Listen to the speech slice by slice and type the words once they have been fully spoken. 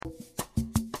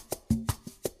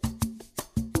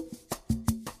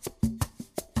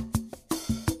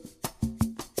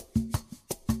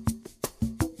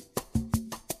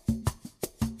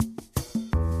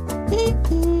Alright,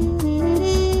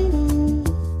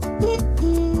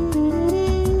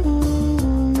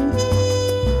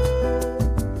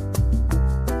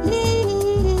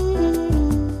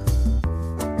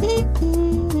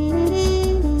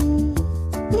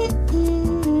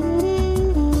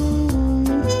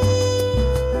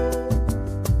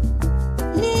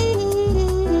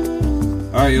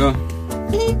 y'all.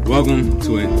 Welcome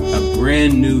to a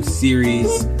brand new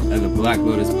series of the Black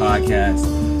Lotus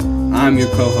Podcast. I'm your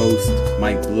co-host,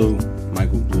 Michael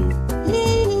Blue.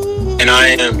 And I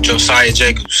am Josiah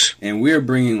Jacobs. And we're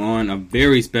bringing on a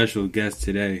very special guest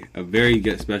today. A very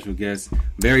special guest.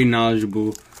 Very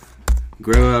knowledgeable.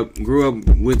 Grew up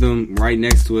with him right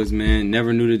next to us, man.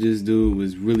 Never knew that this dude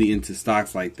was really into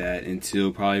stocks like that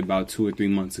until probably about 2 or 3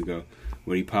 months ago,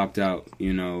 when he popped out,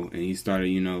 and he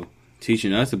started,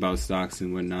 teaching us about stocks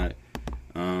and whatnot,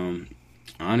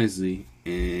 honestly,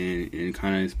 and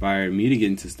kind of inspired me to get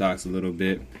into stocks a little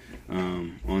bit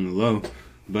on the low.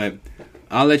 But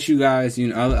I'll let you guys,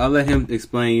 I'll let him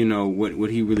explain,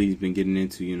 what he really has been getting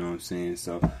into, you know what I'm saying.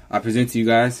 So I present to you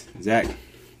guys, Zach.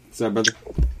 What's up, brother?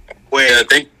 Well,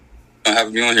 thank you for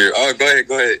having me on here. Oh, go ahead.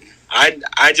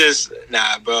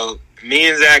 Bro. Me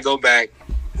and Zach go back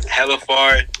hella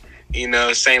far,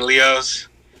 St. Leo's.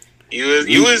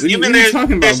 You been there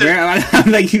talking about, bro?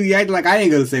 I'm like, you act like I ain't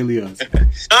gonna say Leo's.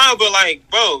 No, but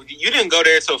bro, you didn't go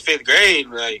there till 5th grade.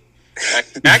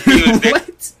 Actually, was there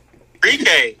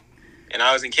pre-K, and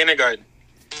I was in kindergarten.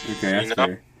 Okay, that's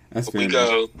fair. That's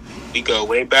fair. We go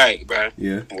way back, bro.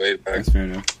 Yeah, way back. That's fair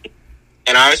enough.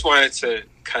 And I just wanted to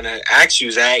kind of ask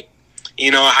you, Zach.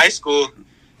 In high school,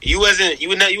 you was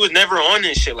never on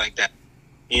this shit like that.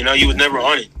 You was never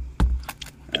on it.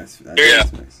 That's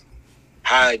nice.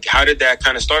 How did that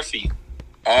kind of start for you?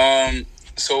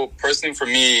 So personally for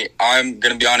me, I'm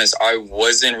going to be honest, I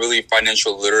wasn't really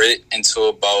financial literate until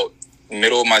about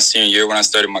middle of my senior year when I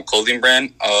started my clothing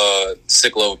brand,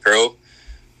 Sick Love Apparel.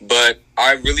 But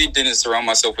I really didn't surround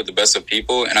myself with the best of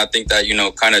people. And I think that,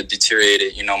 kind of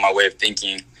deteriorated, my way of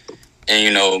thinking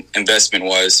and, investment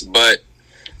wise. But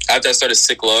after I started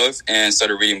Sick Love and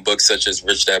started reading books such as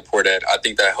Rich Dad, Poor Dad, I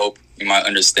think that helped my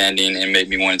understanding and made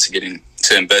me want to get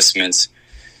into investments.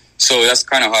 So that's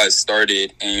kind of how it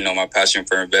started, and my passion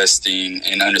for investing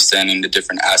and understanding the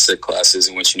different asset classes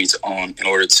in which you need to own in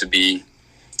order to be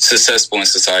successful in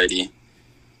society.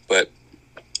 But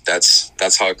that's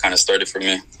how it kind of started for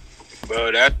me.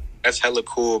 Bro, that's hella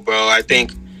cool, bro. I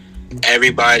think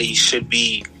everybody should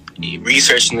be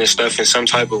researching this stuff in some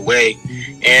type of way,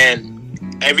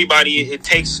 and everybody it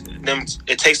takes them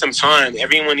time.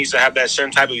 Everyone needs to have that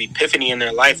certain type of epiphany in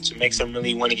their life to make them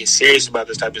really want to get serious about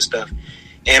this type of stuff.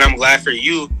 And I'm glad for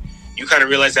you. You kind of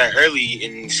realized that early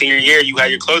in senior year. You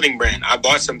had your clothing brand. I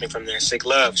bought something from there, Sick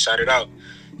Love. Shout it out,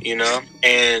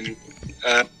 And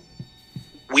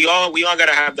we all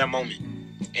gotta have that moment.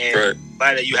 And right. I'm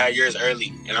glad that you had yours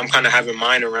early. And I'm kind of having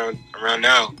mine around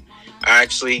now. I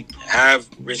actually have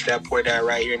Rich Dad Poor Dad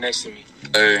right here next to me.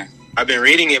 Hey. I've been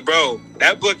reading it, bro.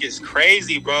 That book is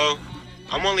crazy, bro.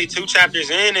 I'm only 2 chapters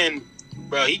in, and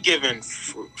bro, he giving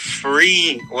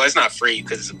free. Well, it's not free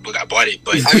because it's a book. I bought it,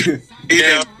 but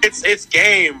it's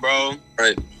game, bro.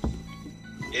 Right.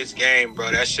 It's game, bro.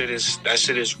 That shit is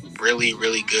really,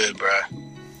 really good, bro.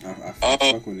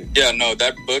 Yeah, no,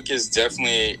 that book is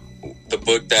definitely the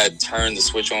book that turned the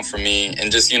switch on for me.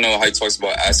 And just how he talks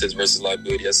about assets versus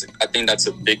liability. I think that's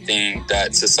a big thing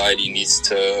that society needs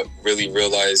to really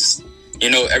realize.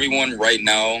 Everyone right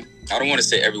now, I don't want to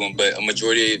say everyone, but a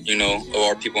majority, of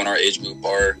our people in our age group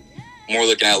are more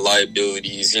looking at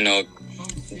liabilities,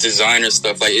 designer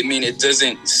stuff. It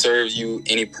doesn't serve you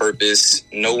any purpose.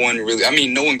 No one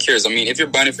cares. If you're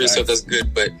buying it for yourself, that's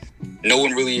good, but no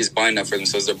one really is buying that for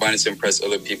themselves. They're buying it to impress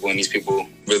other people, and these people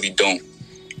really don't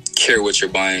care what you're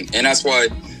buying. And that's why,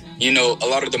 a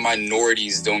lot of the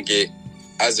minorities don't get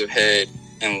as ahead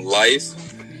in life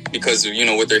because of,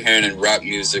 what they're hearing in rap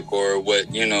music or what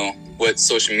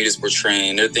social media is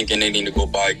portraying. They're thinking they need to go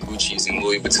buy Gucci's and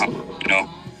Louis Vuitton,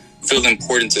 feel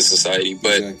important to society.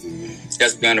 But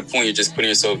that's beyond the point. You're just putting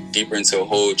yourself deeper into a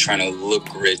hole trying to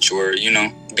look rich or,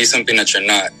 be something that you're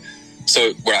not.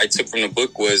 So what I took from the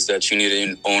book was that you need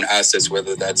to own assets,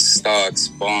 whether that's stocks,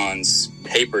 bonds,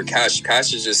 paper, cash.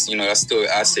 Cash is just, that's still an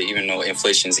asset, even though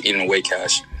inflation is eating away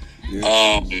cash.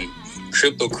 Yeah.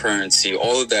 Cryptocurrency,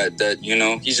 all of that,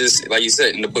 he just, like you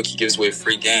said, in the book, he gives away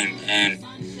free game. And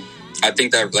I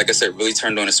think that, like I said, really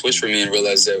turned on a switch for me and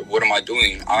realized that, what am I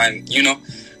doing?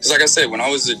 Because like I said, when I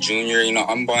was a junior,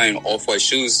 I'm buying off-white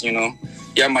shoes,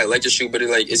 Yeah, I might like the shoe, but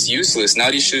it's useless. Now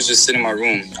these shoes just sit in my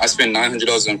room. I spent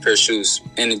 $900 on a pair of shoes,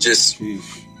 and it just,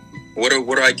 what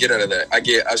do I get out of that? I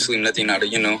get absolutely nothing out of,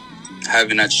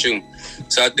 having that shoe.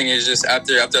 So I think it's just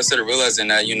after I started realizing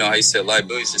that, how you said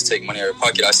liabilities just take money out of your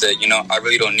pocket, I said, I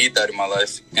really don't need that in my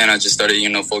life. And I just started,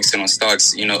 focusing on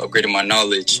stocks, upgrading my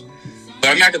knowledge. But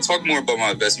I mean, I can talk more about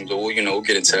my investments, but we'll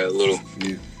get into that a little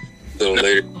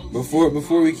later.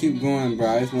 Before we keep going, bro,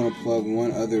 I just want to plug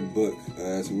one other book.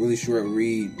 It's a really short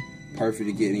read, perfect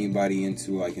to get anybody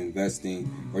into like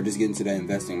investing or just get into that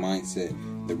investing mindset.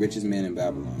 The Richest Man in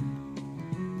Babylon.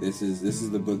 This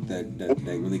is the book that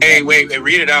really. Hey, wait,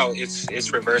 read it out.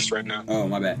 It's reversed right now. Oh,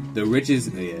 my bad. The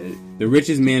Richest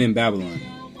Man in Babylon.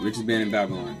 Richest Man in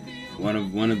Babylon. One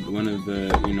of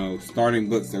the starting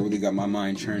books that really got my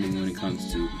mind churning when it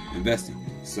comes to investing.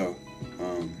 So,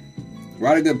 a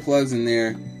lot of good plugs in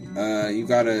there. You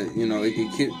gotta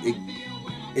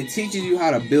it teaches you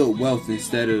how to build wealth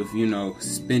instead of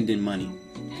spending money.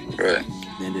 Right. At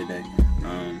the end of the day,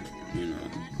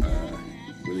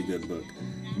 really good book.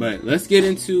 But let's get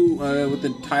into what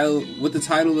the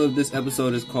title of this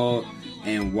episode is called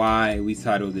and why we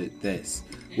titled it this.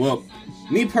 Well,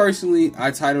 me personally,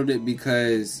 I titled it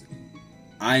because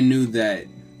I knew that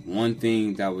one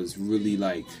thing that was really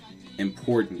like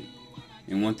important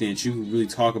and one thing that you can really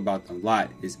talk about a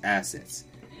lot is assets.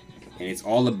 And it's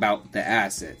all about the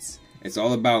assets. It's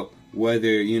all about whether,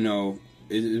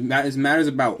 it matters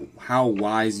about how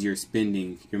wise you're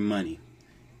spending your money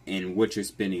and what you're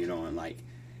spending it on. Like,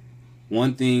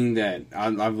 one thing that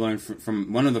I've learned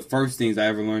from one of the first things I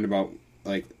ever learned about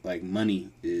like money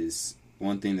is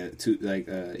one thing that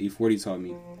E40 taught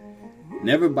me.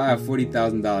 Never buy a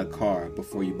 $40,000 car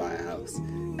before you buy a house.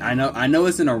 I know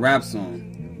it's in a rap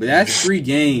song, but that's free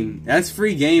game. That's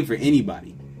free game for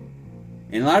anybody.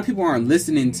 And a lot of people aren't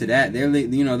listening to that. They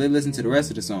listen to the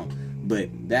rest of the song. But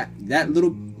that little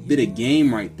bit of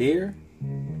game right there,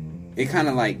 it kind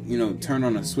of turned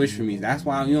on a switch for me. That's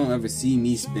why you don't ever see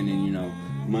me spending,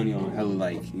 money on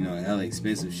hella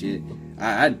expensive shit.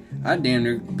 I damn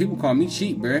near, people call me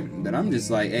cheap, bruh. But I'm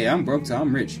just like, hey, I'm broke till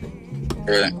I'm rich.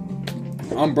 Right.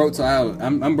 I'm broke till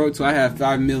I have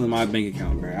 $5 million in my bank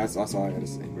account, bruh. That's all I gotta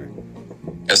say,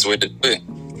 bruh. That's the way to do it.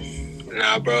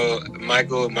 Nah, bro,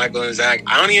 Michael and Zach,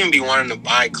 I don't even be wanting to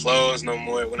buy clothes no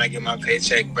more when I get my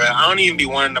paycheck, bro. I don't even be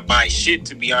wanting to buy shit,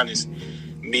 to be honest.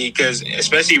 Because,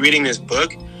 especially reading this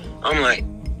book, I'm like,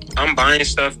 I'm buying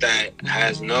stuff that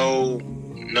has no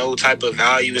type of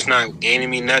value. It's not gaining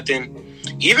me nothing.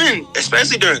 Even,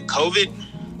 especially during COVID,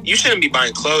 you shouldn't be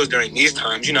buying clothes during these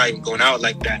times. You're not even going out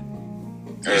like that.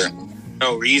 There's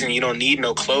no reason. You don't need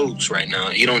no clothes right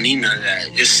now. You don't need none of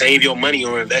that. Just save your money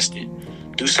or invest it.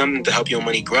 Do something to help your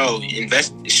money grow.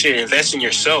 Invest in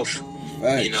yourself.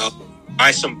 Right.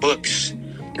 Buy some books.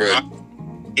 Right.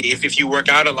 If you work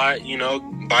out a lot,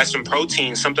 buy some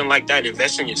protein, something like that.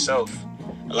 Invest in yourself.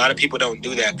 A lot of people don't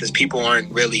do that because people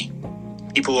don't really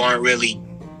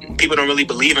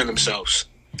believe in themselves.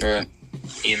 Right.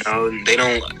 They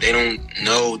don't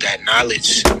know that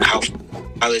knowledge, how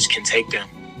knowledge can take them.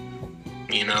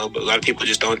 But a lot of people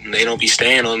just don't be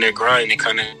staying on their grind. They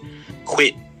kind of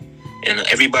quit. And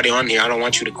everybody on here, I don't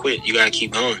want you to quit. You gotta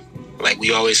keep going. Like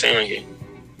we always say on here.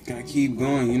 Gotta keep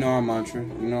going. You know our mantra.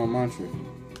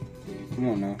 Come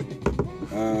on now.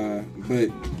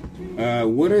 But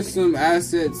what are some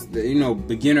assets that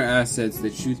beginner assets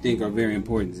that you think are very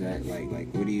important, Zach?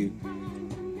 Like what do you?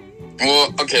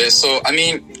 Well, okay, so I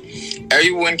mean,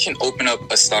 everyone can open up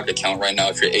a stock account right now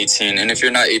if you're 18, and if you're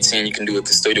not 18, you can do a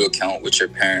custodial account with your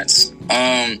parents.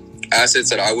 Assets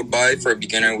that I would buy for a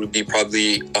beginner would be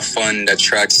probably a fund that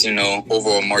tracks,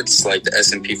 overall markets like the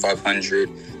S&P 500,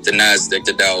 the NASDAQ,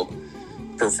 the Dow.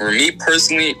 For me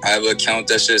personally, I have an account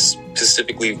that's just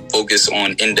specifically focused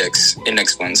on index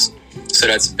funds. So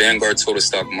that's Vanguard Total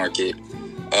Stock Market.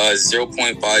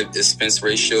 0.5 expense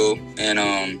ratio, and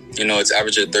it's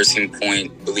averaged at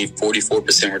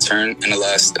 44% return in the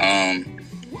last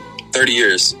 30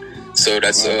 years. So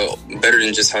that's better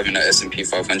than just having an S&P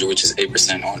 500, which is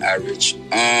 8% on average.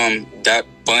 That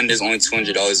fund is only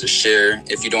 $200 a share.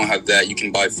 If you don't have that, you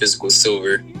can buy physical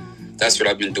silver. That's what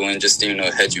I've been doing, just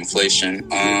hedge inflation.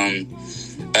 An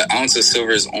ounce of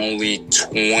silver is only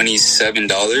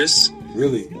 $27.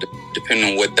 Really?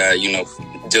 Depending on what that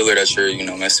dealer that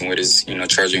you're messing with is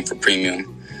charging for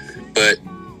premium. But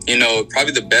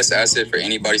probably the best asset for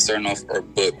anybody starting off are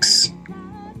books.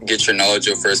 Get your knowledge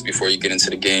up first before you get into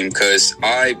the game, because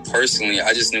I just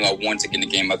knew I wanted to get in the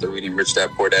game after reading Rich Dad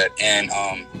Poor Dad, and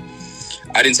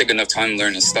I didn't take enough time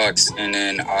learning stocks. And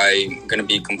then I'm gonna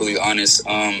be completely honest,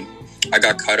 I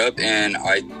got caught up and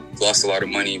I lost a lot of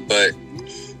money, but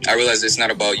I realized it's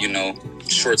not about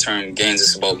short-term gains,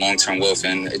 it's about long-term wealth,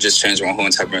 and it just changed my whole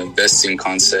entire investing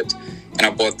concept. And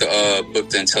I bought the book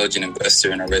The Intelligent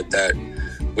Investor, and I read that.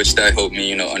 which that helped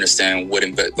me, understand what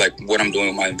I'm doing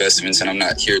with my investments, and I'm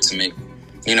not here to make,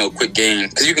 quick gain.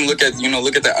 Because you can look at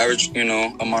the average,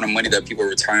 amount of money that people are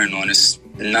retiring on. It's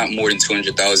not more than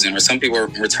 200,000, or some people are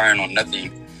retiring on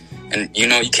nothing, and you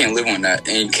can't live on that,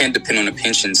 and you can't depend on a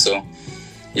pension. So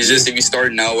it's just, if you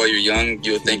start now while you're young,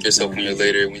 you'll thank yourself when you're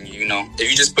later. When if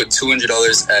you just put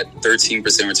 $200 at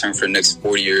 13% return for the next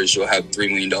 40 years, you'll have $3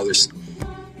 million.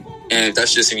 And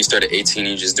that's just if you start at 18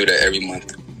 and you just do that every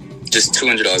month. Just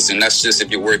 $200, and that's just if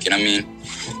you're working. You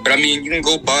can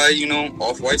go buy,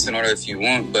 off-whites and all that if you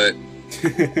want, but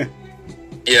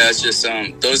yeah, it's just,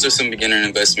 those are some beginner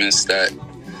investments that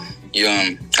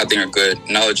I think are good.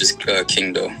 Knowledge is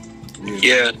king, though.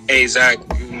 Yeah. Hey, Zach,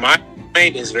 my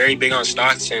mate is very big on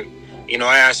stocks, and,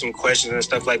 I ask him questions and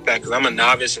stuff like that because I'm a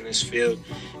novice in this field.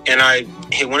 And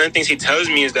one of the things he tells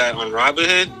me is that on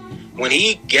Robinhood, when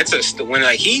he gets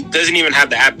he doesn't even have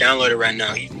the app downloaded right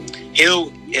now,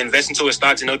 he'll invest into his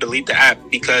stocks and he'll delete the app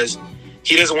because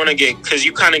he doesn't want to because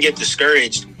you kind of get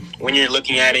discouraged when you're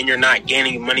looking at it and you're not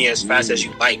gaining money as fast as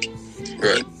you like.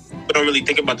 Right. People don't really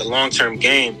think about the long-term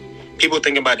game. People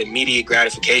think about immediate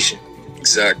gratification.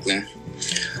 Exactly.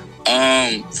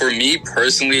 For me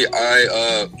personally,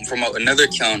 from another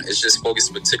account, it's just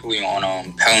focused particularly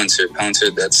on Palantir.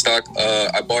 Palantir, that stock,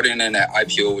 I bought it in at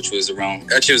IPO, which was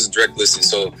around, actually it was a direct listing,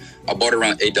 so I bought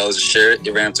around $8 a share.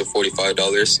 It ran up to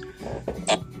 $45.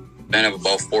 Ran up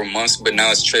about 4 months, but now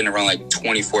it's trading around like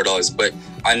 $24. But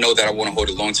I know that I want to hold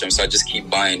it long term, so I just keep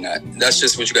buying that. That's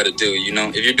just what you got to do.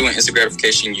 If you're doing instant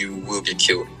gratification, you will get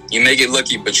killed. You may get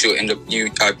lucky, but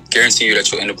I guarantee you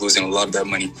that you'll end up losing a lot of that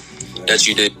money that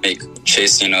you did make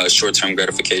chasing short-term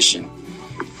gratification.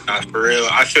 For real,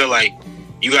 I feel like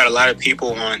you got a lot of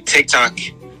people on TikTok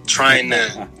trying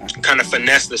to kind of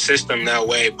finesse the system that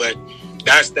way, but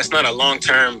that's not a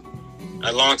long-term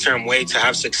way to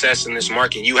have success in this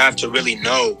market. You have to really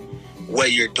know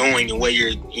what you're doing and what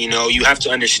you have to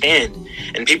understand.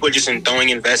 And people are just throwing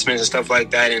investments and stuff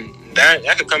like that, and that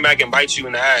could come back and bite you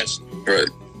in the ass. Right.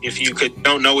 If you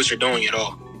don't know what you're doing at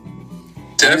all.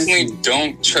 Definitely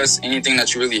don't trust anything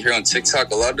that you really hear on TikTok.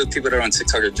 A lot of the people that are on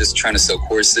TikTok are just trying to sell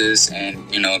courses and,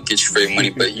 get you free money.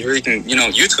 But you really can,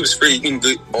 YouTube's free. You can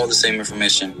get all the same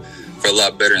information for a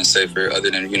lot better and safer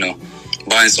other than,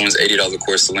 buying someone's $80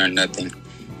 course to learn nothing.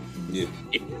 Yeah.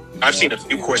 I've seen a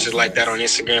few courses like that on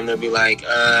Instagram. They'll be like,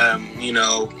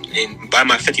 and buy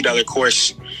my $50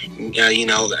 course,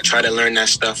 try to learn that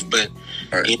stuff. But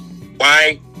right.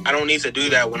 Why? I don't need to do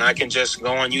that when I can just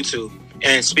go on YouTube.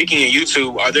 And speaking of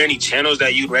YouTube, are there any channels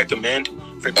that you'd recommend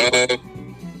for people?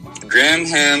 Graham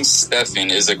Ham Stephan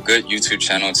is a good YouTube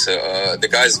channel. The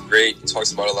guy's great. He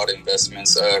talks about a lot of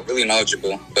investments. Really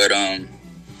knowledgeable. But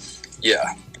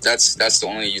yeah, that's the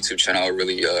only YouTube channel I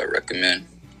really recommend.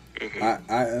 Mm-hmm.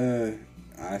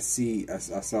 I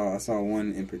saw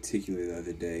one in particular the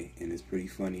other day, and it's pretty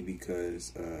funny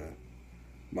because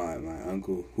my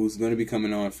uncle, who's going to be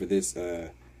coming on for this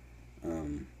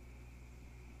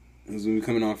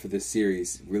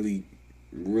series, really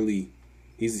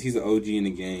he's an OG in the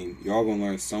game. Y'all gonna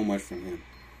learn so much from him.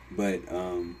 But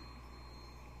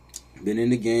been in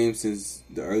the game since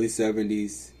the early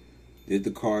 70s, did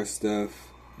the car stuff,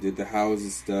 did the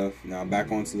houses stuff, now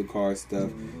back onto the car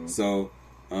stuff. So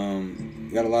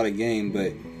got a lot of game.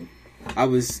 But I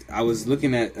was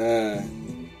looking at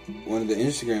one of the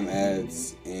Instagram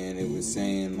ads, and it was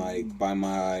saying like buy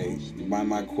my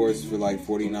course for like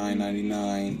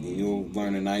 $49.99, and you'll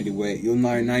learn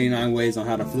 99 ways on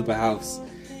how to flip a house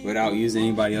without using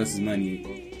anybody else's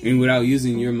money, and without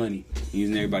using your money,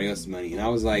 using everybody else's money. And I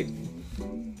was like,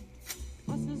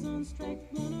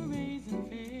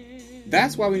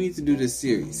 that's why we need to do this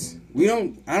series. I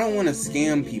don't want to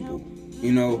scam people.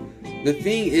 The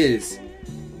thing is,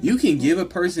 you can give a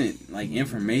person like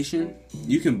information.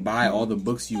 You can buy all the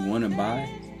books you want to buy,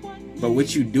 but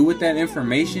what you do with that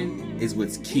information is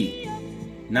what's key.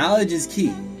 Knowledge is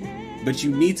key, but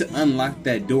you need to unlock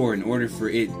that door in order for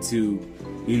it to,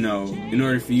 in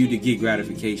order for you to get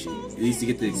gratification, at least to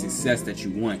get the success that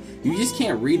you want. You just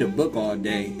can't read a book all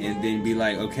day and then be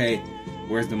like, okay,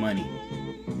 where's the money?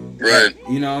 Right.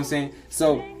 You know what I'm saying?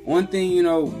 So one thing,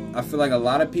 I feel like a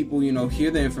lot of people,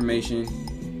 hear the information,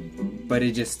 but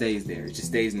it just stays there. It just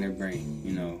stays in their brain,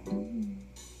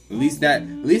 At least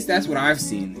that's what I've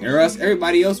seen. Or else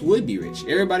everybody else would be rich.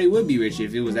 Everybody would be rich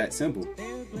if it was that simple.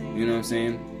 You know what I'm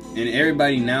saying? And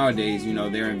everybody nowadays,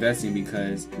 they're investing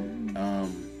because,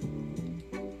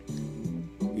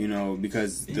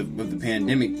 because of the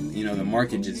pandemic, the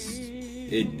market just,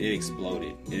 it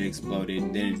exploded. It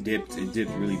exploded. Then it dipped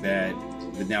really bad.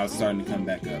 But now it's starting to come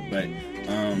back up. But,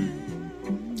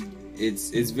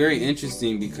 it's very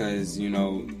interesting because, you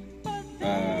know,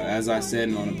 as I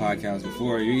said on the podcast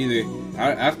before, you're either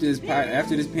after this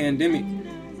pandemic,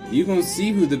 you're gonna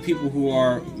see who the people who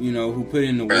are, you know, who put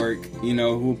in the work, you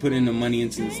know, who put in the money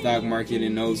into the stock market,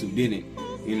 and those who didn't.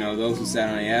 You know, those who sat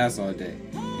on their ass all day.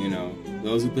 You know,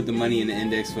 those who put the money in the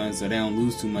index fund so they don't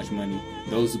lose too much money.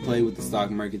 Those who play with the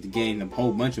stock market to gain a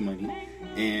whole bunch of money.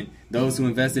 And those who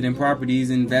invested in properties,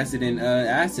 invested in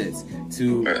assets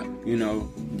to, you know,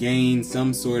 gain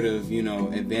some sort of, you know,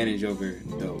 advantage over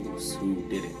those who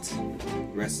didn't.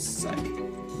 Rest of society.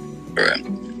 Right.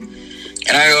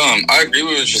 And I agree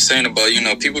with what you're saying about, you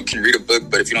know, people can read a book,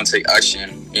 but if you don't take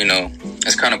action, you know,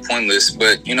 it's kind of pointless.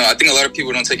 But, you know, I think a lot of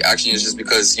people don't take action is just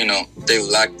because, you know, they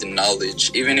lack the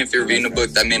knowledge. Even if you're reading a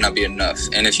book, that may not be enough.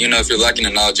 And if, you know, if you're lacking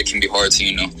the knowledge, it can be hard to,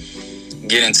 you know,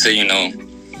 get into, you know,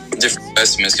 different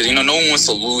investments. Because, you know, no one wants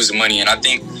to lose money. And I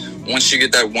think once you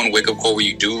get that one wake-up call where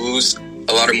you do lose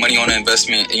a lot of money on an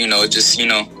investment, you know, it just, you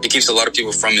know, it keeps a lot of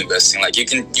people from investing. Like, you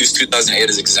can use 2008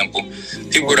 as an example.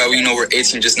 People that, you know, were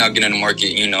 18 just now getting in the market,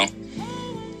 you know,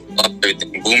 lost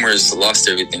everything. Boomers lost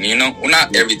everything, you know. Well,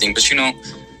 not everything, but, you know,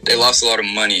 they lost a lot of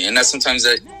money. And that sometimes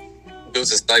that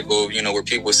builds a cycle, you know, where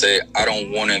people say, I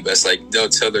don't want to invest. Like, they'll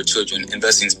tell their children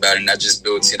investing is bad, and that just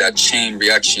builds that chain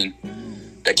reaction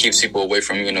that keeps people away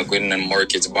from, you know, getting in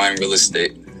markets, buying real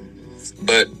estate.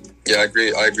 But, yeah,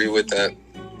 I agree with that.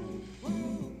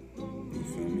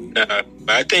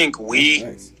 I think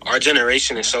our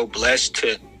generation is so blessed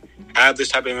to have this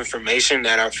type of information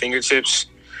at our fingertips.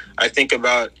 I think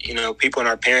about, you know, people in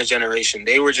our parents' generation.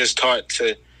 They were just taught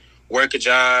to work a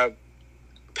job,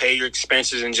 pay your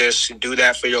expenses, and just do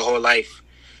that for your whole life.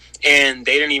 And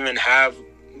they didn't even have,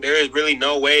 there is really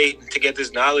no way to get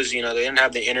this knowledge. You know, they didn't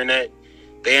have the internet.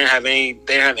 They didn't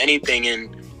have anything.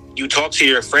 And you talk to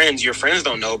your friends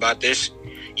don't know about this.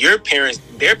 Their parents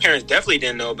definitely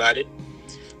didn't know about it.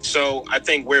 So I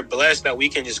think we're blessed that we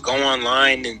can just go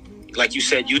online and, like you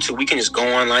said, YouTube, we can just go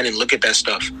online and look at that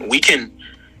stuff. We can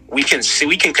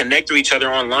connect to each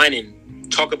other online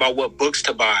and talk about what books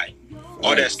to buy,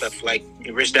 all that stuff. Like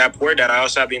Rich Dad Poor Dad, I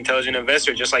also have The Intelligent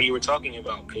Investor, just like you were talking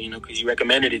about, you know, because you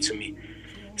recommended it to me.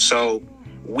 So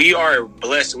we are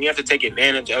blessed, and we have to take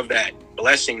advantage of that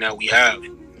blessing that we have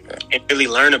and really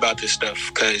learn about this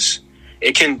stuff, because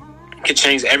it can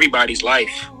change everybody's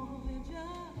life.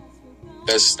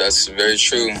 That's very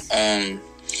true.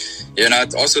 Yeah, and I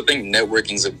also think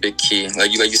networking is a big key.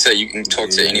 Like you said, you can talk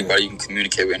to anybody, you can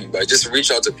communicate with anybody. Just reach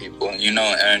out to people, you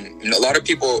know. And, you know, a lot of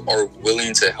people are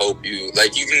willing to help you.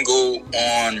 Like, you can go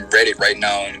on Reddit right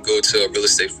now and go to a real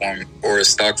estate forum or a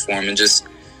stock forum and just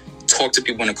talk to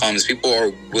people in the comments. People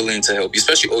are willing to help you,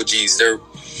 especially OGs.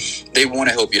 They want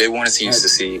to help you. They want to see you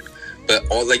succeed. But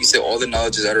like you said, all the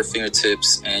knowledge is at our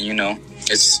fingertips, and, you know,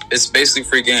 it's basically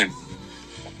free game.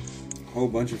 Whole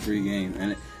bunch of free game.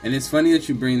 And it's funny that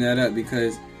you bring that up,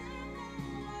 because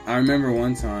I remember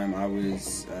one time I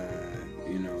was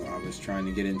trying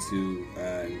to get into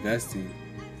investing,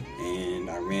 and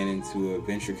I ran into a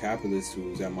venture capitalist who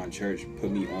was at my church,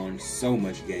 put me on so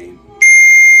much game.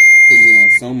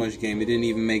 It didn't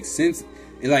even make sense.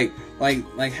 Like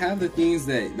half the things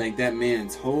that, like, that man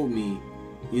told me,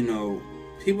 you know,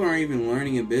 people aren't even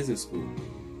learning in business school.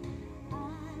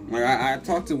 Like, I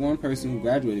talked to one person who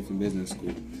graduated from business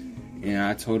school, and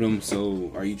I told him, "So,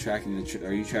 are you tracking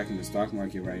the stock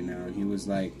market right now?" And he was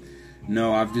like,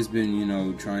 "No, I've just been, you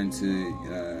know, trying to."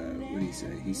 What did he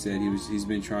say? He said he's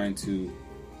been trying to,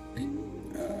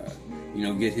 you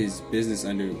know, get his business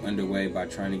underway by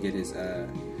trying to get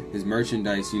his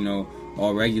merchandise, you know,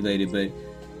 all regulated. But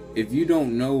if you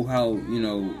don't know how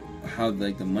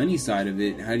like the money side of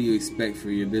it, how do you expect for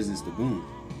your business to boom?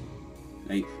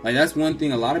 Like that's one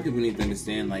thing a lot of people need to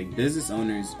understand. Like, business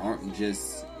owners aren't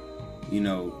just, you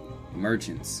know,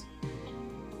 merchants.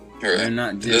 Right. They're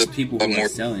not just people who are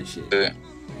selling shit.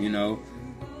 You know,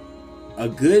 a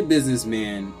good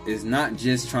businessman is not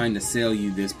just trying to sell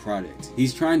you this product.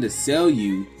 He's trying to sell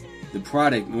you the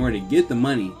product in order to get the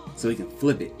money so he can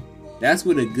flip it. That's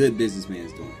what a good businessman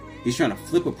is doing. He's trying to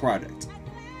flip a product.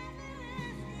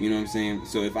 You know what I'm saying?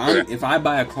 So if I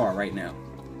buy a car right now,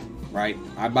 right?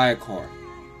 I buy a car.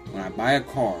 When I buy a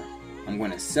car, I'm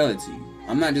going to sell it to you.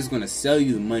 I'm not just going to sell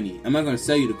you the money. I'm not going to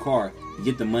sell you the car,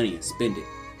 get the money, and spend it.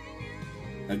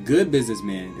 A good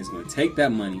businessman is going to take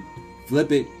that money,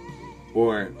 flip it,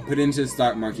 or put it into the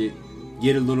stock market,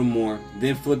 get a little more,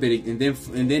 then flip it, and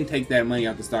then take that money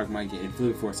out the stock market and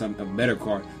flip it for a better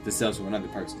car to sell to another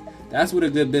person. That's what a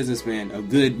good businessman, a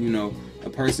good, you know, a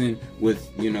person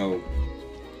with, you know,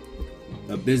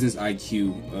 a business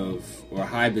IQ or a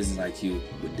high business IQ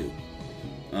would do.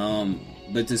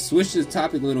 But to switch the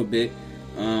topic a little bit,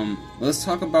 let's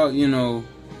talk about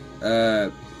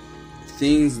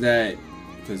things that,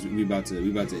 because we about to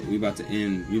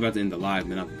end the live,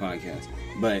 but not the podcast.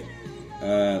 But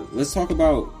let's talk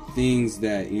about things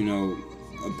that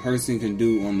a person can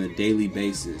do on a daily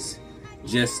basis,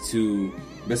 just to,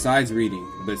 besides reading,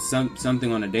 but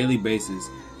something on a daily basis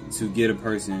to get a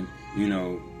person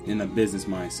in a business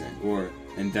mindset or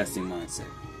investing mindset.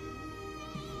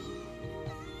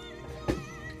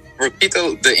 Repeat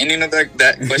the ending of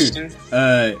that question.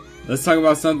 Let's talk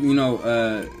about something,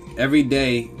 every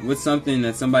day. What's something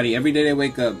that somebody, every day they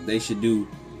wake up, they should do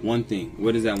one thing.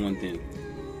 What is that one thing?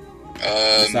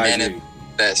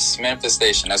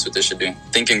 Manifestation. That's what they should do.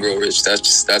 Think and grow rich.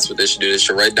 That's what they should do. They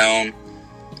should write down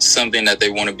something that they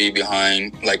want to be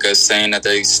behind, like a saying that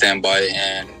they stand by,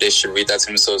 and they should read that to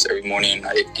themselves every morning and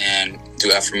night and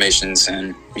do affirmations.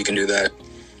 And you can do that.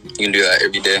 You can do that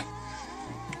every day.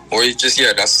 Or you just,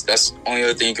 that's the only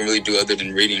other thing you can really do other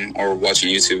than reading or watching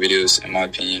YouTube videos, in my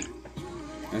opinion.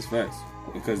 That's facts.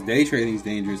 Because day trading is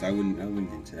dangerous. I wouldn't get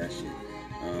into that shit.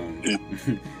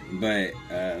 But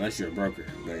unless you're a broker,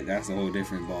 but that's a whole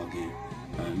different ball game.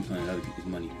 You're playing other people's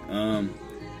money.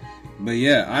 But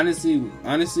yeah, honestly,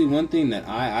 one thing that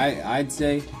I'd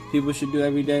say people should do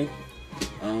every day,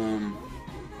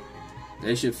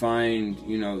 they should find,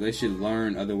 they should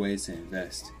learn other ways to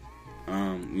invest.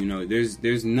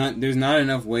 There's not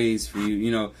enough ways for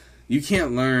you. You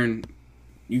can't learn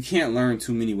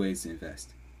too many ways to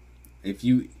invest. If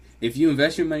you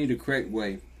invest your money the correct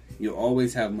way, you'll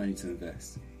always have money to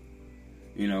invest.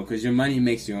 Because your money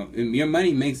makes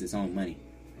its own money.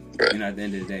 Right. At the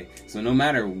end of the day. So no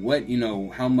matter what,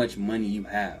 how much money you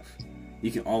have, you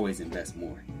can always invest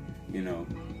more. You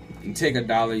take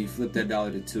 $1, you flip that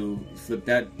dollar to $2,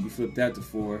 you flip that to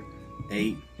 $4,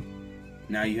 $8.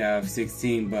 Now you have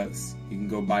 $16. You can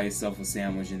go buy yourself a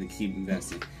sandwich and then keep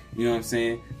investing. You know what I'm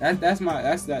saying?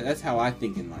 That's how I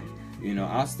think in life.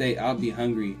 I'll be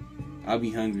hungry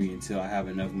until I have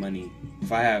enough money.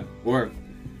 I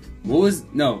want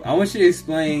you to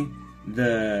explain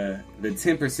the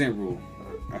 10% rule.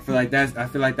 I feel like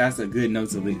that's a good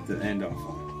note to end off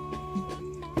on.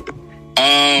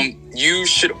 You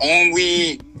should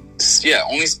only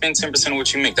spend 10% of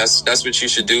what you make. That's what you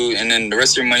should do, and then the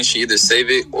rest of your money should either save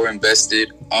it or invest it.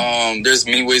 There's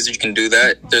many ways that you can do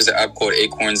that. There's an app called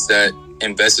Acorns that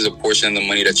invests a portion of the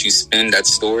money that you spend at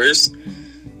stores.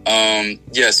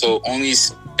 So only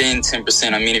spend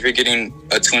 10%. I mean, if you're getting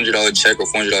a $200 check or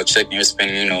 $400 check and you're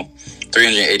spending,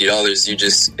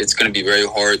 $380, it's going to be very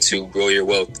hard to grow your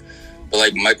wealth. But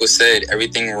like Michael said,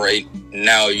 everything right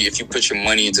now, if you put your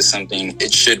money into something,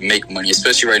 it should make money,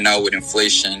 especially right now with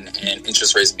inflation and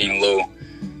interest rates being low.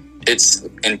 It's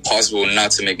impossible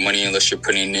not to make money unless you're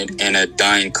putting it in a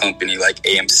dying company like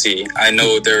AMC. I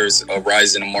know there's a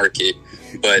rise in the market,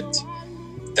 but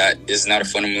that is not a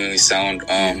fundamentally sound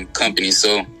company.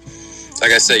 So,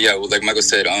 like I said, like Michael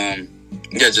said,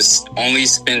 just only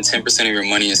spend 10% of your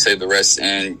money and save the rest.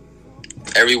 And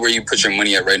everywhere you put your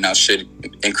money at right now should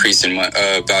increase in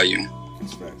value.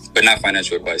 But not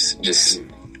financial advice. Just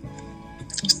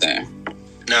saying.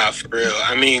 Nah, for real.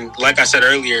 I mean, like I said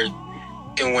earlier,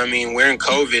 we're in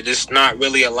COVID. It's not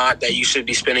really a lot that you should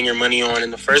be spending your money on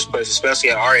in the first place, especially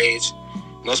at our age.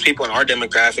 Most people in our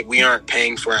demographic, we aren't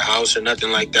paying for a house or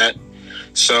nothing like that.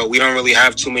 So we don't really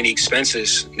have too many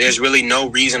expenses. There's really no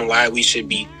reason why we should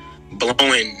be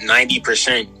blowing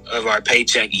 90% of our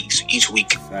paycheck each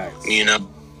week. Facts.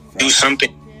 Do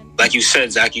something. Like you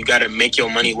said, Zach, you got to make your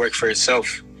money work for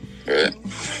itself. Right.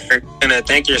 You're going to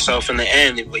thank yourself in the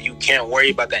end, but you can't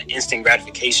worry about that instant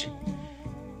gratification.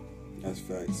 That's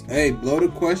facts. Hey, blow the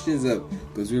questions up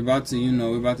because we're about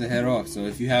to head off. So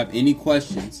if you have any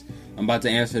questions, I'm about to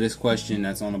answer this question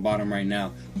that's on the bottom right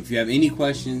now. If you have any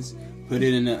questions, put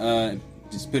it in the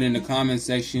comment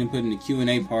section, put it in the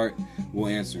Q&A part. We'll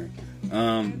answer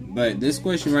them. But this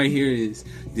question right here is: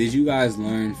 did you guys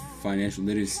learn financial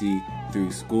literacy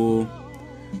through school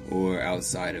or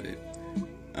outside of it?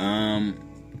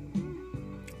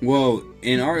 Well,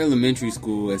 in our elementary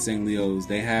school at St. Leo's,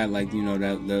 they had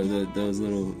those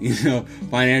little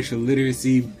financial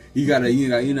literacy. You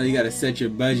gotta set your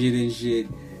budget and shit.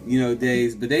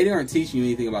 Days, but they weren't teaching you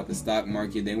anything about the stock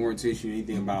market. They weren't teaching you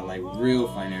anything about real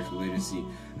financial literacy,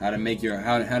 how to make your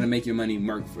money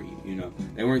work for you.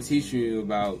 They weren't teaching you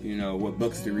about what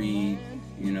books to read.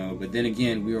 But then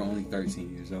again, we were only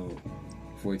 13 years old,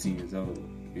 14 years old.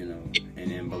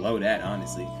 And then below that,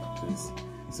 honestly,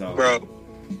 bro,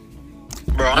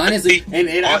 honestly, and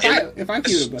if I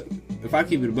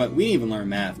keep it a buck, we didn't even learn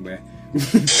math, bro.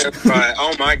 Right.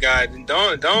 Oh my God!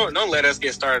 Don't let us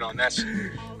get started on that shit.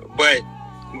 But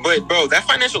bro, that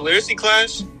financial literacy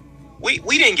class,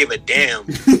 we didn't give a damn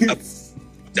about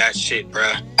that shit,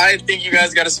 bro. I think you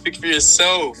guys got to speak for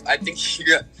yourself. I think you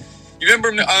got. You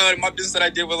remember my business that I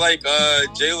did with like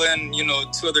Jayla and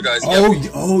 2 other guys? No,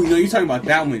 you're talking about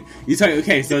that one.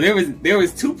 Okay, so there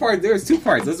was two parts.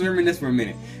 Let's reminisce for a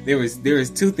minute. There was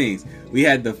 2 things. We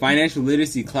had the financial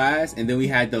literacy class, and then we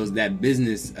had that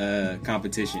business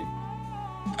competition.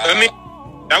 I mean,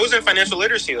 that was in financial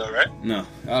literacy though, right? No,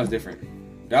 that was different.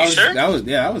 Sure? That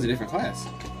was a different class.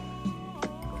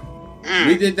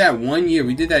 We did that one year.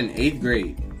 We did that in 8th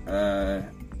grade.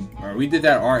 Or we did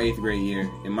that our 8th grade year.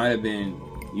 It might have been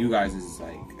you guys'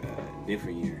 like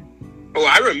different year. Oh,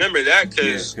 I remember that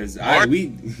because our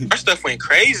stuff went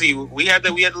crazy. We had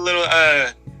the little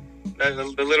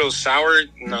the little sour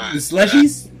the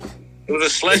slushies. It was a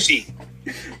slushie.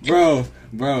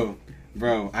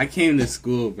 bro. I came to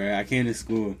school,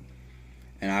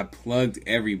 and I plugged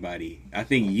everybody. I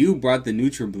think you brought the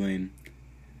NutriBlend.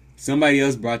 Somebody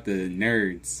else brought the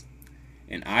Nerds,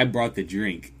 and I brought the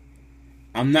drink.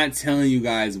 I'm not telling you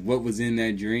guys what was in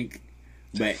that drink,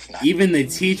 but even the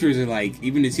teachers are like,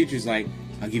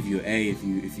 I'll give you an A if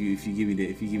you give me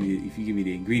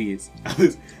the ingredients. I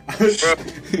was bro,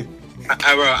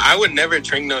 I would never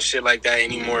drink no shit like that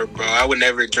anymore, bro. I would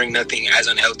never drink nothing as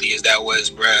unhealthy as that was,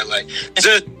 bro. Like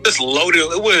just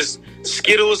loaded. It was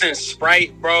Skittles and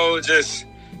Sprite, bro. Just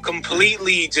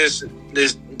completely just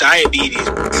this diabetes.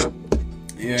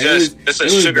 Yeah, just a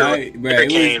sugar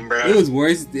cane, bro. It was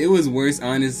worse. It was worse,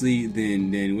 honestly,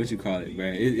 than what you call it, bro.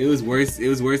 It was worse. It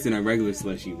was worse than a regular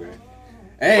slushie, bro.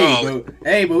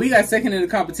 But we got second in the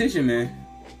competition, man.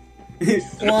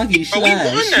 Wonky we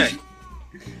won that.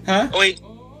 Huh? Oh, wait,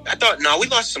 we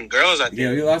lost some girls. I think.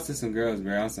 Yeah, we lost to some girls,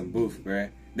 bro. On some booth, bro.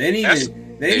 They didn't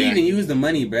even use the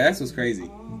money, bro. That's what's crazy.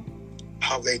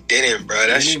 Oh, they didn't, bro.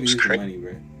 That shit was crazy. They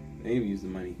didn't even use the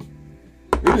money.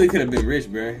 We really could have been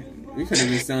rich, bro. We could have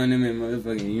been selling them in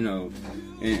motherfucking,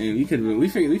 and we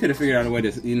could have figured out a way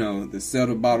to, to sell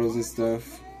the bottles and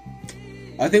stuff.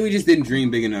 I think we just didn't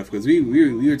dream big enough because we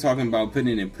were talking about putting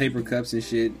it in paper cups and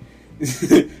shit.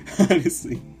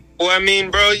 Honestly. Well, I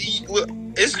mean, bro,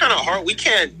 it's kind of hard. We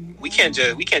can't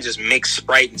just mix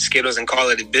Sprite and Skittles and call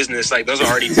it a business. Like those are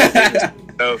already business.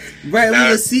 So, right, it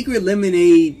was a secret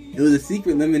lemonade. Little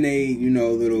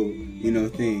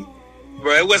thing.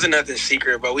 Bro, it wasn't nothing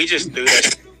secret, bro. We just threw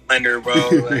that blender, bro.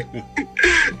 Like,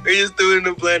 we just threw it in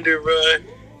the blender, bro.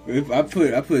 If I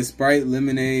put Sprite,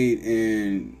 lemonade,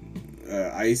 and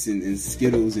ice and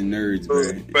Skittles and Nerds,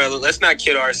 bro. Bro, let's not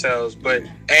kid ourselves. But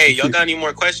hey, y'all got any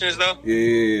more questions though?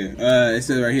 Yeah. It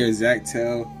says right here, Zach,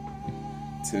 talk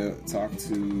to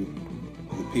the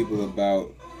people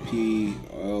about PLTR.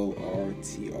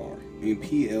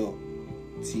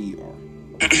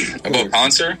 About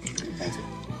Poncer?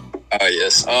 Oh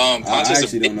yes. Poncer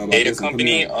is a big data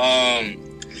company.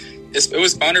 It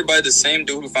was founded by the same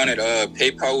dude who founded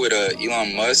PayPal with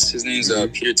Elon Musk. His name's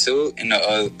Peter Thiel, and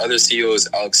the other CEO is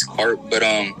Alex Karp. But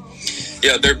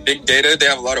yeah, they're big data. They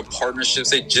have a lot of partnerships.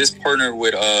 They just partnered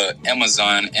with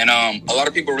Amazon, and a lot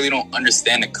of people really don't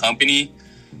understand the company.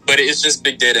 But it's just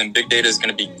big data, and big data is going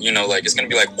to be, it's going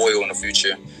to be like oil in the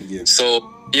future. Yeah. So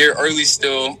you're early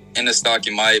still in the stock,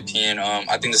 in my opinion.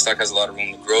 I think the stock has a lot of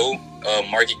room to grow.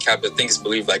 Market cap, I think, is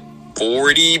believed like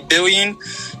 40 billion.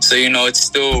 So, it's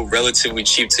still relatively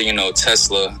cheap to,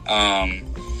 Tesla.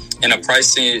 And the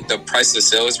price to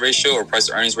sales ratio or price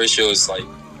to earnings ratio is like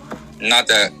not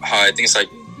that high. I think it's like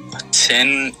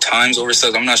 10 times over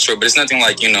sales. I'm not sure, but it's nothing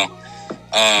like,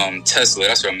 Tesla.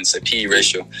 That's what I meant to say. PE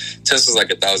ratio. Tesla's like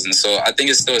 1,000. So I think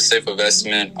it's still a safe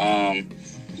investment.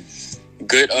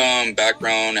 Good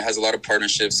background. It has a lot of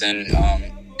partnerships, and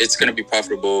it's going to be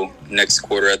profitable next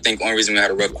quarter. I think the only reason we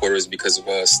had a rough quarter is because of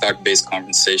stock-based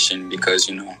compensation, because,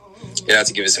 it had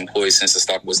to give its employees since the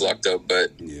stock was locked up.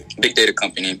 But big data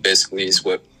company basically is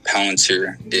what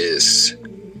Palantir is.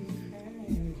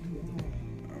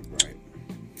 All right.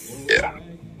 Yeah.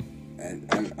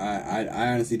 I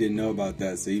honestly didn't know about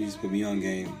that, so you just put me on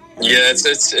game. Yeah, it's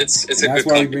a good company. That's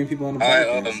why we bring people on the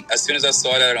podcast. As soon as I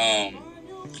saw that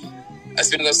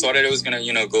it was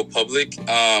gonna, go public,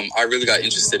 I really got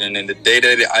interested in it. The day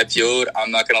that it IPO'd,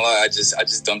 I'm not gonna lie, I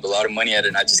just dumped a lot of money at it,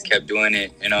 and I just kept doing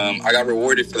it, and I got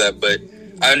rewarded for that. But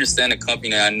I understand the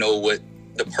company, and I know what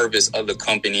the purpose of the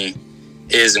company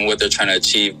is and what they're trying to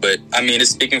achieve. But I mean,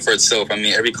 it's speaking for itself. I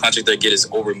mean, every contract they get is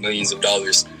over millions of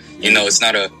dollars. It's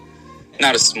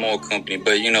not a small company,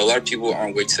 but a lot of people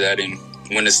aren't way to that. And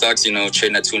when the stock's trading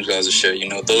at $200 a share,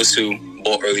 those who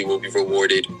bought early will be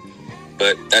rewarded.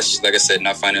 But that's just, like I said,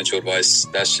 not financial advice.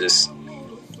 That's just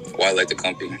why I like the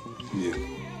company. Yeah.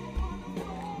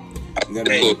 got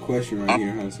a question right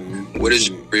here, huh? So what is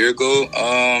your career goal?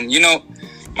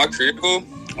 My career goal,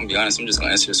 I'm gonna be honest, I'm just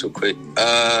gonna answer this real quick.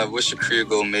 What's your career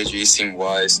goal major? You seem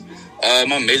wise.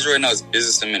 My major right now is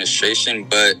business administration,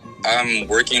 but I'm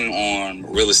working on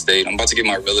real estate. I'm about to get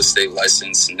my real estate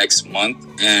license next month,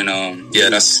 and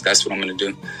that's what I'm gonna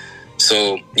do.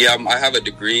 So yeah, I have a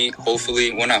degree.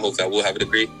 Hopefully, well, not hopefully, I will have a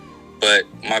degree. But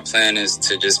my plan is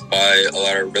to just buy a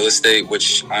lot of real estate,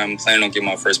 which I'm planning on getting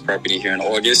my first property here in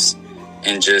August,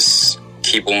 and just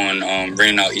keep on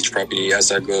renting out each property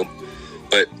as I go.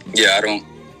 But yeah,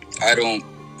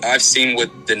 I've seen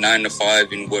what the 9 to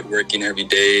 5 and what working every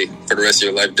day for the rest of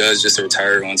your life does, just to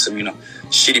retire on some,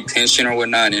 shitty pension or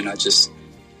whatnot. And I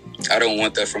don't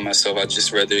want that for myself. I'd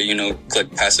just rather,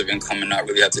 collect passive income and not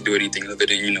really have to do anything other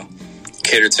than,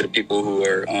 cater to the people who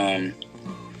are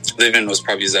living in those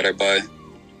properties that I buy.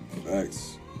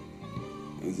 Facts.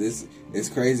 It's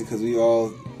crazy because we all,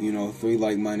 3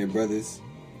 like-minded brothers.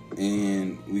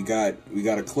 And we got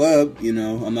a club,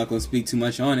 I'm not gonna speak too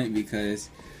much on it because,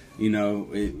 we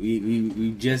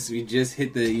just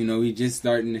hit the, we just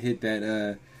starting to hit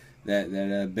that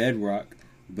bedrock.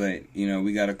 But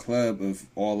we got a club of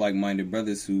all like-minded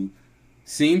brothers who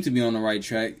seem to be on the right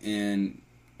track, and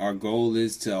our goal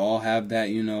is to all have that,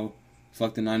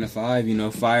 fuck the 9 to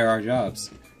 5, fire our jobs,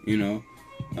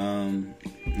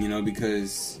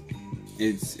 because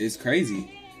it's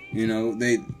crazy,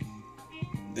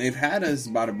 They've had us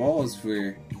by the balls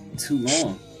for too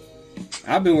long.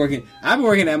 I've been working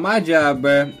at my job,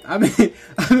 bro. I've been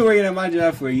working at my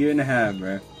job for a year and a half,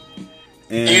 bro.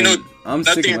 And I'm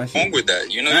sick of my shit. Wrong with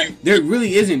that, there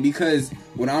really isn't, because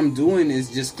what I'm doing is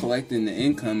just collecting the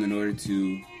income in order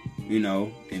to,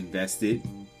 invest it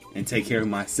and take care of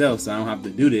myself, so I don't have to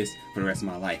do this for the rest of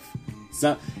my life.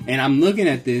 So, and I'm looking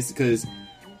at this because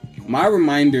my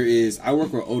reminder is I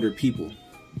work with older people.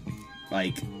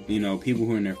 Like, people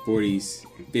who are in their 40s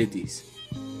and 50s.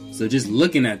 So just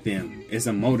looking at them is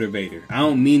a motivator. I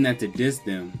don't mean that to diss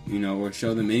them, or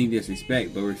show them any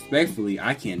disrespect. But respectfully,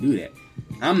 I can't do that.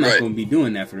 I'm not going to be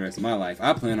doing that for the rest of my life.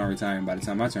 I plan on retiring by the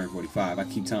time I turn 45. I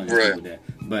keep telling people that.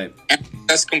 But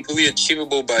that's completely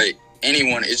achievable by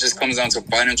anyone. It just comes down to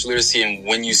financial literacy and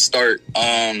when you start.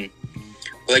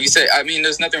 Like you said,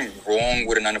 there's nothing wrong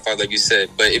with a 9 to 5, like you said.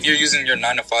 But if you're using your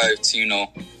 9 to 5 to,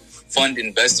 fund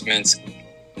investments,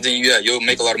 then you'll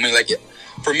make a lot of money. Like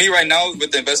for me right now,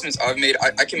 with the investments I've made,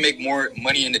 I can make more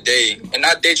money in a day, and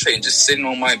not day trading, just sitting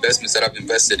on my investments that I've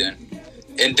invested in,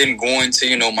 and then going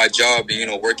to my job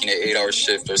and working an 8-hour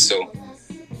shift or so.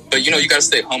 But you gotta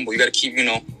stay humble. You gotta keep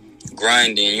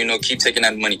grinding. Keep taking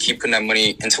that money, keep putting that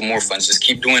money into more funds. Just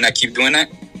keep doing that,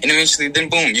 and eventually, then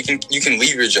boom, you can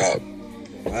leave your job.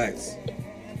 Nice.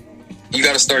 You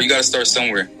gotta start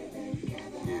somewhere.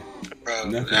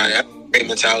 Bro, that's great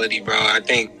mentality, bro. I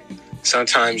think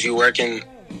sometimes you working,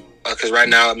 because right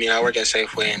now, I work at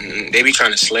Safeway, and they be trying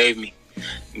to slave me.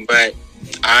 But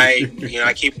I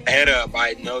keep my head up.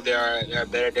 I know there are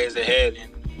better days ahead,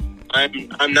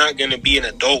 and I'm not gonna be an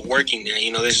adult working there.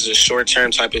 This is a short term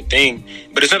type of thing.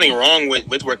 But there's nothing wrong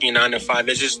with working 9 to 5.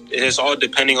 It's all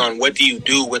depending on what do you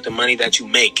do with the money that you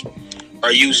make.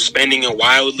 Are you spending it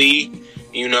wildly?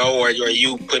 Or are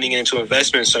you putting it into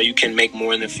investments so you can make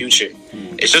more in the future?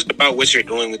 It's just about what you're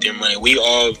doing with your money. We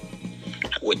all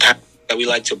that we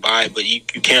like to buy, but you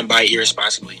can't buy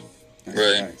irresponsibly.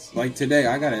 Right. Nice. Like today,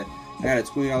 I got a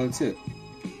 $20 tip.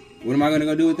 What am I gonna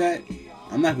go do with that?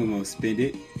 I'm not gonna go spend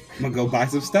it. I'm gonna go buy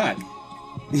some stock.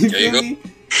 You feel me?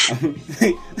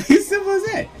 It's simple as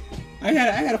that. I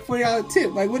got a $40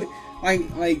 tip. Like what? Like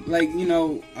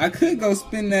I could go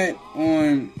spend that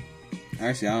on.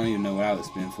 Actually, I don't even know what I would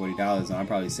spend $40 on. I'd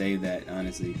probably save that,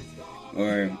 honestly.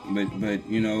 But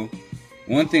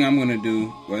one thing I'm gonna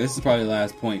do. Well, this is probably the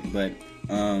last point, but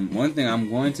one thing I'm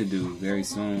going to do very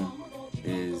soon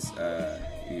is,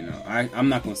 I'm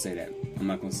not gonna say that. I'm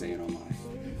not gonna say it online.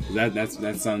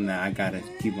 That's something that I gotta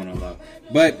keep on the low.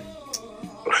 But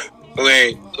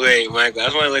wait, Michael. I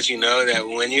just want to let you know that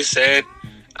when you said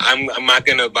I'm not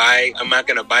gonna buy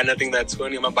nothing that's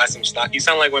 20. I'm gonna buy some stock. You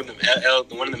sound like one of them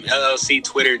LLC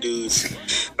Twitter dudes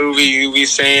who be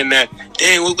saying that.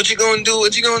 Dang, what you gonna do?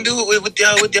 What you gonna do with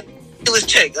the stimulus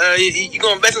check? You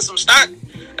gonna invest in some stock?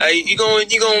 You gonna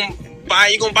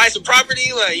buy some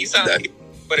property? Like you sound like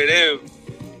what it is.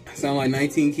 Sound like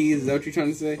 19 Keys. Is that what you're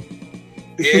trying to say?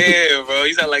 Yeah, bro.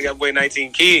 You sound like that boy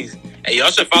 19 Keys. Hey,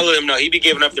 y'all should follow him though. He be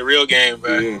giving up the real game,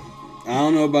 bro. Yeah. I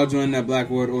don't know about joining that Black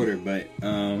World Order, but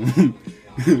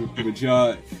but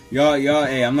y'all,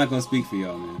 hey, I'm not gonna speak for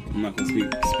y'all, man. I'm not gonna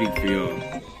speak for y'all.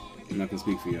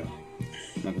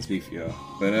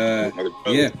 But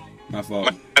yeah, my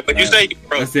fault. But you say,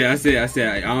 bro. I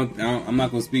said. I'm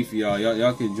not gonna speak for y'all.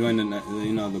 Y'all can join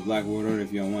the Black World Order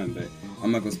if y'all want, but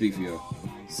I'm not gonna speak for y'all.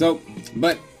 So,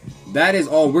 but that is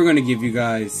all we're gonna give you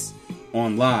guys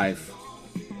on live.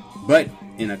 But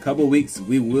in a couple weeks,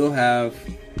 we will have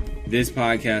this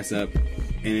podcast up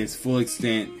in its full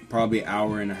extent, probably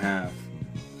hour and a half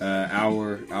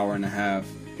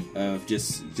of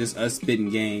just us spitting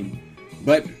game.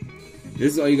 But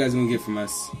this is all you guys are gonna get from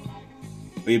us.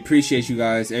 We appreciate you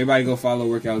guys. Everybody go follow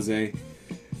Workout Zay.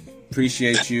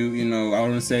 Appreciate you. You know, I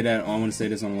want to say that. I want to say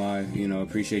this on live. You know,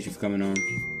 appreciate you for coming on.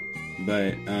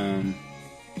 But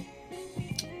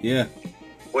yeah.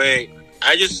 Wait,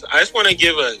 I just want to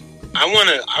give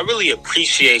I really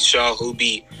appreciate y'all who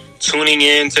be tuning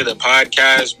in to the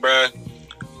podcast, bro.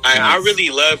 I really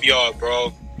love y'all,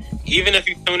 bro. Even if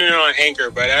you tune in on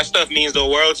Anchor, bro, that stuff means the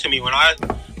world to me.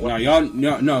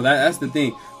 That's the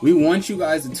thing. We want you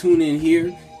guys to tune in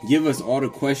here. Give us all the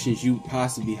questions you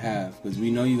possibly have, because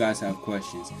we know you guys have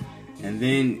questions. And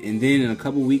then in a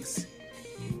couple weeks,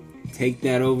 take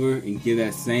that over and give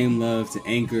that same love to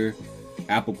Anchor,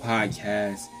 Apple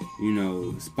Podcasts, you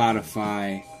know,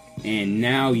 Spotify, and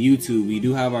now YouTube. We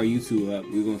do have our YouTube up.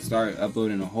 We're gonna start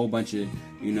uploading a whole bunch of,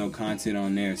 you know, content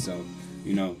on there. So,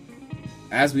 you know,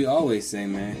 as we always say,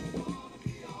 man,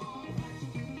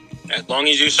 as long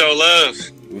as you show love,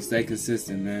 we'll stay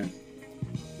consistent, man.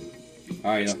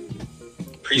 All right, y'all.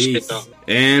 Appreciate it, though.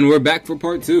 And we're back for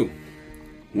part 2.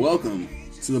 Welcome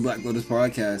to the Black Lotus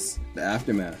Podcast, the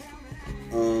aftermath.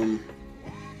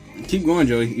 Keep going,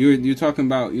 Joey. You're talking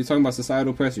about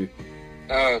societal pressure.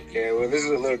 Okay, well, this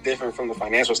is a little different from the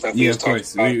financial stuff. Yeah, of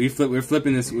course. We're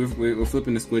flipping this. We're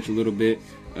flipping the switch a little bit,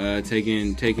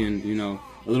 taking you know,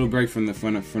 a little break from the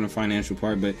financial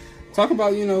part, but talk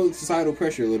about, you know, societal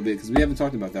pressure a little bit, because we haven't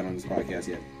talked about that on this podcast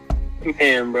yet.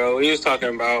 Man, bro, we was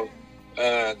talking about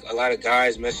a lot of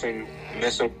guys messing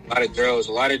with a lot of girls.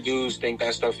 A lot of dudes think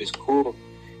that stuff is cool,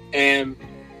 and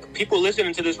people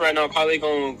listening to this right now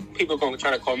people gonna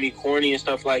try to call me corny and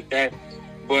stuff like that.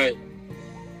 But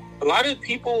a lot of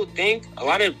people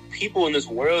in this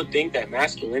world think that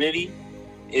masculinity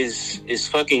is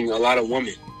fucking a lot of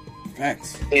women.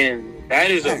 Facts. And that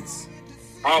is a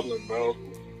problem, bro.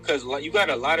 Because you got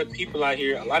a lot of people out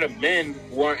here, a lot of men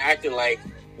who aren't acting like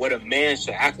what a man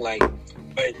should act like,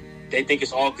 but they think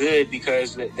it's all good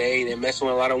because they're messing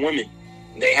with a lot of women.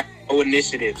 They have no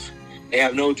initiative. They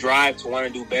have no drive to want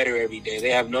to do better every day. They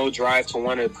have no drive to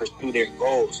want to pursue their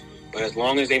goals. But as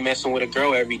long as they messing with a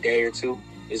girl every day or two,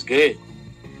 it's good.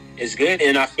 It's good.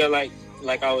 And I feel like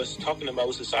I was talking about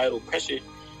with societal pressure,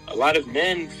 a lot of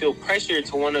men feel pressure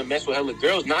to want to mess with hella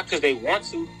girls, not because they want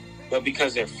to, but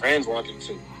because their friends want them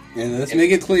to. And let's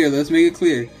make it clear.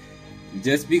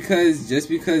 Just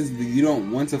because you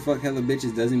don't want to fuck hella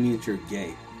bitches doesn't mean that you're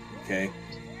gay. Okay?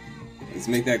 Let's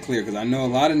make that clear, because I know a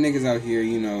lot of niggas out here,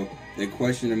 you know, they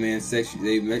question a man's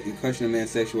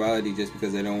sexuality just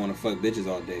because they don't want to fuck bitches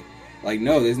all day. Like,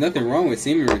 no, there's nothing wrong with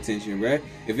semen retention, bruh.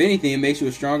 If anything, it makes you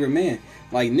a stronger man.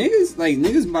 Like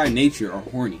niggas by nature are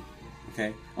horny.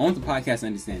 Okay? I want the podcast to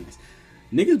understand this.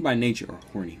 Niggas by nature are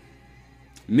horny.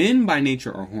 Men by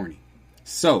nature are horny.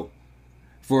 So,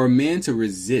 for a man to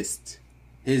resist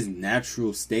his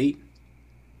natural state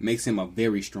makes him a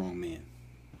very strong man.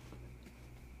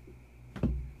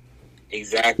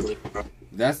 Exactly, bro.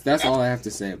 That's all I have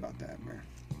to say about that, bro.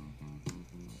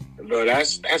 Bro,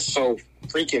 that's so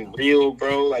freaking real,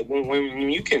 bro. Like when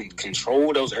you can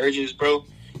control those urges, bro,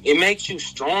 it makes you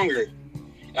stronger.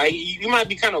 Like you might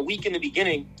be kind of weak in the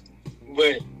beginning,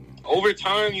 but over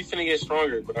time you finna get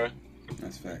stronger, bro.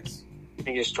 That's facts. You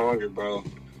finna get stronger, bro.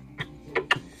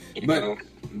 But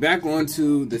back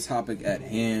onto the topic at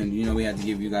hand. You know, we had to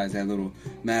give you guys that little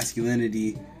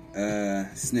masculinity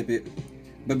snippet.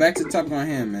 But back to the topic on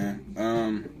hand,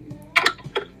 man.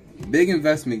 Big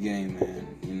investment game, man.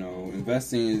 You know,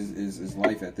 investing is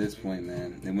life at this point,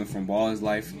 man. It went from ball is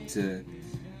life to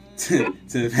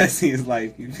investing is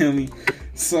life. You feel me?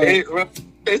 So hey, bro,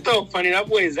 it's so funny. That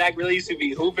boy Zach really used to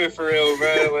be hooping for real,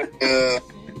 bro.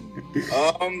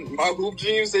 My hoop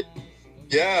dreams.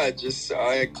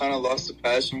 I kind of lost the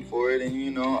passion for it, and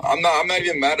you know, I'm not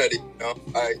even mad at it.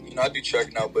 I do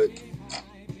track now, but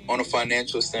on a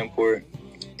financial standpoint,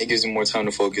 it gives me more time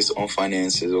to focus on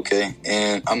finances, okay?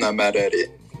 And I'm not mad at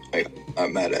it. Like,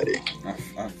 I'm mad at it.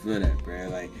 I feel that, bro.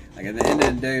 Like at the end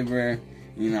of the day, bro,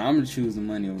 you know, I'm gonna choose the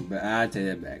money over. But I'll take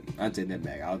that back.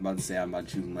 I was about to say I'm about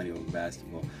to choose money over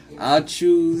basketball. I'll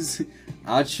choose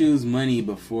money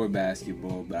before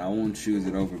basketball, but I won't choose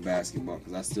it over basketball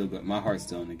because I still got my heart's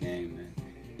still in the game, man.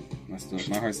 My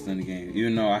heart's still in the game,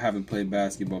 even though I haven't played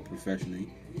basketball professionally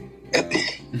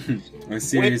Or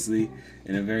seriously,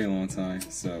 in a very long time.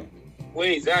 So.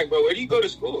 Wait, Zach, bro, where do you go to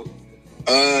school?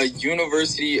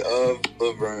 University of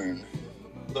Laverne.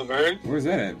 Laverne? Where's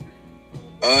that at?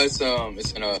 It's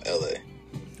in LA.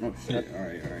 Oh shit! All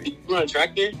right. You run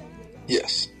track there?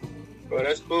 Yes. Bro,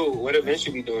 that's cool. What events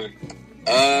you be doing?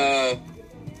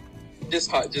 Just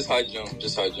high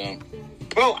jump.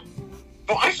 Bro,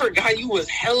 I forgot you was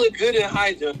hella good at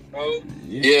high jump, bro.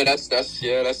 Yeah, that's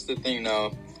the thing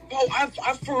now. Bro,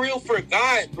 I for real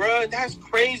forgot, bro. That's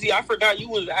crazy. I forgot you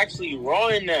was actually raw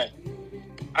in that.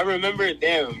 I remember it,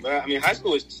 damn, bro. I mean, I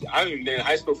haven't been in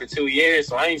high school for 2 years,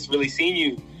 so I ain't really seen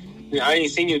you. I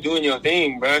ain't seen you doing your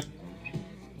thing, bro.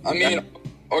 I mean,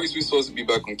 August we supposed to be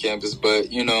back on campus,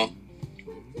 but you know,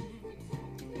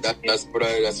 that's where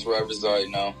I reside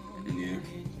now.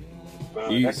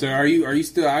 Yeah. So are you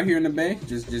still out here in the Bay?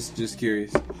 Just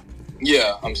curious.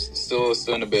 Yeah, I'm still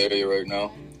in the Bay Area right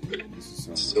now.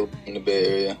 Still in the Bay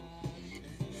Area.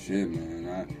 Shit,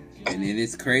 man. And it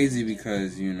is crazy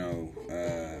because, you know,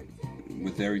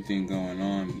 with everything going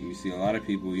on, you see a lot of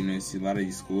people, you know, you see a lot of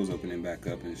these schools opening back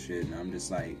up and shit, and I'm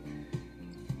just like,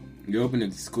 you're opening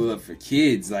the school up for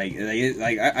kids. I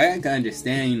can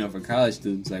understand, you know, for college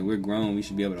students, like, we're grown, we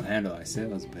should be able to handle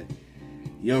ourselves, but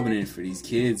you're opening it for these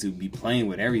kids who be playing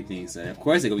with everything, so of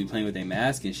course they're gonna be playing with their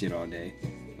mask and shit all day.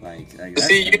 Like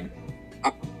see,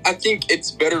 I think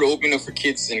it's better to open up for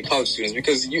kids and college students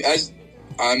because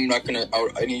I'm not gonna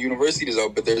out any universities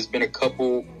out, but there's been a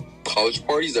couple college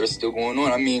parties that are still going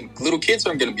on. I mean, little kids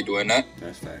aren't gonna be doing that.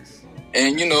 That's facts.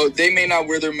 And you know, they may not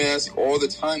wear their mask all the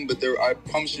time, but I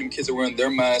promise you, kids are wearing their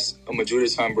mask a majority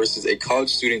of the time versus a college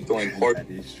student throwing parties.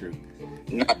 That is true.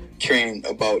 Not caring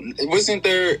about. Wasn't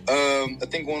there I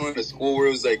think going on in a school where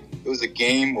it was a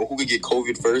game or who could get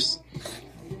COVID first?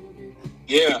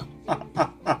 Yeah.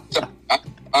 So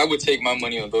I would take my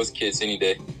money on those kids any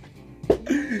day.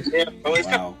 Yeah, bro, it's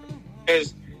wow.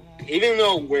 Because even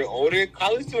though we're older,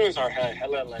 college students are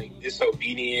hella like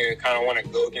disobedient, kind of want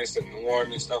to go against the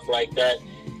norm and stuff like that.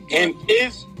 And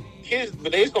kids,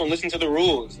 but they just gonna listen to the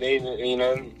rules. They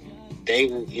gonna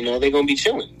be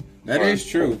chilling. That is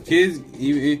true. Kids,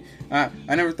 I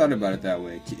never thought about it that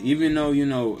way. Even though, you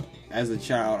know, as a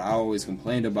child, I always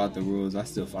complained about the rules, I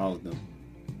still followed them.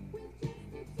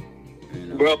 You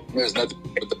know? Bro, there's nothing.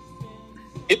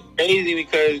 It's crazy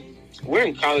because we're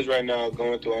in college right now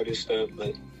going through all this stuff,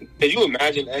 but could you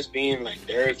imagine us being like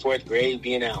 3rd, 4th grade,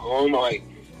 being at home, like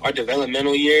our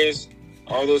developmental years,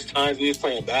 all those times we was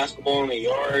playing basketball in the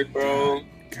yard, bro.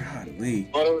 Golly.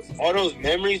 All those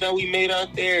memories that we made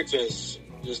out there just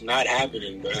not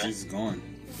happening, bro. Just gone.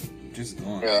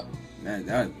 Yeah.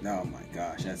 That oh my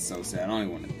gosh, that's so sad. I don't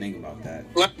even want to think about that.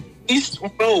 Like,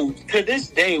 bro, to this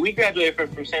day, we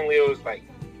graduated from St. Leo's like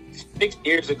 6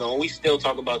 years ago, and we still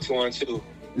talk about 2-on-2.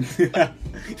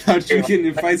 Thought you getting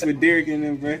in fights with Derek and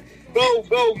them, bro.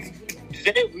 Bro,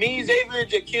 me, Xavier,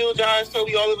 Jaquil, Josh,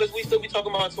 Toby, all of us, we still be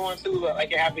talking about 2-on-2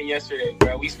 like it happened yesterday,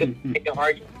 bro. We still making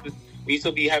arguments. We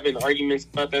still be having arguments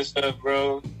about that stuff,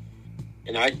 bro.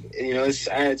 And it's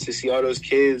sad to see all those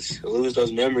kids lose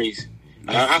those memories.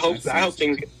 I hope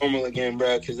things get normal again,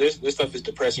 bro, because this stuff is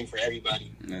depressing for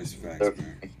everybody. That's facts,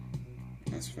 man.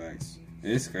 That's facts.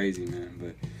 It's crazy, man.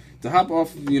 But to hop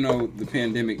off, you know, the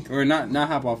pandemic, or not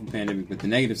hop off the pandemic, but the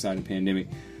negative side of the pandemic,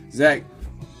 Zach,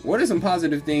 what are some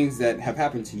positive things that have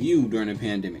happened to you during the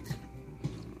pandemic?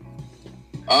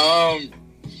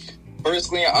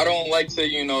 Personally, I don't like to,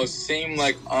 you know, seem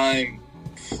like I'm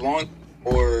flaunt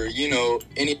or, you know,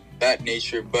 any of that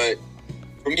nature, but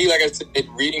for me, like I said,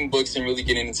 reading books and really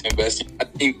getting into investing, I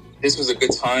think this was a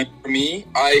good time for me.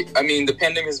 I mean, the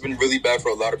pandemic has been really bad for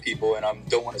a lot of people, and I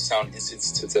don't want to sound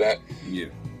insensitive to that. Yeah.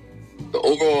 The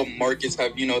overall markets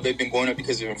have, you know, they've been going up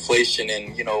because of inflation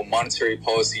and, you know, monetary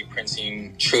policy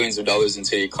printing trillions of dollars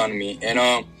into the economy. And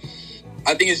I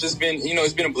think it's just been, you know,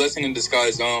 it's been a blessing in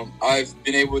disguise. I've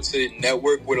been able to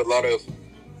network with a lot of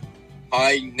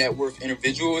high net worth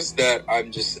individuals that I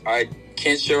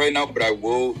can't share right now, but I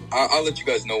will. I'll let you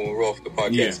guys know when we're off the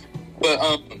podcast. Yeah.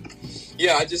 But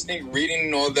yeah, I just think reading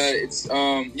and all that, it's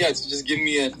just giving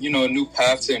me a new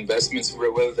path to investments,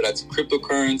 whether that's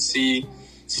cryptocurrency,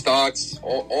 stocks,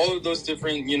 all of those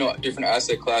different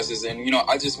asset classes. And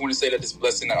I just want to say that it's a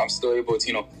blessing that I'm still able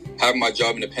to have my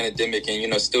job in the pandemic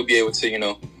and still be able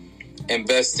to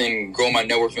invest and grow my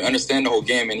network and understand the whole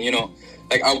game. And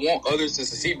like, I want others to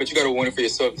succeed, but you got to want it for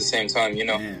yourself at the same time.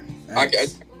 I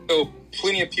tell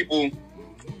plenty of people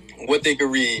what they could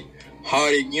read, how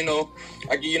they,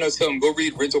 I can, tell them, go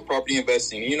read rental property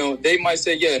investing. They might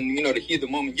say, yeah, and, to heat the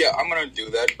moment, yeah, I'm going to do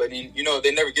that. But, they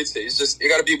never get to it. It's just, it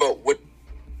got to be about what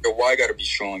your why got to be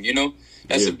strong,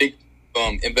 That's a big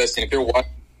investing. If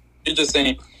you're just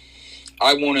saying,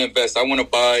 I want to invest, I want to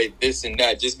buy this and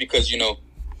that, just because,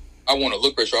 I want to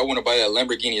look rich, or I want to buy that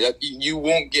Lamborghini, that you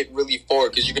won't get really far,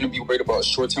 because you're going to be worried about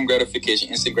short-term gratification,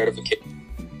 instant gratification.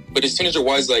 But as soon as you're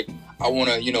wise, like, I want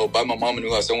to, buy my mom a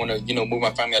new house, I want to, move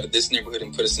my family out of this neighborhood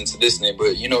and put us into this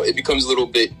neighborhood, it becomes a little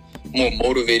bit more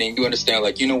motivating. You understand,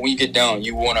 like, when you get down,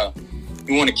 you want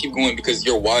to keep going, because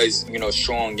you're wise,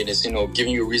 strong, and it's,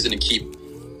 giving you a reason to keep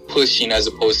pushing, as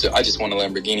opposed to, I just want a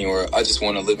Lamborghini, or I just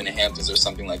want to live in the Hamptons or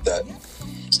something like that.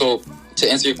 So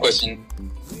to answer your question,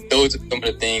 those are some of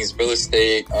the things: real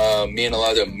estate, me and a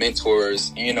lot of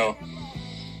mentors.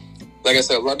 Like I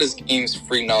said, a lot of this game's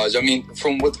free knowledge. I mean,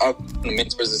 from what I've done, the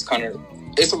mentors is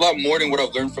it's a lot more than what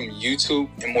I've learned from YouTube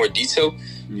in more detail.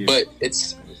 Yeah. But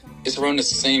it's around the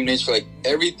same nature. Like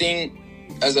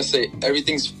everything, as I say,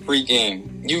 everything's free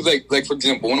game. You like for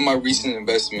example, one of my recent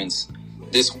investments.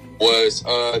 This was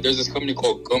there's this company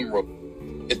called Gumroad.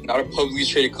 It's not a publicly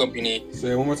traded company.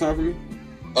 Say it one more time for me.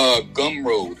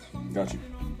 Gumroad. Gotcha.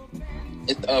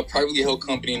 It's a privately held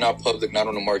company, not public, not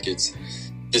on the markets.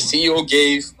 The CEO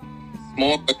gave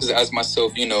small investors as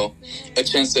myself, a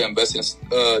chance to invest in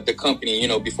the company,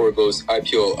 before it goes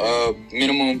IPO.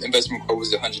 Minimum investment required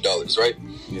was $100, right?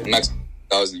 Yeah. Max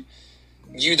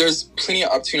 $1,000. There's plenty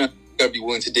of opportunity. You gotta be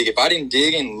willing to dig. If I didn't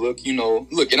dig and look,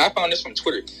 and I found this from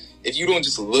Twitter. If you don't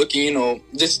just look,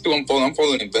 just I'm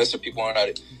following investor people on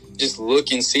it. Just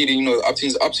look and see the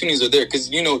opportunities are there, because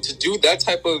to do that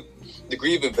type of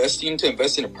degree of investing, to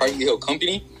invest in a privately held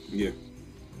company, yeah,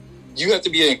 you have to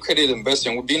be an accredited investor.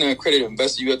 And with being an accredited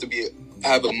investor, you have to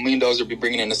have $1 million or be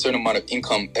bringing in a certain amount of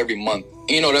income every month.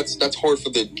 That's hard for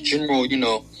the general,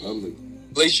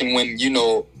 population, when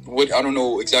what, I don't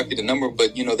know exactly the number,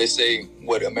 but they say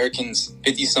what Americans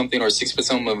 50 something or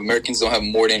 6% of Americans don't have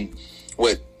more than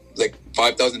what, like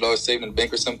 $5,000 saved in the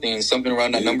bank or something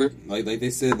around that number. Like they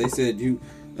said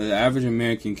the average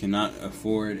American cannot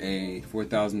afford a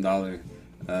 $4,000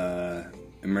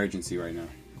 emergency right now.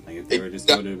 Like if they were just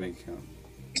go to the bank account.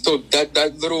 So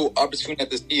that little opportunity that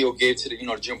the CEO gave to the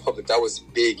the general public, that was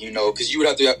big, because you would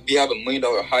have to have $1 million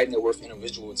high net worth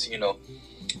individual to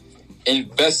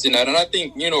invest in that. And I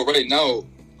think right now,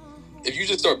 if you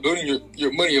just start building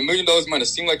your money, $1 million might not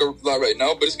seem like a lot right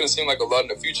now, but it's going to seem like a lot in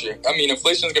the future. I mean,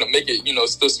 inflation is going to make it,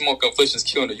 still small. Inflation is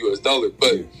killing the U.S. dollar,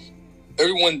 but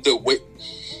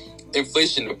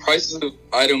inflation, the prices of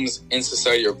items in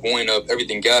society are going up.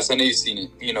 Everything, gas. I know you've seen it.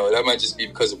 That might just be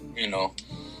because of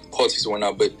politics or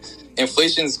whatnot. But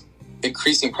inflation's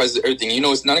increasing prices of everything.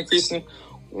 It's not increasing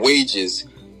wages,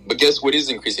 but guess what is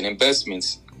increasing?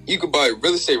 Investments. You could buy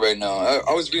real estate right now.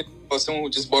 I was reading about someone who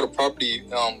just bought a property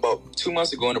about 2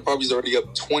 months ago, and the property's already up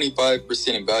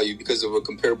 25% in value because of a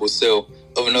comparable sale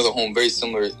of another home very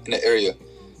similar in the area.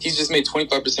 He's just made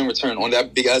 25% return on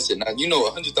that big asset. Now,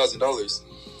 $100,000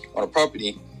 on a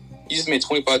property, you just made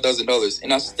 $25,000,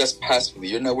 and that's passively.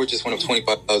 Your net worth just went up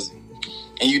 $25,000,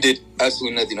 and you did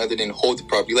absolutely nothing other than hold the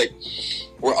property. Like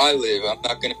where I live, I'm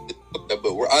not gonna look that,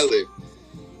 but where I live,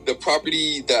 the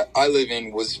property that I live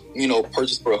in was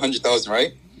purchased for $100,000,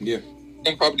 right? Yeah.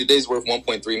 And property today is worth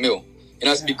 $1.3 million, and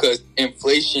that's because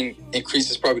inflation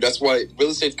increases property. That's why real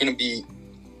estate's gonna be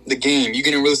the game. You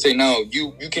get in real estate now,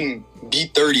 you can be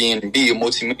 30 and be a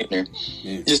multimillionaire.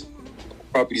 Yeah. Just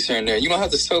properties here and there. You don't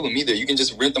have to sell them either. You can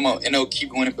just rent them out, and they'll keep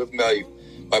going up in value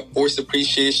by forced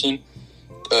appreciation,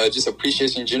 just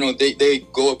appreciation in general. They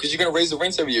go up because you're gonna raise the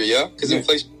rents every year, yeah. Because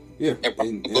inflation. Yeah,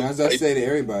 and as I say to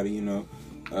everybody,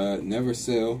 never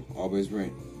sell, always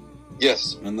rent.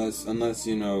 Yes. Unless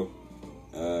you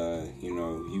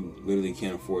literally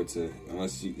can't afford to.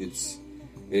 Unless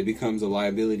it becomes a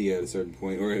liability at a certain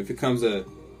point, or if it becomes a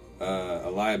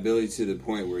liability to the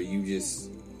point where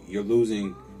you're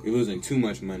losing too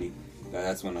much money.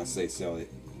 That's when I say sell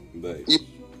it. But if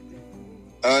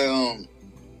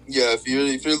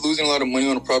you're losing a lot of money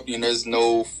on a property and there's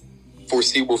no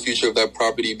foreseeable future of that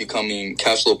property becoming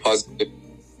cash flow positive,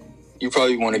 you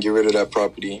probably want to get rid of that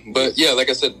property. But yeah, like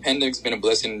I said, the pandemic's been a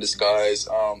blessing in disguise.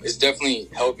 It's definitely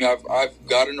helped me. I've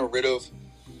gotten rid of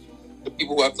the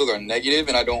people who I feel are negative,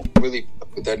 and I don't really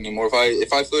fuck with that anymore.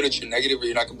 If I feel that you're negative or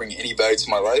you're not gonna bring any value to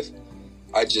my life,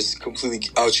 I just completely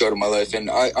out you out of my life.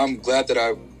 And I'm glad that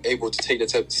I'm able to take that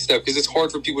type of step, because it's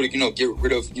hard for people to get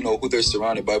rid of who they're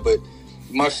surrounded by. But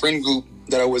my friend group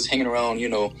that I was hanging around,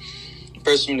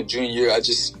 freshman to junior year,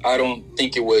 I don't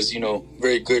think it was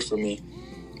very good for me.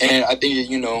 And I think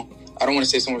I don't want to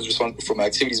say someone was responsible for my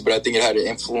activities, but I think it had an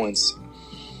influence,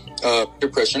 not peer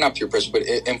pressure, but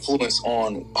influence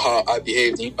on how I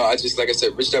behaved. I just, like I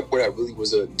said, Rich Dad Poor Dad really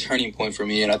was a turning point for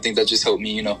me, and I think that just helped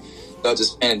me, throughout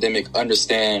this pandemic,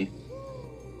 understand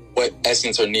what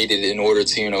essence are needed in order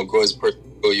to, you know, grow as a person,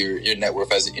 grow your net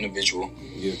worth as an individual.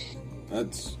 Yeah,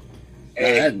 that's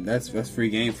free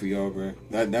game for y'all, bro.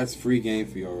 That's free game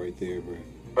for y'all right there, bro.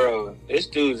 Bro, this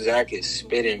dude Zach is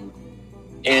spitting,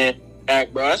 and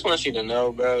Zach, bro, I just want you to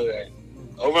know, bro, that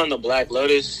over on the Black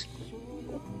Lotus,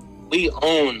 we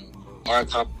own our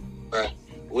company, bro.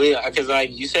 Because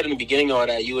like you said in the beginning of all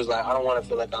that, you was like, I don't want to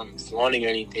feel like I'm flaunting or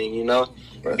anything, you know.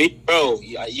 Right. Bro,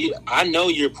 I know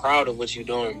you're proud of what you're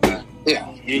doing, bro.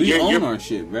 Yeah, we own our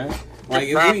shit, bro. Like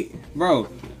if we, bro,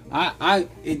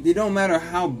 it don't matter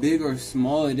how big or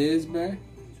small it is, bro.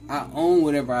 I own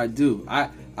whatever I do.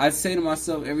 I say to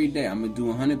myself every day, I'm gonna do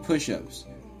 100 push-ups.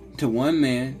 To one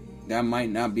man, that might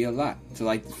not be a lot. So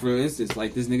like, for instance,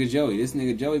 like this nigga Joey. This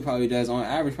nigga Joey probably does on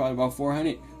average probably about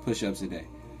 400 push-ups a day.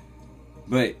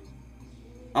 But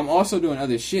I'm also doing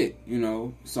other shit, you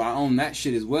know, so I own that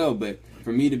shit as well. But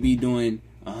for me to be doing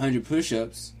 100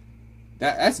 push-ups,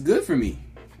 that's good for me.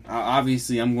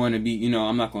 Obviously, I'm going to be, you know,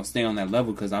 I'm not going to stay on that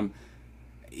level because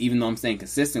even though I'm staying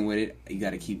consistent with it, you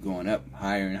got to keep going up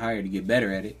higher and higher to get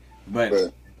better at it. But,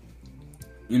 right.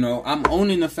 You know, I'm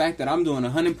owning the fact that I'm doing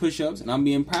 100 push-ups and I'm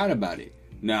being proud about it.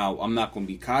 Now, I'm not going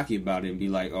to be cocky about it and be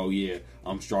like, oh yeah,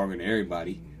 I'm stronger than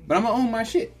everybody. But I'm going to own my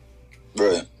shit.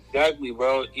 Right. Exactly,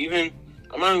 bro. Even,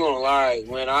 I'm not even gonna lie,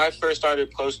 when I first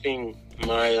started posting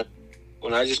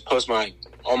when I just post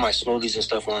all my smoothies and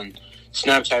stuff on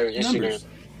Snapchat or Instagram,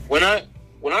 numbers.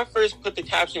 when I first put the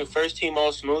caption "First Team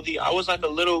All Smoothie," I was a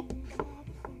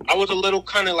little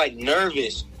kind of like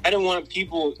nervous. I didn't want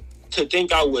people to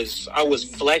think I was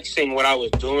flexing what I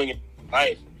was doing in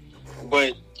life.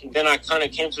 But then I kind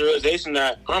of came to the realization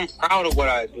that I'm proud of what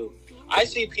I do. I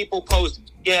see people post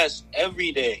yes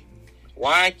every day.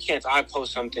 Why can't I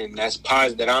post something that's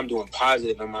positive, that I'm doing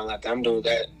positive in my life, that I'm doing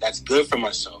that's good for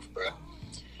myself, bro?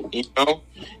 You know?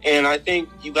 And I think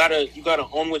you gotta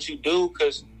own what you do,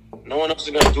 because no one else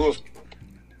is gonna do it.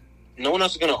 No one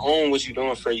else is gonna own what you're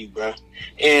doing for you, bro.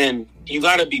 And you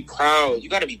gotta be proud. You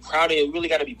gotta be proud of it. You really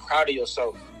gotta be proud of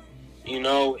yourself. You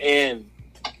know? And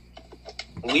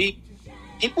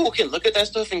people can look at that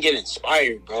stuff and get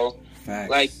inspired, bro. Facts.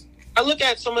 Like, I look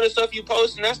at some of the stuff you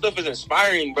post, and that stuff is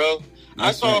inspiring, bro.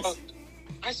 I saw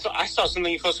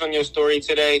something you posted on your story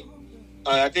today.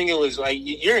 I think it was like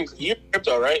you're in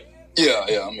crypto, right? Yeah,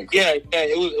 I'm in crypto. Yeah.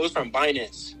 It was from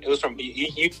Binance. It was from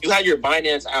you had your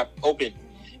Binance app open,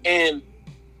 and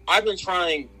I've been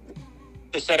trying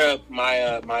to set up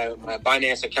my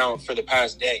Binance account for the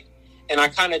past day, and I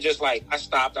kind of just I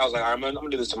stopped. I was like, all right, I'm gonna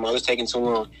do this tomorrow. It's taking too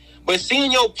long. But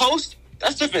seeing your post,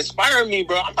 that stuff inspired me,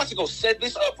 bro. I'm about to go set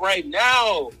this up right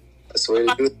now. That's the way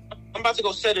to do it. I'm about to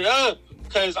go set it up,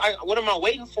 because what am I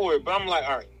waiting for? But I'm like,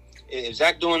 all right, if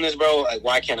Zach doing this, bro, like,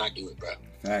 why can't I do it, bro?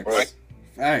 Facts. Right?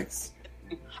 Facts.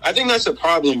 I think that's a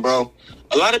problem, bro.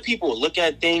 A lot of people look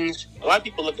at things. A lot of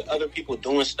people look at other people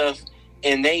doing stuff,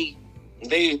 and they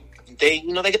kind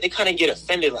of get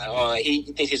offended, like, oh, he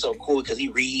thinks he's so cool because he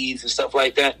reads and stuff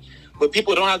like that. But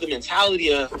people don't have the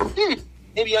mentality of,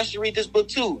 maybe I should read this book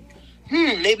too.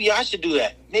 Maybe I should do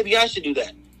that. Maybe I should do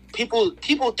that. People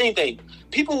think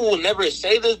people will never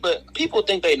say this, but people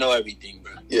think they know everything,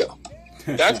 bro. Yeah.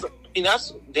 That's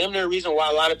damn near the reason why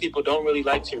a lot of people don't really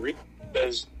like to read,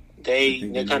 because they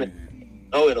kind of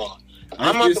know it all.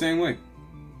 I'm not the same way.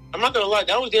 I'm not gonna lie,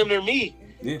 that was damn near me.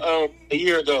 Yeah. A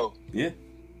year ago. Yeah.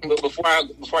 But before I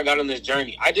got on this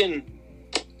journey, I didn't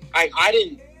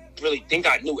really think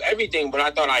I knew everything, but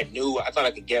I thought I knew. I thought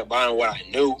I could get by on what I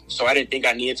knew, so I didn't think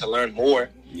I needed to learn more.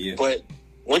 Yeah. But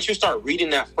once you start reading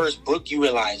that first book, you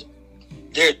realize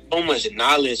there's so much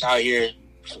knowledge out here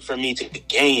for me to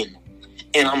gain,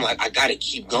 and I'm like, I gotta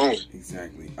keep going.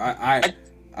 Exactly. I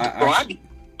be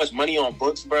much money on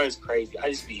books, bro. It's crazy.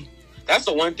 That's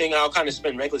the one thing I'll kind of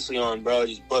spend recklessly on, bro.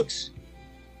 These books.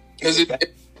 Because look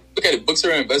at it, books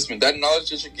are an investment. That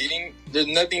knowledge that you're getting, there's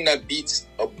nothing that beats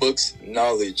a book's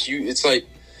knowledge. It's like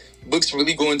books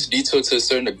really go into detail to a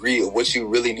certain degree of what you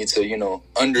really need to,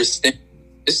 understand.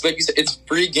 It's like you said, it's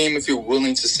free game if you're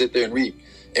willing to sit there and read.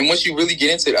 And once you really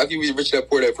get into it, after you read Rich Dad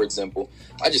Poor Dad, for example,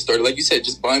 I just started, like you said,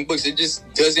 just buying books. It just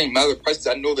doesn't matter the price.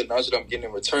 I know the knowledge that I'm getting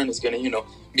in return is going to,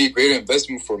 be a greater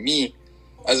investment for me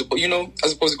as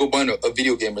opposed to go buying a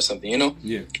video game or something,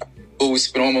 Yeah. I always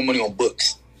spend all my money on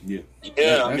books. Yeah.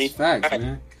 Yeah, that's facts,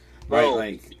 man. Bro.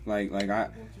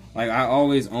 I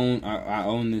always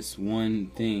own this one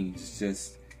thing. It's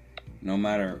just, no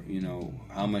matter,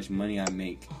 how much money I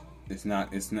make, it's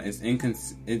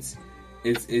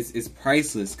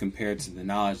priceless compared to the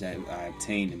knowledge that I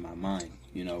obtained in my mind,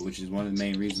 which is one of the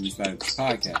main reasons we started this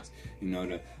podcast,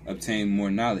 to obtain more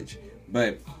knowledge.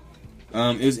 But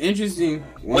it was interesting.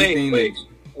 Wait,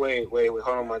 Wait, hold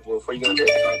on, Michael. Before you get into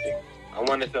the topic, I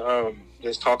wanted to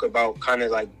just talk about kind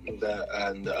of like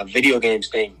the video games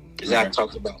thing Zach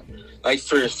talked about. Like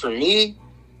for me,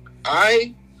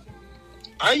 I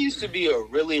used to be a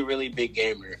really, really big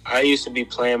gamer. I used to be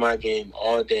playing my game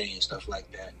all day and stuff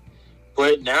like that.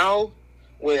 But now,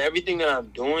 with everything that I'm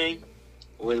doing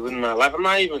with my life, I'm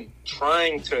not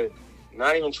trying to. I'm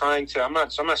not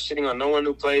shitting on no one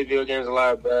who plays video games a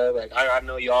lot, bro. Like I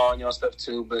know y'all and y'all stuff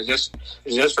too, but it's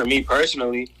just for me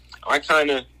personally.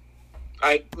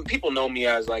 People know me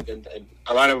as like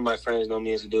a lot of my friends know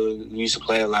me as a dude who used to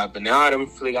play a lot, but now I don't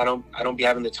feel like I don't be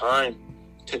having the time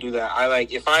to do that.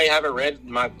 If I haven't read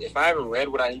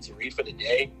what I need to read for the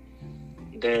day,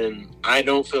 then I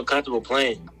don't feel comfortable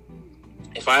playing.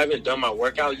 If I haven't done my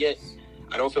workout yet,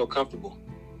 I don't feel comfortable.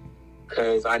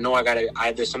 Because I know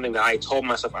there's something that I told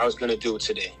myself I was going to do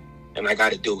today. And I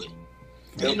got to do it.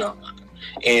 You know?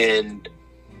 And,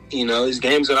 these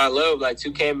games that I love, like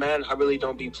 2K, man, I really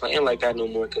don't be playing like that no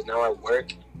more. Because now I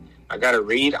work. I got to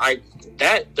read.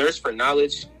 That thirst for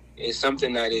knowledge is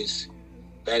something that is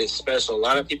special. A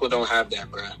lot of people don't have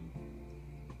that, bro.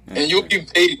 And you'll be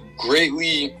paid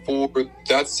greatly for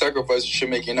that sacrifice you're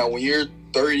making. Now, when you're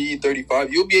 30,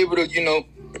 35, you'll be able to,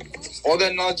 all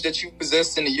that knowledge that you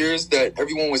possessed in the years that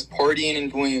everyone was partying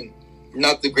and doing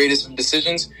not the greatest of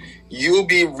decisions, you'll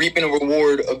be reaping a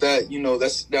reward of that,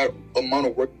 that's that amount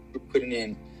of work you're putting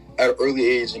in at an early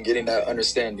age and getting that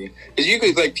understanding. Because you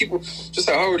could, like, people, just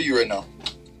how old are you right now?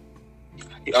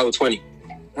 I was 20.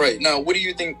 Right. Now, what do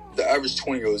you think the average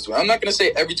 20-year-old is doing? I'm not going to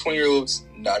say every 20-year-old's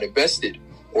not invested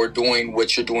or doing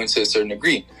what you're doing to a certain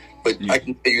degree. But I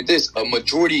can tell you this, a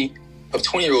majority of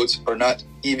 20-year-olds are not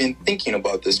even thinking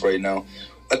about this right now.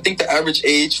 I think the average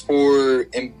age for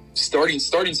starting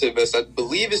to invest, I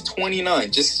believe, is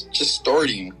 29. Just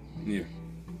starting. Yeah,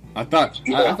 I thought it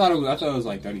was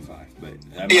like 35, but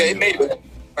it may be.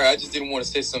 I just didn't want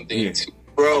to say something,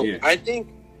 bro. Yeah. I think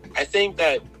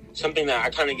that something that I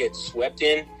kind of get swept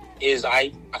in is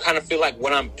I kind of feel like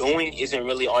what I'm doing isn't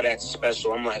really all that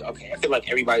special. I'm like, okay, I feel like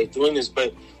everybody's doing this,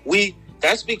 but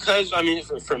that's because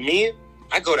for me,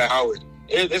 I go to Howard.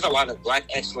 There's a lot of black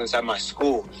excellence at my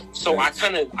school. So I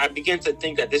begin to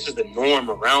think that this is the norm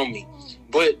around me.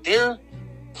 But there are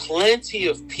plenty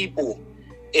of people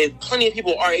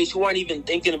our age who aren't even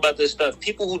thinking about this stuff.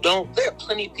 There are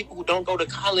plenty of people who don't go to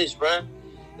college, bruh.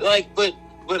 Like, but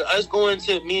us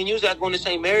me and you, Zach, going to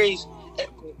St. Mary's,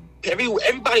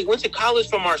 everybody went to college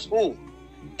from our school.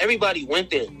 Everybody went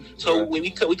there. So we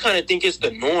kind of think it's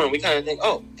the norm. We kind of think,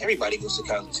 oh, everybody goes to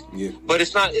college. Yeah. But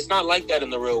it's not like that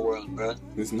in the real world, bro.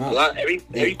 It's not.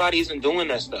 Everybody isn't doing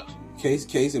that stuff.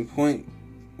 Case in point,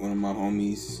 one of my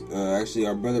homies, actually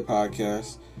our brother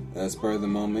podcast, Spur of the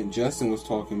Moment, Justin was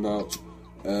talking about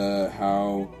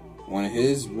how one of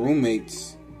his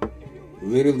roommates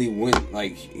literally went,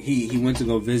 like, he went to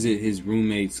go visit his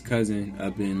roommate's cousin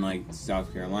up in, like,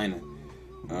 South Carolina.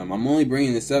 I'm only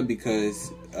bringing this up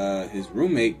because his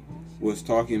roommate was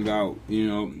talking about,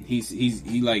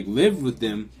 he like lived with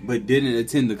them but didn't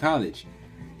attend the college.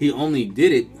 He only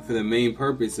did it for the main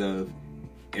purpose of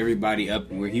everybody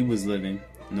up where he was living,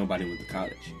 nobody went to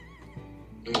college.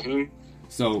 Mm-hmm.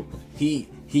 So he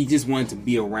just wanted to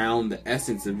be around the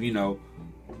essence of,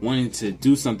 wanting to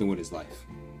do something with his life.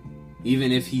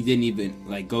 Even if he didn't even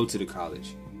like go to the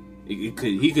college. He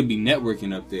could be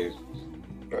networking up there.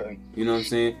 Right. You know what I'm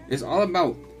saying? It's all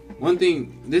about one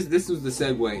thing. This was the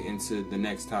segue into the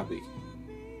next topic.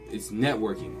 It's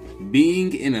networking.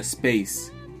 Being in a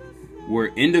space where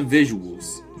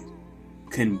individuals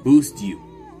can boost you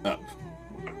up.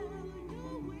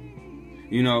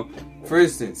 For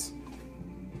instance,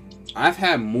 I've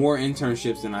had more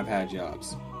internships than I've had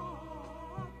jobs.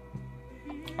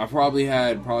 I probably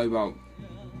about,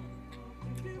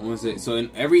 I want to say, so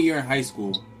in every year in high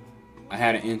school, I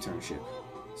had an internship.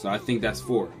 So I think that's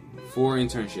 4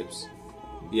 internships.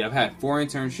 Yeah, I've had 4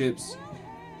 internships,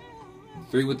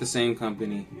 3 with the same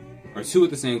company, or 2 with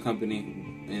the same company,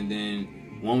 and then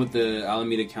 1 with the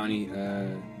Alameda County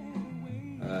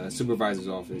Supervisor's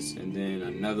Office, and then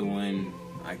another one,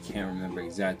 I can't remember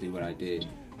exactly what I did.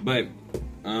 But,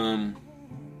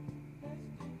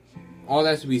 all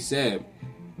that to be said,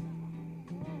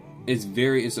 it's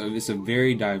a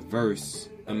very diverse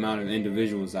amount of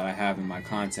individuals that I have in my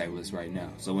contact list right now.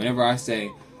 So whenever I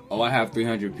say, I have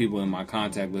 300 people in my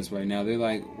contact list right now, they're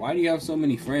like, why do you have so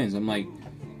many friends? I'm like,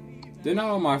 they're not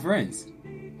all my friends.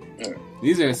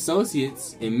 These are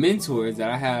associates and mentors that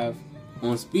I have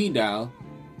on speed dial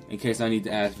in case I need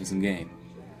to ask for some game.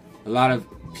 A lot of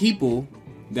people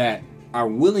that are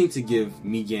willing to give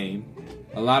me game.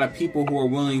 A lot of people who are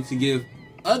willing to give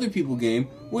other people game,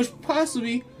 which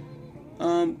possibly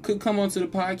could come onto the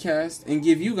podcast and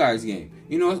give you guys game.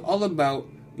 You know, it's all about,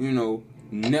 you know,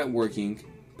 networking,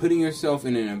 putting yourself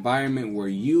in an environment where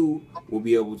you will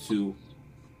be able to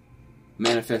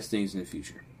manifest things in the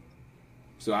future.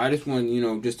 So I just want, you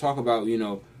know, just talk about, you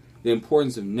know, the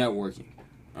importance of networking.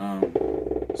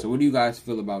 So what do you guys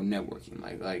feel about networking?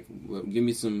 Like, give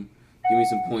me some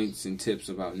points and tips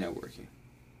about networking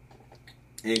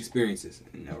and experiences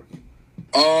in networking.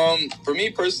 For me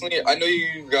personally, I know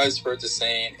you guys heard the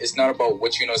saying, it's not about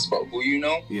what you know, it's about who you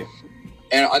know. Yeah.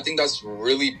 And I think that's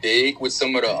really big with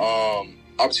some of the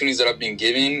opportunities that I've been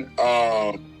given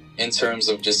in terms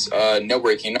of just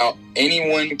networking. Now,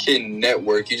 anyone can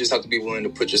network. You just have to be willing to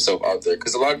put yourself out there.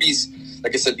 Because a lot of these,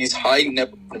 like I said, these high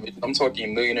net, I'm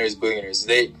talking millionaires, billionaires,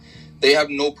 they have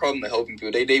no problem helping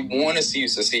people. They want to see you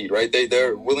succeed, right?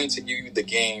 They're willing to give you the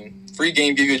game, free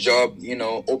game, give you a job, you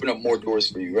know, open up more doors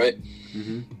for you, right?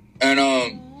 Mm-hmm. And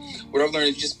what I've learned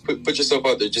is just put yourself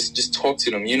out there. Just talk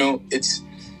to them. You know, it's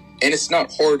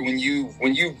not hard when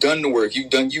you've done the work,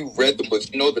 you've read the book,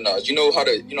 you know the knowledge, you know how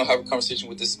to, you know, have a conversation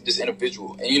with this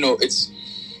individual. And, you know, it's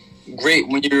great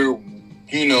when you're,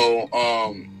 you know,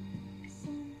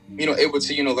 able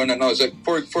to, you know, learn that knowledge. Like,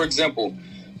 for example,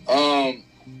 I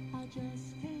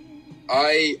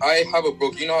have a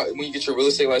broker. You know, when you get your real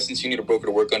estate license, you need a broker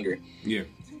to work under. Yeah.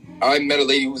 I met a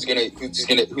lady who's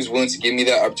willing to give me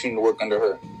that opportunity to work under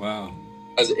her. Wow.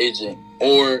 As an agent.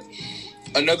 Or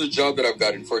another job that I've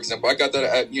gotten, for example, I got that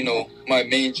at, you know, my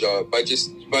main job by just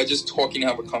talking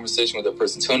and have a conversation with that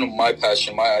person, telling them my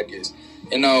passion, my ideas.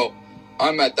 And now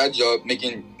I'm at that job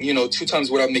making, you know, 2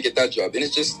 times what I make at that job. And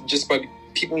it's just by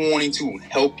people wanting to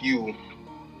help you,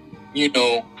 you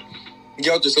know,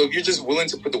 get out there. So if you're just willing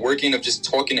to put the work in of just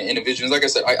talking to individuals, like I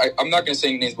said, I'm not going to say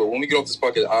any names, but when we get off this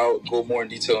podcast, I'll go more in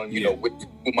detail on, you know,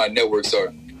 who my networks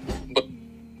are. But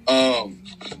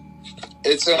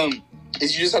it's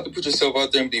you just have to put yourself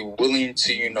out there and be willing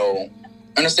to, you know,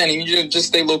 understanding. You just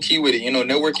stay low key with it. You know,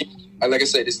 networking, like I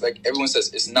said, it's like everyone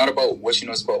says, it's not about what you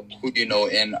know, it's about who you know.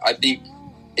 And I think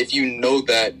if you know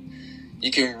that,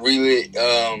 you can really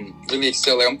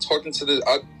excel. Like I'm talking to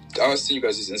I'll send you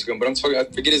guys his Instagram, but I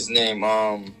forget his name.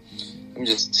 Let me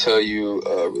just tell you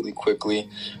really quickly.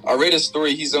 I read his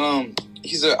story. He's an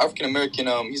African American.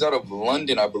 He's out of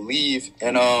London, I believe,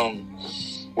 and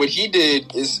what he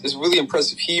did is really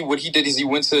impressive. What he did is he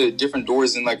went to different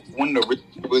doors in like one of the rich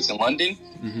neighborhoods in London.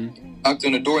 Mm-hmm. Knocked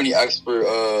on the door and he asked for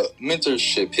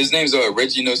mentorship. His name's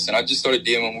Reggie Nelson. I just started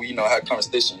DMing him. We, you know, had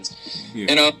conversations. Yeah.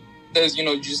 And says, you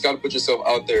know, you just got to put yourself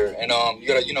out there, and you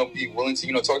got to, you know, be willing to,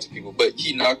 you know, talk to people. But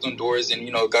he knocked on doors and,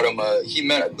 you know, got him. He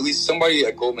met, I believe, somebody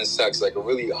at Goldman Sachs, like a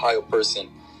really high person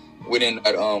within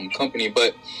that company.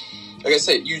 But like I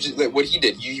said, you just like what he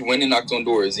did. He went and knocked on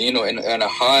doors, you know, in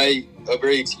a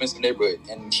very expensive neighborhood,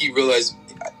 and he realized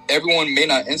everyone may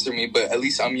not answer me, but at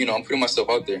least I'm putting myself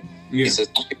out there. Yeah. He says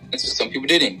some people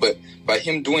didn't, but by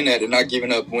him doing that and not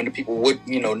giving up when the people would,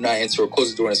 you know, not answer or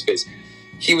close the door in his face,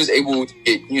 he was able to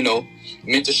get, you know,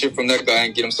 mentorship from that guy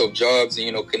and get himself jobs and,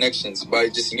 you know, connections by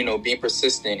just, you know, being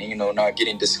persistent and, you know, not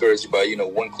getting discouraged by, you know,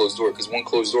 one closed door, because one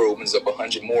closed door opens up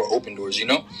 100 more open doors, you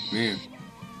know? Man.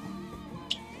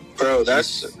 Bro,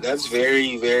 that's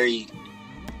very, very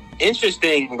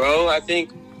interesting, bro. I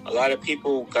think a lot of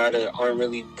people aren't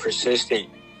really persistent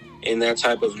in that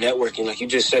type of networking. Like you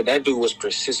just said, that dude was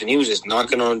persistent. He was just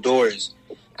knocking on doors,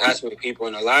 asking people.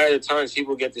 And a lot of the times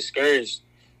people get discouraged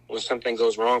when something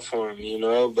goes wrong for them, you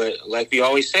know. But like we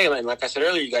always say, like I said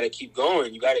earlier, you got to keep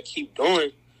going. You got to keep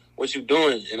doing what you're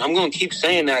doing. And I'm going to keep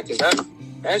saying that because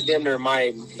that's damn near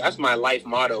that's my life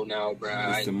motto now, bro.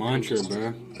 It's the mantra,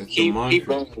 bro. Keep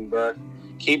going, bro.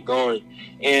 Keep going.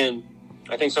 And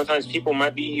I think sometimes people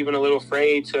might be even a little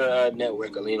afraid to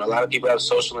network. You know, a lot of people have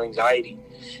social anxiety,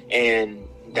 and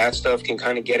that stuff can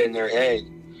kind of get in their head.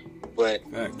 But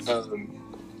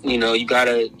you know, you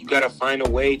gotta find a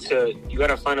way to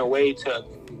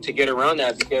get around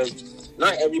that, because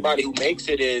not everybody who makes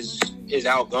it is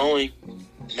outgoing.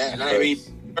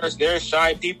 There are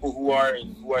shy people who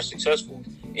are successful,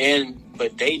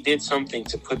 but they did something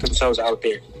to put themselves out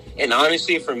there. And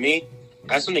honestly, for me,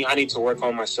 that's something I need to work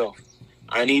on myself.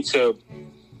 I need to,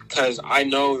 because I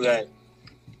know that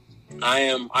I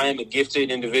am a gifted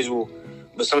individual,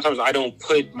 but sometimes I don't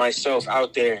put myself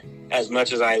out there as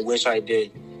much as I wish I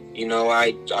did. You know,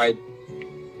 I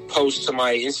post to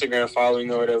my Instagram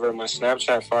following or whatever, my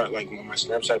Snapchat my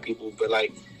Snapchat people, but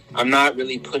like I'm not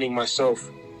really putting myself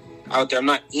out there. I'm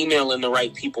not emailing the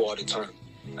right people all the time.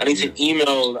 I need to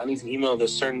email the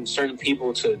certain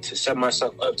people to set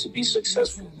myself up to be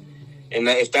successful. And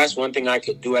if that's one thing I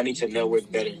could do, I need to network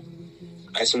better.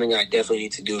 that's something I definitely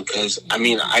need to do. Because I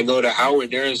mean, I go to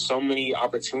Howard. There are so many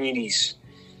opportunities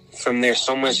from there,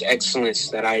 so much excellence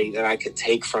that I could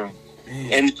take from,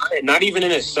 and not even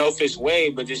in a selfish way,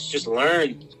 but just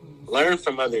learn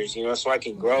from others, you know, so I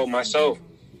can grow myself.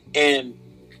 And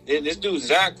this dude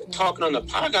Zach talking on the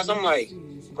podcast, I'm like,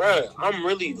 bruh, I'm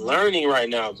really learning right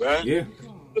now, bruh. Yeah.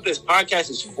 What this podcast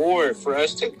is for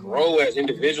us to grow as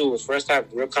individuals, for us to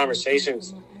have real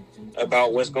conversations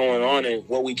about what's going on and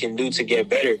what we can do to get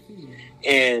better.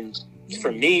 And for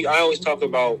me, I always talk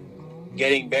about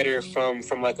getting better from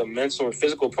like a mental and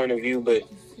physical point of view, but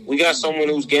we got someone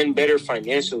who's getting better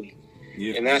financially.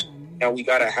 Yeah. And that's how we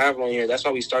got to have on here. That's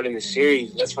why we started this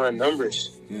series. Let's run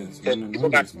numbers. Because people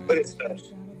got to put it stuff.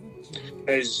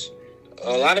 Because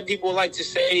a lot of people like to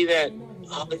say that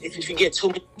if you get too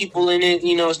many people in it,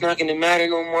 you know, it's not going to matter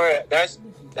no more. That's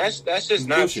just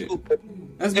not bullshit. true.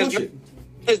 That's bullshit.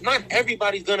 Because not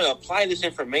everybody's going to apply this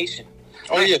information.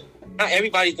 Not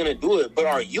everybody's going to do it, but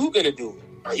are you going to do it?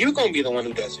 Are you going to be the one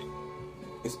who does it?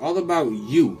 It's all about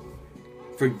you.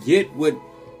 Forget what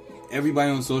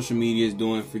everybody on social media is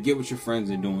doing. Forget what your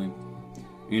friends are doing.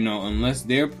 You know, unless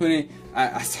they're putting...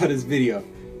 I saw this video.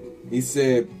 He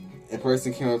said, a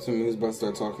person came up to him, he was about to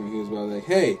start talking, he was about like,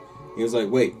 hey. He was like,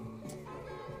 wait.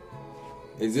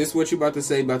 Is this what you're about to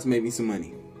say about to make me some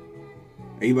money?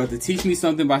 Are you about to teach me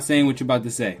something by saying what you're about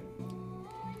to say?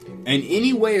 In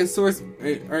any way or source,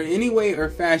 or any way or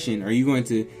fashion, are you going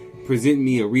to present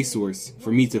me a resource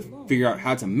for me to figure out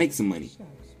how to make some money?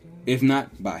 If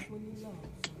not, bye.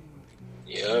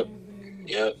 Yep.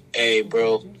 Hey,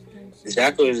 bro.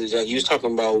 Exactly. You was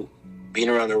talking about being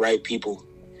around the right people.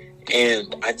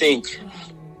 And I think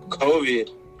COVID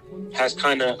has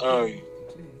kind of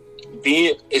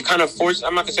it's kind of forced.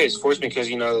 I'm not gonna say it's forced me because,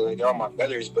 you know, like, they're all my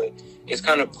brothers, but it's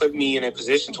kind of put me in a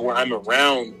position to where I'm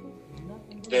around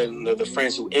the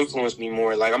friends who influence me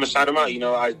more. Like, I'm gonna shout them out. You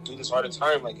know, I do this all the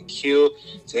time. Like Akil,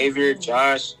 Xavier,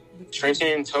 Josh,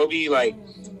 Trenton, Toby. Like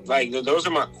those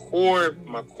are my core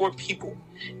people.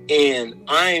 And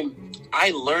I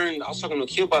learned. I was talking to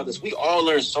Akil about this. We all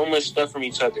learn so much stuff from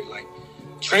each other. Like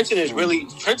Trenton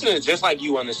is just like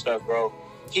you on this stuff, bro.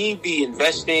 He be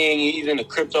investing, he's into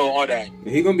crypto, all that.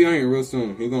 He gonna be on here real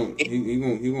soon. He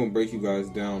gonna break you guys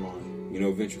down on, you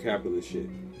know, venture capitalist shit.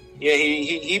 Yeah,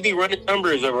 he be running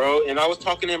numbers, bro. And I was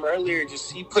talking to him earlier.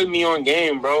 He put me on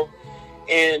game, bro.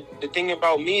 And the thing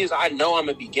about me is I know I'm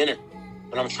a beginner,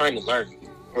 but I'm trying to learn.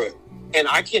 Right. And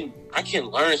I can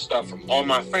learn stuff from all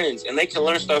my friends, and they can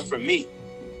learn stuff from me.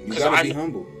 You gotta be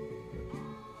humble.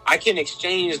 I can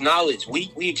exchange knowledge.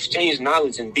 We exchange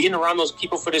knowledge, and being around those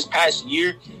people for this past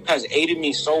year has aided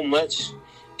me so much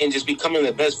in just becoming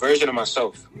the best version of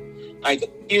myself.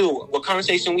 Like, what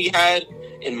conversation we had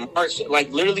in March, like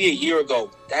literally a year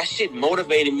ago, that shit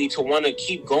motivated me to want to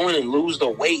keep going and lose the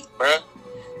weight, bruh.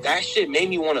 That shit made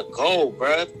me want to go,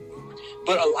 bruh.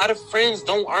 But a lot of friends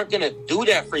aren't gonna do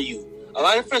that for you. A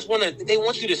lot of friends they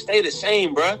want you to stay the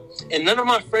same, bruh. And none of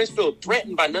my friends feel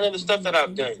threatened by none of the stuff that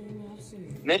I've done.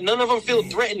 None of them feel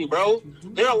threatened, bro.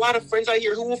 There are a lot of friends out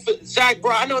here who will feel... Zach,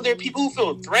 bro, I know there are people who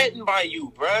feel threatened by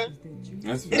you, bro.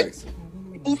 That's facts.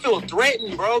 Who feel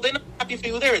threatened, bro. They're not happy for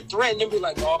you. They're threatened and be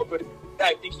like, oh, but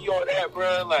Zach, think you all that,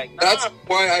 bro. Like, nah. That's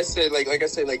why I said, like I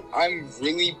said, I'm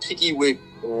really picky with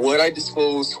what I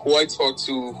disclose, who I talk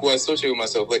to, who I associate with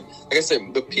myself. Like I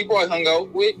said, the people I hung out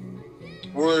with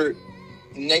were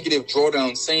negative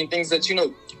drawdowns, saying things that, you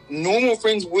know, normal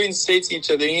friends wouldn't say to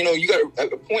each other. You know, you got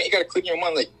at a point, you got to click in your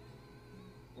mind, like,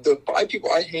 the 5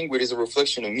 people I hang with is a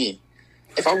reflection of me.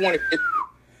 If I want to,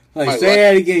 like, say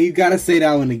that again. You got to say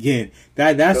that one again.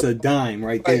 That's a dime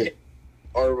right there.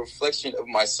 Are a reflection of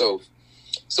myself.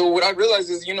 So what I realized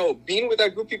is, you know, being with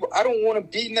that group of people, I don't want to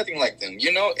be nothing like them.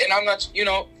 You know, and I'm not. You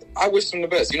know, I wish them the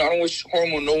best. You know, I don't wish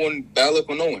harm on no one, bad luck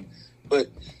on no one. But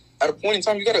at a point in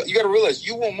time, you gotta realize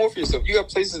you want more for yourself. You got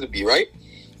places to be, right?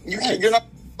 You're not.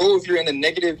 If you're in a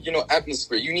negative, you know,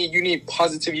 atmosphere, you need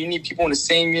positive. You need people on the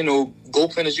same, you know, goal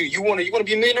plan as you. You want to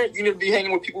be a millionaire. You need to be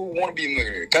hanging with people who want to be a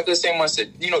millionaire. Got that same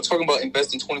mindset. You know, talking about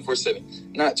investing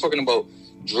 24/7, not talking about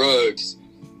drugs,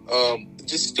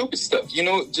 just stupid stuff. You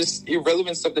know, just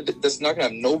irrelevant stuff that's not gonna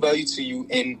have no value to you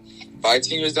in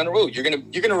 5-10 years down the road. You're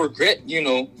gonna regret, you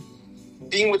know,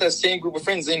 being with that same group of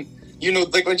friends. And you know,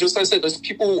 like Josiah said, there's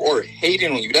people who are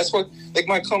hating on you. That's what, like,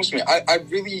 my accomplishment. I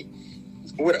really.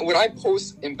 When I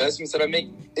post investments that I make,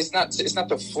 it's not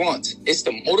to flaunt. It's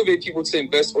to motivate people to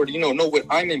invest, or, you know what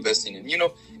I'm investing in. You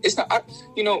know, it's not.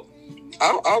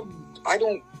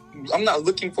 I'm not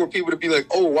looking for people to be like,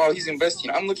 oh wow, he's investing.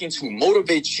 I'm looking to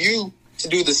motivate you to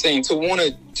do the same, to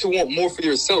want more for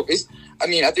yourself. At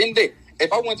the end of the day,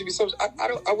 if I wanted to be selfish,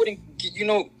 I wouldn't. You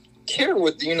know, care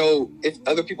what, you know, if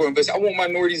other people are investing. I want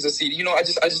minorities to succeed. You know, I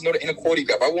just know the inequality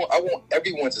gap. I want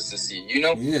everyone to succeed, you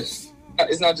know? Yes.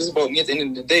 It's not just about me at the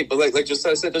end of the day, but like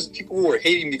Josiah said, there's people who are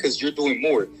hating because you're doing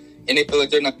more, and they feel like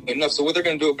they're not doing enough. So what they're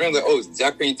going to do, they're like, oh,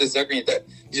 Zachery ain't this, Zachery ain't that.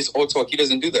 You just all talk. He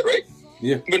doesn't do that, right?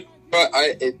 Yeah. But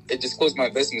it disclosed my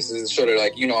investments to show that,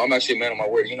 like, you know, I'm actually a man of my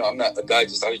word. You know, I'm not a guy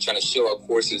just out here trying to shill out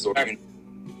courses or even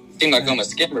seem like I'm a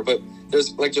scammer. But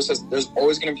there's, like Joe says, there's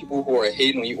always going to be people who are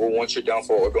hating on you or want your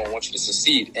downfall or don't want you to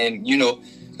succeed. And, you know,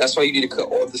 that's why you need to cut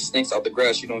all the snakes out the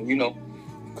grass. You know,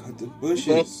 cut the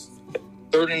bushes.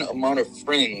 Certain amount of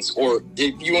friends, or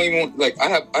if you don't even like, I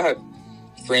have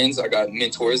friends, I got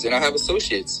mentors, and I have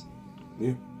associates.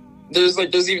 Yeah. There's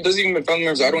even family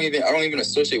members I don't even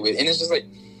associate with, and it's just like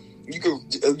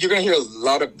you're gonna hear a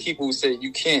lot of people who say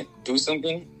you can't do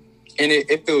something, and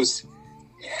it feels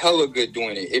hella good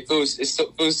doing it. It feels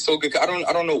so good. I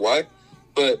don't know why,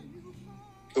 but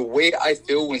the way I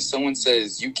feel when someone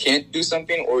says you can't do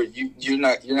something or you're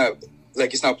not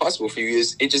like it's not possible for you,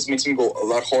 it just makes me go a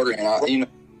lot harder, and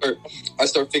I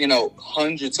start figuring out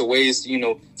hundreds of ways, you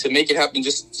know, to make it happen,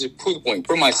 just to prove the point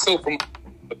for myself, so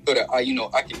that I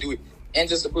can do it, and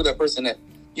just to prove that person that,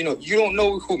 you know, you don't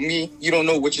know you don't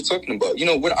know what you're talking about. You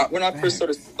know, when I first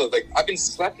started, like, I've been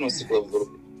slacking on sick love a little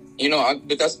bit, you know,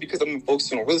 but that's because I've been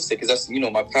focusing on real estate, because that's, you know,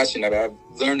 my passion that I've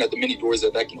learned at the many doors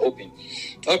that can open.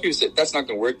 A lot of people say that's not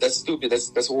going to work, that's stupid,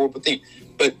 that's a horrible thing,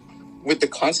 but with the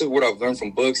concept of what I've learned from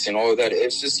books and all of that,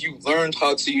 it's just you learned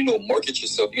how to, you know, market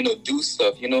yourself, you know, do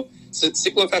stuff, you know. So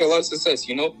Sick Love had a lot of success,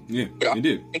 you know. Yeah, but you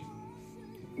did.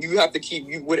 You have to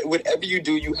keep whatever you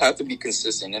do, you have to be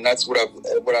consistent, and that's what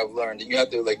I've learned. And you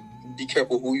have to, like, be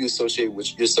careful who you associate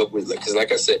with yourself with, because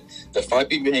like I said, the 5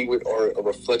 people you hang with are a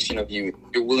reflection of you. If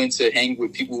you're willing to hang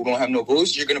with people who don't have no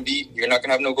goals, you're not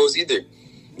gonna have no goals either.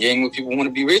 You hang with people who want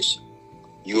to be rich,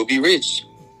 you will be rich.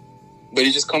 But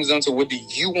it just comes down to, what do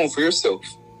you want for yourself?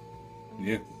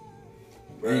 Yeah.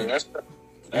 Bro,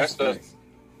 that's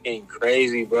fucking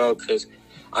crazy, bro. Because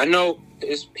I know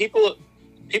it's people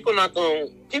not gonna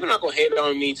hate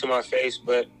on me to my face,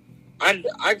 but I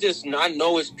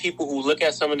know it's people who look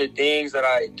at some of the things that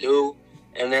I do,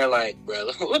 and they're like,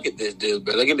 bro, look at this dude,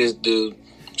 bro. Look at this dude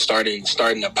starting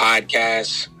a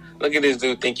podcast. Look at this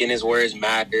dude thinking his words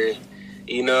matter.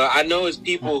 You know, I know it's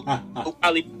people who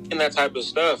probably thinking that type of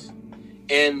stuff.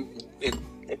 And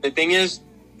the thing is,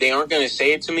 they aren't going to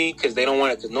say it to me because they don't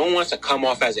want it. Because no one wants to come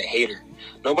off as a hater.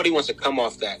 Nobody wants to come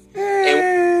off that.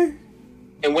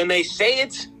 And when they say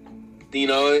it, you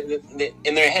know,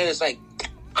 in their head, it's like,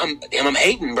 I'm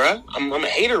hating, bro. I'm a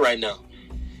hater right now.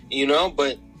 You know,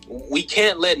 but we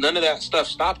can't let none of that stuff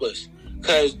stop us,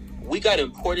 because we got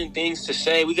important things to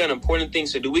say. We got important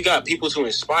things to do. We got people to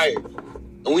inspire.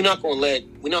 And we're not gonna let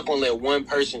one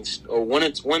person or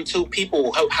one, 2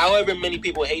 people, however many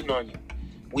people hating on you,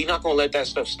 we're not gonna let that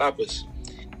stuff stop us.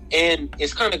 And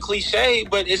it's kind of cliche,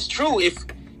 but it's true. If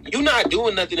you're not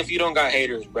doing nothing, if you don't got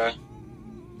haters, bruh.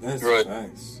 That's right.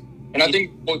 Nice. And I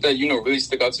think what that, you know, really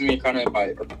stuck out to me kind of in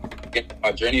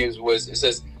my journey was it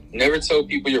says never tell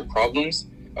people your problems,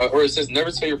 or it says never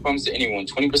tell your problems to anyone.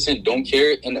 20% don't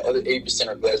care, and the other 80%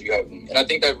 are glad you have them. And I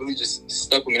think that really just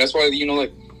stuck with me. That's why, you know,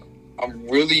 like, I'm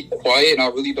really quiet, and I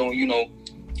really don't, you know,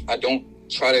 I don't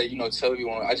try to, you know, tell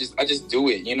everyone. I just do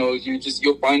it. You know,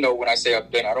 you'll find out when I say I've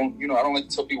done. I don't like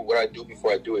to tell people what I do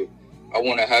before I do it. I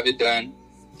want to have it done,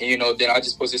 and, you know, then I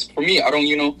just post this. For me, I don't,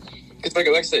 you know, because like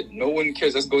I said, no one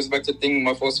cares. That goes back to the thing with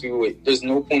my philosophy. With there's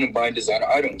no point in buying designer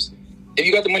items. If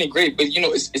you got the money, great, but, you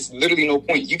know, it's literally no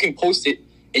point. You can post it,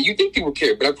 and you think people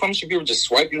care, but I promise you, people are just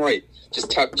swiping right, just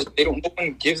tap. They don't. No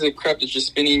one gives a crap that you're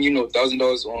spending, you know,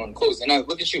 $1,000 on clothes. And I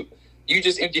look at you. You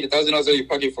just emptied $1,000 out of your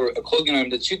pocket for a clothing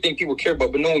item that you think people care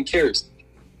about, but no one cares.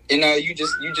 And you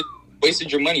just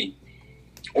wasted your money.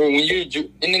 Or when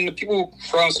and then the people who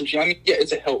frown some shit. I mean, yeah,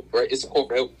 it's a help, right? It's a call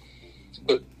for help.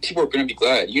 But people are gonna be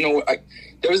glad. You know,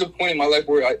 there was a point in my life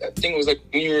where I think it was like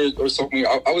junior or sophomore year.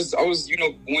 I was, you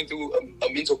know, going through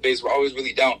a mental phase where I was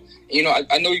really down. And, you know,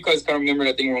 I know you guys kind of remember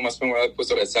that thing where I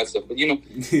post all that sad stuff, but, you know,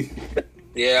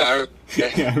 yeah,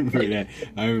 I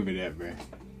remember that, bro.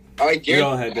 We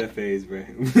all had that phase, bro.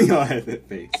 We all had that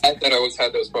phase. I thought I always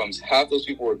had those problems. Half those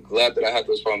people were glad that I had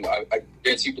those problems. I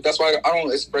guarantee you. But that's why I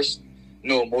don't express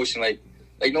no emotion. Like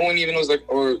no one even knows, like,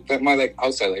 or that my, like,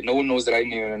 outside. Like, no one knows that I'm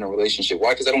even in a relationship.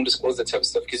 Why? Because I don't disclose that type of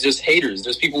stuff. Because there's haters.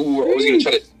 There's people who are always going to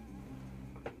try to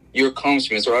your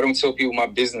accomplishments. Or I don't tell people my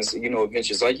business, you know,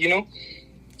 adventures. Like, you know,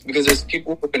 because there's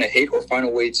people who are going to hate or find a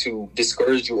way to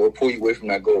discourage you or pull you away from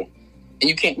that goal. And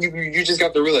you can't. You just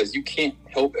got to realize you can't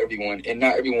help everyone, and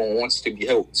not everyone wants to be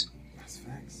helped. That's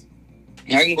facts.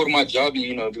 And I can go to my job and,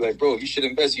 you know, be like, bro, you should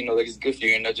invest. You know, like, it's good for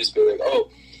you, and not just be like, oh,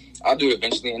 I'll do it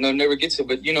eventually, and they'll never get to it.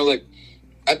 But, you know, like,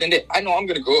 at the end of the day, I know I'm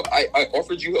going to go. I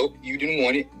offered you help. You didn't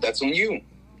want it. That's on you.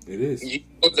 It is. You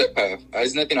chose that path.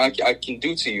 There's nothing I can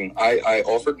do to you. I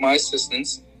offered my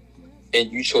assistance,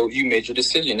 and you made your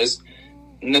decision. There's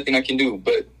nothing I can do.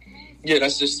 But, yeah,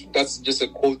 that's just a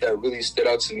quote that really stood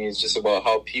out to me. It's just about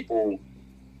how people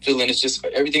feel, and it's just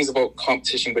everything's about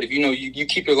competition. But if you know, you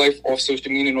keep your life off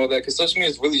social media and all that, because social media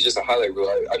is really just a highlight reel.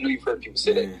 I know you've heard people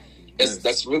say that.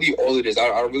 That's really all it is. I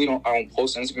don't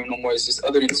post on Instagram no more. It's just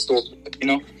other than the store, you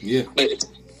know. Yeah. But it's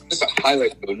just a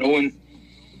highlight reel. No one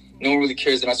really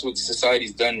cares, and that's what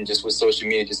society's done just with social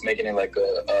media, just making it like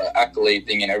a accolade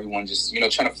thing, and everyone just, you know,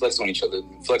 trying to flex on each other,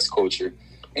 flex culture,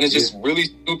 and it's just really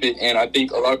stupid. And I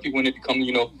think a lot of people, when they become,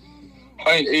 you know,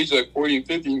 high in age, like 40 and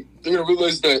 50, they're gonna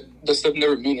realize that that stuff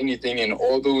never meant anything, and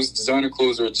all those designer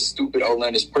clothes are just stupid,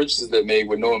 outlandish purchases they made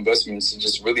with no investments. It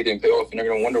just really didn't pay off, and they're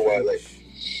gonna wonder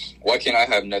why can't I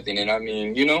have nothing? And I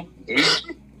mean, you know, me,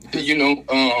 you know,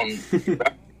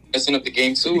 messing up the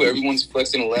game too. Everyone's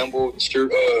flexing a Lambo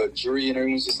shirt, jewelry, and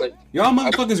everyone's just like, y'all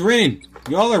motherfuckers renting.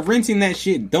 Y'all are renting that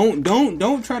shit. Don't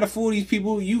try to fool these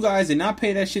people. You guys did not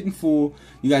pay that shit in full.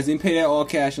 You guys didn't pay that all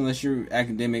cash unless you're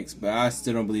academics, but I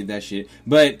still don't believe that shit.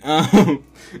 But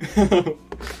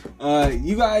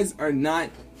you guys are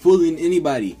not fooling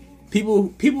anybody.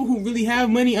 People who really have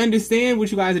money understand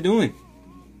what you guys are doing.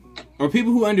 Or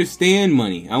people who understand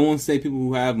money. I won't say people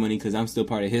who have money because I'm still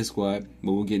part of his squad,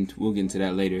 but we'll get into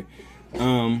that later.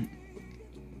 I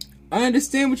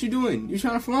understand what you're doing. You're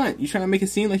trying to flaunt. You're trying to make it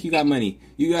seem like you got money.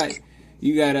 You got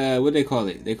what they call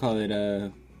it? They call it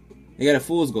they got a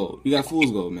fool's gold. You got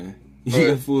fool's gold, man. You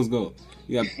got fool's gold.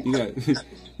 You got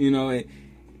you know, and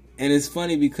it's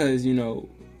funny because, you know,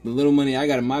 the little money I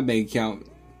got in my bank account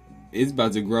is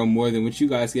about to grow more than what you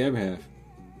guys could ever have.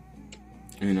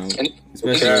 You know,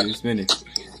 especially when you're spending.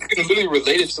 You can really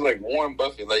relate it to like Warren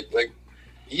Buffett. Like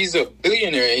he's a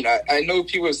billionaire, and I know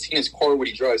people have seen his car, what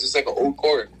he drives. It's like an old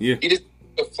car. Yeah. He just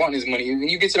flaunt his money. When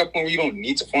you get to that point where you don't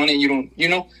need to flaunt it, you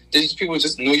know, these people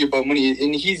just know you're about money,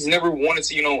 and he's never wanted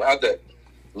to, you know, have that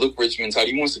look rich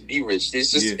mentality. He wants to be rich. It's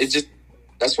just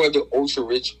that's why the ultra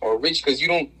rich are rich, because you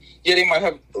don't. Yeah, they might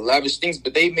have lavish things,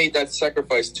 but they made that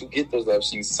sacrifice to get those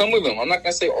lavish things. Some of them, I'm not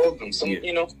gonna say all of them. Some,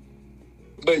 you know.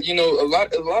 But, you know, a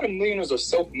lot of millionaires are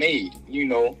self-made, you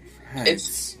know.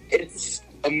 It's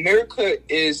America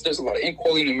there's a lot of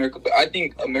inequality in America, but I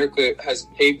think America has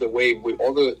paved the way with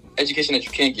all the education that you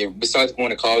can get besides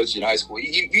going to college and high school.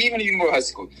 Even if you go to high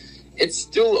school, it's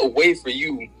still a way for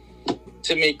you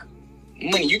to make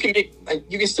money. You can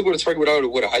still go to Target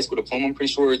without a high school diploma, I'm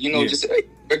pretty sure, you know, just a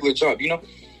regular job, you know.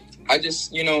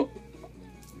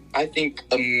 I think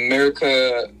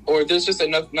America, or there's just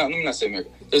enough, let me not say America,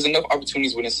 there's enough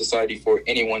opportunities within society for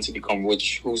anyone to become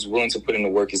rich who's willing to put in the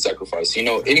work and sacrifice. You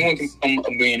know, anyone can become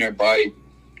a millionaire by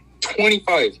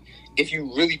 25 if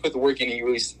you really put the work in and you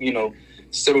really, you know,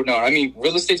 settle down. I mean,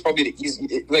 real estate's probably the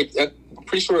easy, like, I'm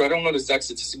pretty sure, I don't know the exact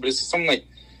statistic, but it's something like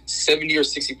 70 or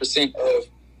 60% of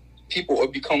people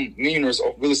have become millionaires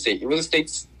off real estate. Real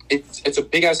estate's, it's a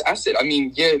big ass asset. I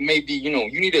mean, yeah, it may be, you know,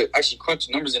 you need to actually crunch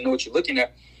the numbers and know what you're looking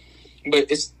at.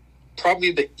 But it's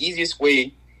probably the easiest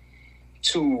way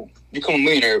to become a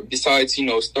millionaire besides, you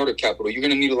know, startup capital. You're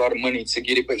going to need a lot of money to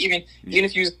get it. But even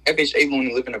if you use FHA loan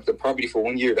and live in the property for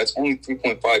 1 year, that's only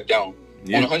 3.5 down.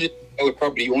 Yeah. On a $100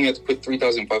 property, you only have to put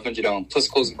 $3,500 down plus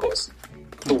closing costs.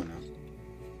 So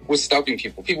what's stopping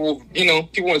people? People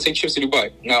want to take trips to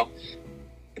Dubai. Now,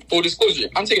 full disclosure,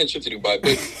 I'm taking a trip to Dubai,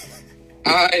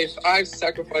 but I've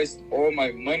sacrificed all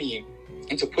my money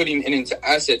into putting it into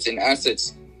assets, and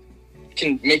assets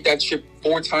can make that trip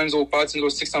 4 times or 5 times or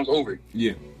 6 times over.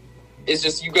 Yeah. It's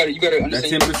just, you gotta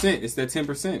understand. That 10%. It's that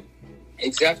 10%.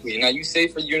 Exactly. Now you say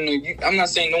I'm not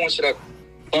saying no one should have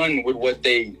fun with what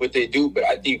they do, but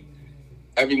I think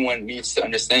everyone needs to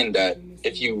understand that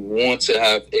if you want to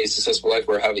have a successful life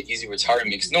or have an easy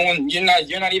retirement, because you're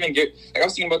not even like I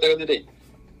was thinking about that the other day.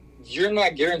 You're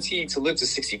not guaranteed to live to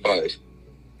 65.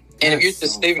 And if you're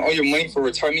just saving all your money for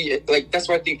retirement, like, that's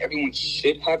why I think everyone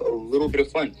should have a little bit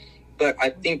of fun. But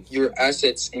I think your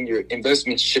assets and your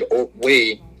investments should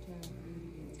outweigh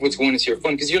what's going into your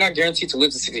fund, because you're not guaranteed to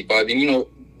live to 65. And, you know,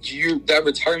 that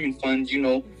retirement fund, you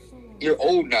know, you're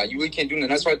old now. You really can't do that.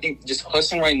 That's why I think just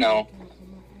hustling right now,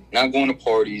 not going to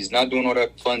parties, not doing all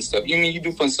that fun stuff. You mean you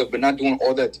do fun stuff, but not doing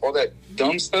all that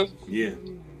dumb stuff. Yeah.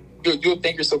 You'll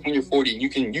thank yourself when you're 40. And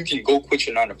you can go quit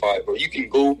your 9 to 5, or you can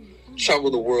go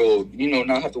travel the world. You know,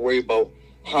 not have to worry about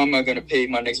how am I going to pay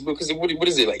my next bill? Because what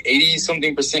is it, like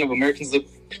 80-something% of Americans live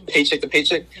paycheck to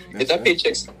paycheck? If that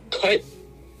paycheck's cut,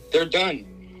 they're done.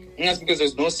 And that's because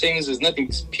there's no savings, there's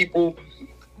nothing. People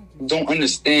don't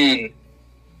understand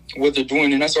what they're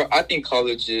doing. And that's why I think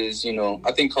college is,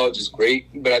 I think college is great.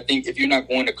 But I think if you're not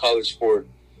going to college for,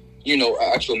 an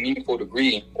actual meaningful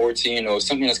degree or to,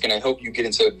 something that's going to help you get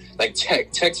into like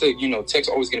tech's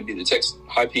always going to be the tech's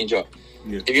high paying job.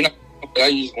 Yeah. If you're not, you're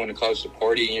just going to college to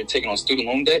party and you're taking on student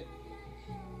loan debt,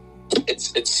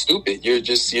 it's stupid. You're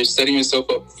setting yourself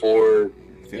up for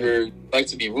your life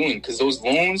to be ruined, because those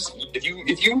loans, if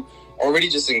you already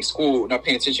just in school not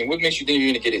paying attention, what makes you think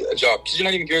you're going to get a job? Because you're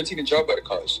not even guaranteed a job out of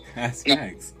college. That's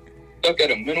facts. Stuck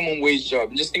at a minimum wage job.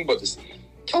 And just think about this.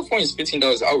 California's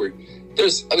 $15 an hour.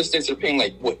 There's other states that are paying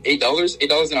like what,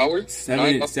 $8 an hour. I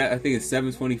think it's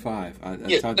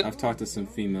 $7.25. I've talked to some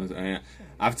females.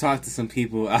 I've talked to some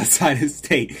people outside the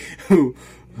state who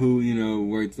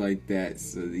works like that.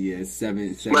 So yeah, it's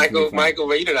 $7.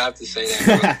 Michael, you don't have to say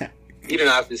that, bro. You don't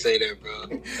have to say that, bro.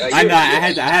 I know.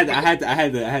 I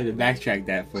had to backtrack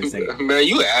that for a second. Man,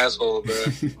 you an asshole, bro.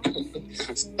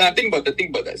 Now think about that.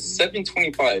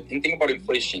 $7.25, and think about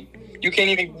inflation. What can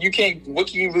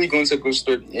you really go into a grocery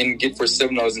store and get for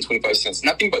 $7.25?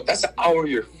 Now think about that's an hour of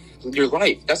your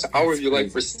life. That's an hour of your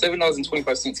life for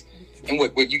 $7.25. And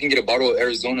what you can get a bottle of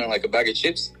Arizona and like a bag of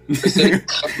chips for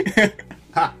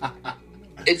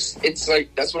It's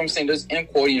like, that's what I'm saying. There's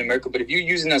inequality in America, but if you're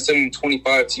using that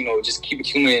 $7.25 to just keep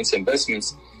accumulating into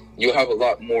investments, you'll have a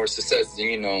lot more success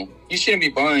than you shouldn't be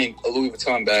buying a Louis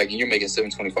Vuitton bag and you're making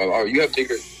 $7.25 an hour. You have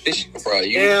bigger fish to fry.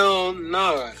 Hell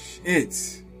no.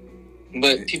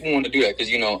 But people want to do that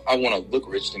because I want to look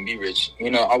rich and be rich.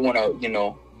 I want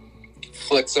to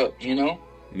flex up.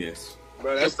 Yes.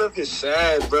 Bro, that stuff is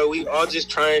sad, bro. We all just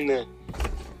trying to.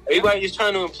 Everybody just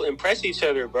trying to impress each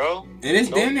other, bro. And it's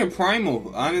damn near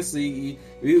primal. Honestly,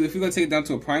 if you're going to take it down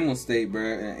to a primal state, bro,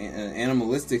 an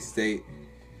animalistic state,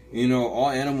 all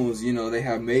animals, they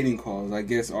have mating calls. I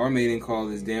guess our mating call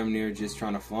is damn near just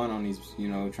trying to flaunt on these,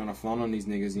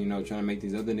 niggas, trying to make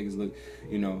these other niggas look,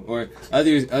 or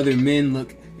other men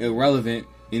look irrelevant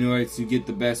in order to get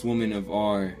the best woman of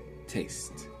our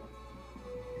taste.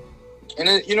 And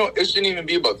then, it shouldn't even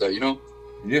be about that,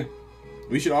 Yeah.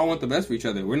 We should all want the best for each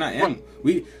other. We're not animals.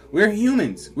 We're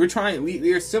humans. We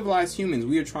are civilized humans.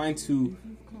 We are trying to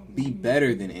be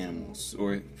better than animals,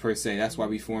 or per se. That's why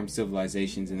we form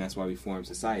civilizations, and that's why we form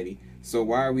society. So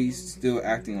why are we still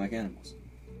acting like animals?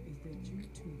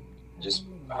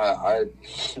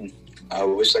 I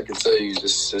wish I could tell you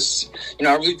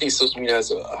I really think social media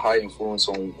has a high influence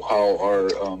on how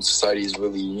our society is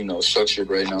really, structured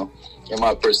right now, in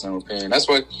my personal opinion. That's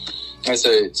why I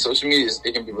said social media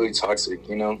it can be really toxic,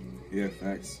 Yeah,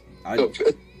 facts. A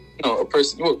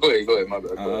person. Go ahead. My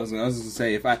bad. I was gonna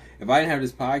say if I didn't have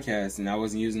this podcast and I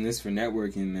wasn't using this for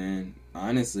networking, man,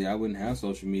 honestly, I wouldn't have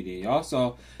social media. Y'all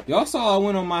saw I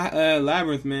went on my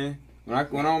Labyrinth, man. When I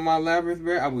went on my Labyrinth,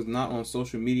 bro, I was not on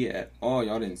social media at all.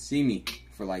 Y'all didn't see me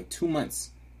for like 2 months.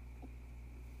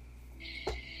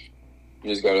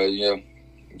 You just gotta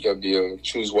be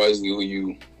choose wisely who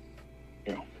you.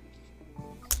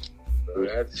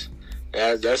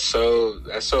 That's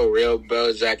so real,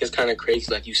 bro. Zach, it's kind of crazy.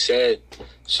 Like you said,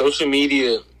 social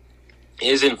media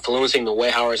is influencing the way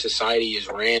how our society is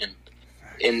ran,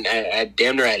 and at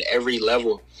damn near at every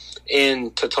level.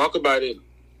 And to talk about it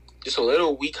just a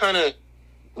little, we've kind of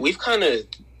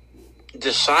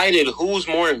decided who's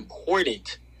more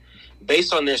important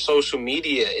based on their social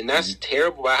media, and that's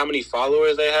terrible. By how many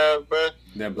followers they have, bro.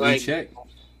 That blue check.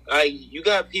 Like you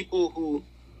got people who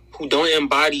don't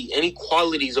embody any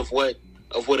qualities of what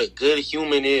a good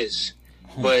human is,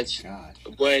 but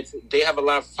they have a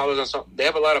lot of followers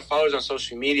on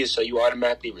social media, so you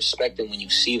automatically respect them when you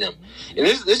see them. And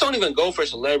this don't even go for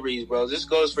celebrities, bro. This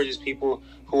goes for just people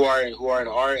who are in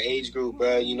our age group,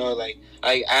 bro.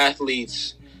 Like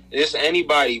athletes, just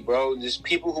anybody, bro. Just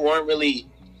people who aren't really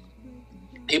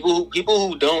people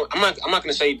who don't. I'm not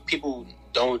gonna say people.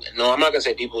 I'm not gonna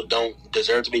say people don't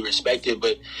deserve to be respected,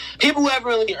 but people who haven't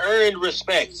really earned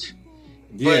respect.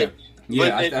 Yeah,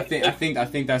 I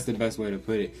think that's the best way to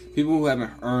put it. People who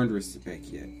haven't earned respect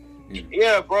yet.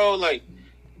 Yeah, bro. Like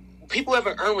people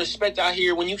haven't earned respect out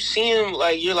here. When you see them,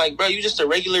 like you're like, bro, you just a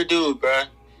regular dude, bro.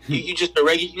 you just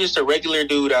a regular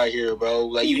dude out here, bro.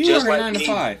 Like you just like 9 to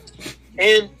 5.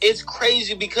 And it's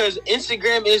crazy because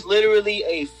Instagram is literally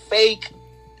a fake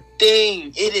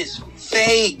thing. It is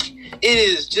fake. It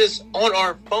is just on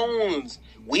our phones.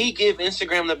 We give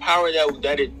Instagram the power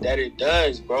that it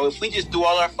does, bro. If we just do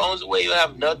all our phones away, you'll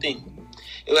have nothing.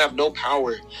 It'll have no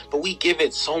power. But we give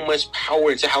it so much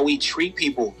power into how we treat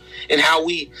people and how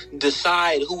we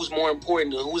decide who's more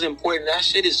important and who's important. That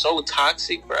shit is so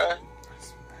toxic, bro.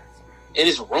 And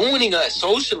it's ruining us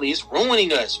socially. It's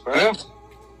ruining us, bro.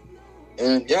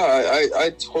 And yeah,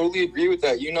 I totally agree with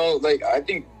that. Like I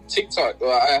think TikTok.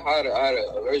 I had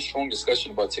a very strong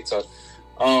discussion about TikTok.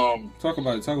 Talk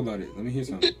about it. Let me hear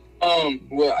something.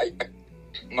 Well,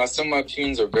 some of my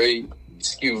opinions are very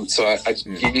skewed, so I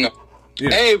you know. Yeah.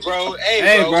 Hey, bro.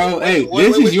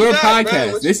 This is your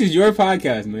podcast. This is your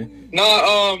podcast, man. No,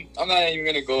 I'm not even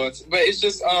gonna go into, but it's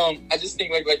just, I just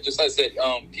think like just like I said,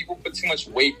 people put too much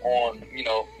weight on, you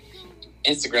know,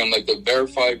 Instagram, like the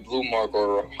verified blue mark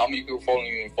or how many people following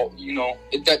you, you know,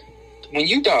 that when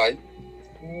you die,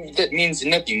 that means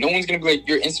nothing. No one's gonna be like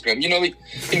your Instagram, you know, like,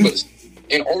 think about this.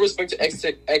 In all respect to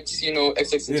XX, you know,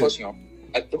 XX Touchdown,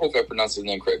 I hope I pronounced his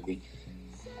name correctly.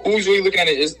 Who's really looking at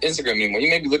his Instagram anymore? You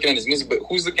may be looking at his music, but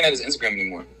who's looking at his Instagram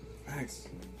anymore? Nice.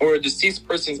 Or a deceased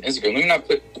person's Instagram.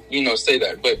 Let me not say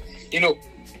that, but, you know,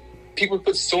 people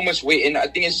put so much weight, and I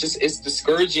think it's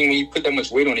discouraging when you put that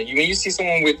much weight on it. When you see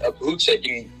someone with a blue check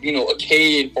and, you know, a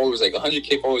K in followers, like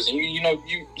 100K followers, and you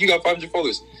got 500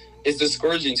 followers, it's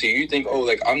discouraging to you. You think, oh,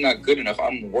 like, I'm not good enough,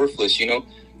 I'm worthless, you know,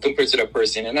 compared to that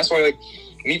person. And that's why, like,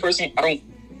 me personally, I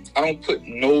don't put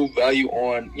no value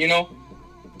on, you know,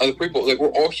 other people. Like, we're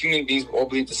all human beings, we all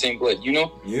bleed the same blood, you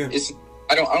know? Yeah.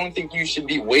 I don't think you should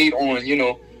be weighed on, you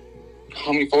know,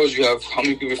 how many followers you have, how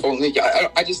many people follow. Like,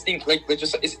 I just think like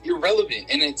just it's irrelevant,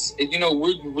 and you know,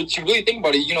 what you really think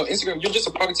about it, you know, Instagram, you're just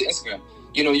a product to Instagram.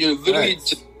 You know, you're literally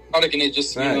just a product, and it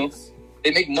just you know,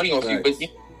 they make money off you. But you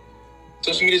know,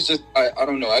 social media is just I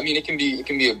don't know. I mean, it can be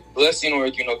a blessing, or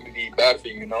you know, it can be bad for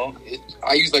you. You know,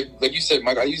 I use like you said,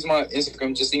 Mike. I use my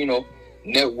Instagram just to, you know,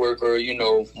 network or, you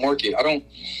know, market.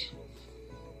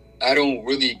 I don't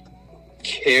really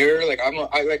care. Like I'm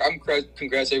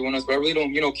congrats everyone else, but I really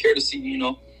don't, you know, care to see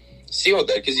all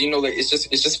that, because, you know, like it's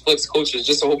just flex culture. It's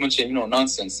just a whole bunch of, you know,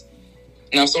 nonsense.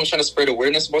 Now, if someone's trying to spread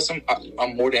awareness about something,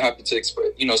 I'm more than happy to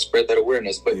spread that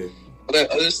awareness. But all that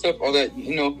other stuff, all that,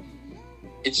 you know,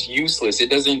 it's useless. It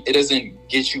doesn't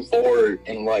get you forward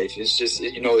in life. It's just,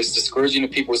 you know, it's discouraging to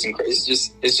people. It's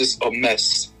just a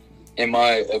mess, in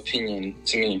my opinion,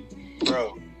 to me.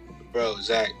 Bro,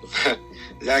 Zach,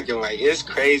 like, it's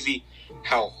crazy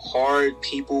how hard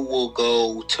people will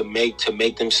go to make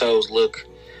themselves look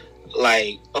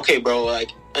like, okay, bro,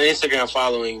 like an Instagram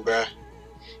following, bro.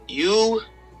 You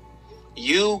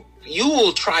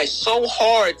will try so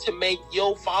hard to make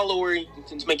your following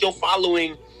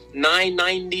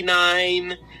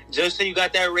 999 just so you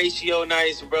got that ratio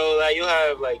nice, bro. Like, you'll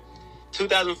have like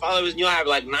 2,000 followers and you'll have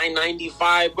like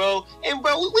 995, bro. And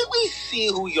bro, we see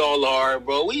who y'all are,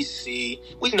 bro. We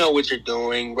know what you're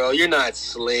doing, bro. You're not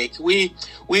slick. We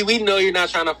know you're not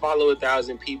trying to follow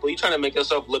 1,000 people. You're trying to make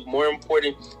yourself look more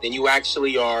important than you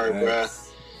actually are, bro.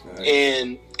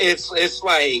 And it's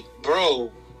like,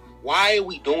 bro, why are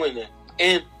we doing that?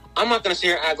 And I'm not gonna sit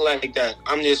here and act like that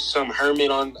I'm just some hermit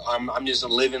I'm just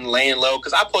laying low,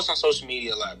 because I post on social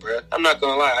media a lot, bro. I'm not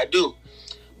gonna lie, I do.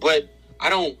 But I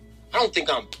don't think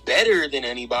I'm better than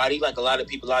anybody like a lot of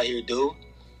people out here do.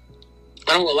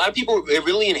 A lot of people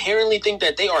really inherently think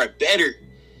that they are better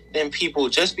than people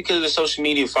just because of the social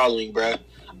media following, bro.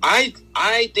 I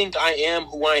think I am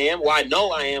who I am. Well, I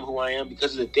know I am who I am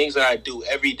because of the things that I do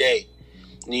every day.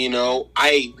 You know,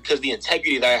 because of the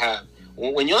integrity that I have.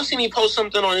 When y'all see me post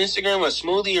something on Instagram, a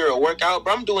smoothie or a workout,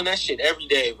 bro, I'm doing that shit every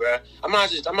day, bro. I'm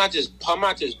not just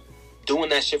doing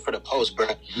that shit for the post, bro.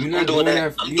 I'm doing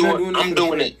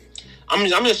it. I'm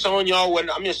just showing y'all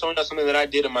something that I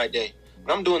did in my day.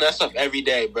 But I'm doing that stuff every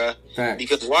day, bro. Facts.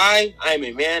 Because why? I am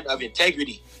a man of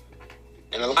integrity,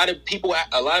 and a lot of people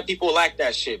lack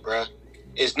that shit, bro.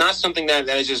 It's not something that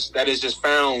is just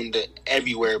found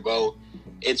everywhere, bro.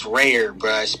 It's rare,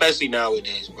 bro, especially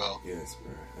nowadays, bro. Yes,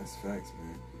 bro. That's facts,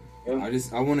 man. Yeah.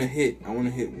 I want to hit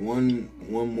one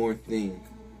more thing.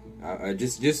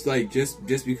 Just because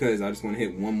I just want to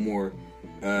hit one more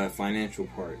financial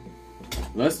part.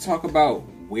 Let's talk about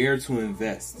where to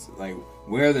invest. Like,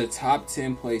 where are the top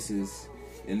 10 places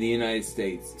in the United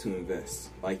States to invest?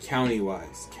 Like,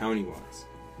 county-wise.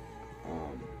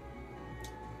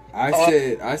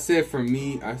 I said for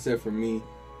me,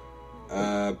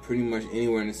 pretty much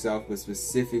anywhere in the South, but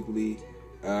specifically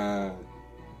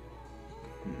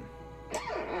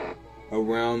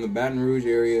around the Baton Rouge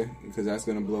area, because that's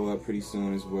going to blow up pretty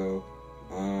soon as well.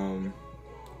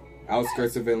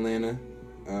 Outskirts of Atlanta,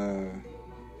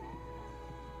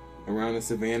 around the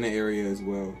Savannah area as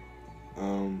well.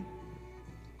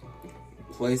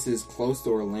 Places close to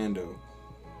Orlando,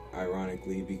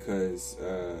 ironically, because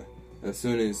as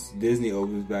soon as Disney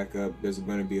opens back up, there's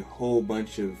going to be a whole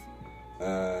bunch of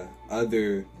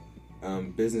other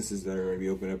businesses that are going to be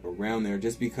opening up around there,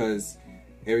 just because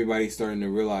everybody's starting to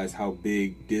realize how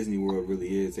big Disney World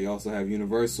really is. They also have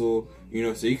Universal, you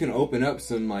know, so you can open up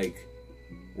some like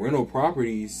rental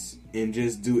properties and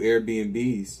just do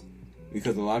Airbnbs,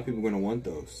 because a lot of people are going to want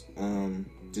those.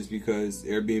 Just because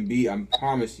Airbnb, I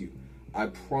promise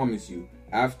you,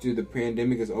 after the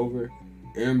pandemic is over,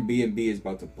 Airbnb is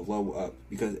about to blow up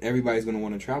because everybody's going to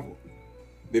want to travel.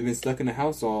 They've been stuck in the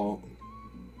house all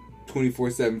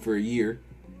 24/7 for a year.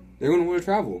 They're going to want to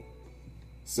travel.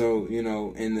 So, you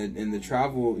know, and the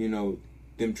travel, you know,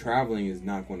 them traveling is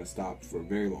not going to stop for a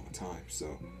very long time.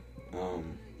 So,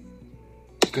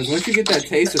 because once you get that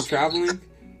taste of traveling,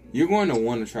 you're going to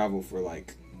want to travel for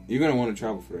you're going to want to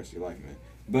travel for the rest of your life, man.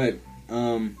 But,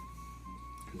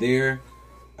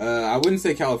 I wouldn't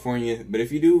say California, but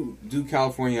if you do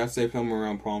California, I'd say come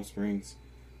around Palm Springs,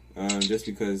 just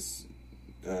because,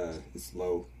 it's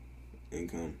low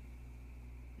income,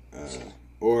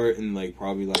 or in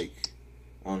probably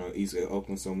I don't know, east of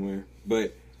Oakland somewhere.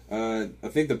 But, I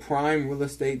think the prime real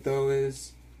estate though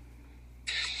is,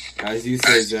 as you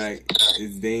said, Jack,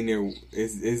 it's dang near,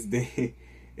 it's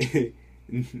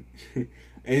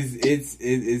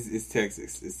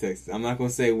Texas. It's Texas. I'm not gonna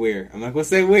say where. I'm not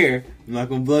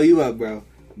gonna blow you up, bro.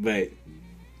 But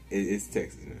it's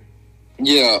Texas, man.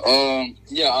 I'm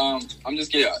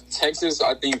just Texas.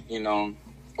 I think, you know,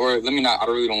 or let me not. I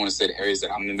really don't want to say the areas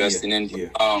that I'm investing in.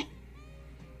 Yeah.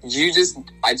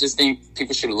 I just think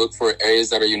people should look for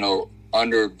areas that are, you know,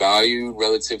 undervalued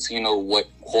relative to, you know, what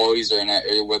qualities are in that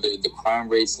area, whether the crime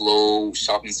rate's low,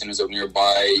 shopping centers are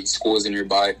nearby, schools are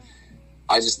nearby.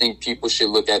 I just think people should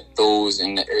look at those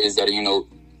in the areas that are, you know,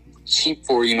 cheap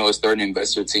for, you know, a starting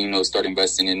investor to, you know, start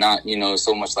investing in, not, you know,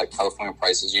 so much like California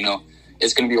prices. You know,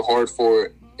 it's going to be hard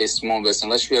for a small investor,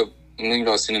 unless you have $1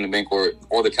 million sitting in the bank or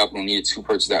all the capital needed to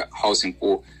purchase that house in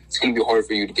full. It's going to be hard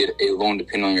for you to get a loan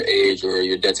depending on your age or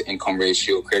your debt to income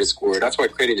ratio, credit score. That's why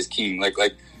credit is king. Like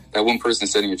that one person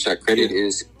said in your chat, credit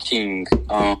is king.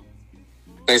 Like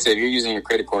I said, if you're using your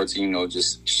credit card to, you know,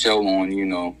 just shell on, you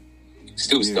know,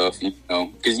 stupid stuff, you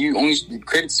know, because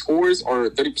credit scores are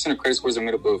 30% of credit scores are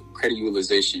made up of credit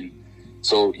utilization.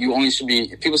 So you only should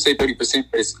be, if people say 30%,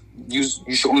 but you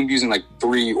should only be using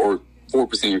 3 or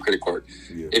 4% of your credit card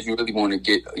if you really want to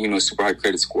get, you know, super high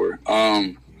credit score.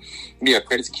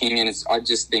 Credit's king, and I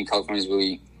just think California is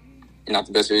really not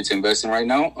the best area to invest in right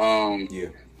now.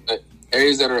 But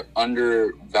areas that are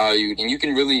undervalued, and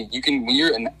when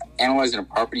you're analyzing a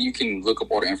property, you can look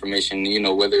up all the information, you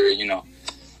know, whether, you know,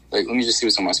 let me just see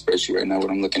what's on my spreadsheet right now, what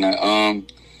I'm looking at.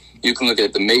 You can look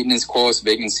at the maintenance cost,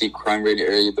 vacancy, crime rate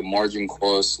area, the margin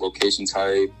cost, location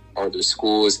type, are there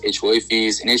schools, HOA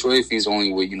fees, and HOA fees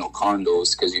only with, you know,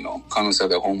 condos, because, you know, condos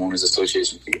have that homeowners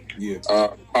association fee.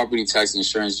 Property tax,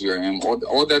 insurance, GRM,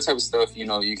 all that type of stuff, you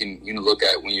know, you can look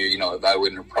at when you're, you know,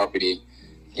 evaluating a property.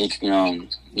 You can,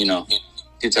 you know,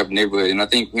 the type of neighborhood. And I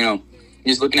think, you know,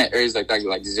 just looking at areas like that,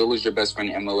 like Zillow is your best friend,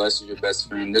 MLS is your best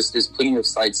friend. There's plenty of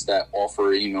sites that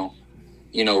offer, easy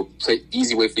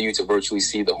way for you to virtually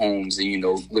see the homes and, you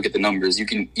know, look at the numbers. You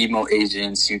can email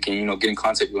agents, you can, you know, get in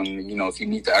contact with them, you know, if you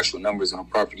need the actual numbers on a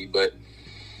property. But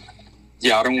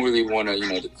I don't really want to, you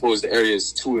know, close the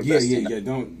areas to invest in.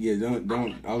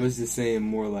 Don't. I was just saying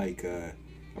more like, I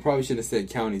probably should have said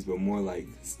counties, but more like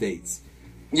states.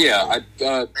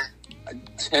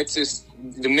 Texas,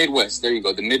 the Midwest. There you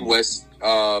go. The Midwest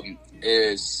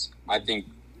is, I think,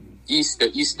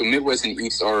 the Midwest and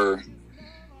East are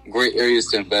great areas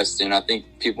to invest in. I think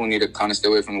people need to kind of stay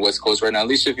away from the West Coast right now, at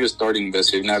least if you're a starting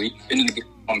investor. Now, if you've been in the game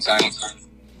a long time,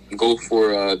 go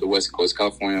for the West Coast,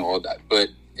 California, all that. But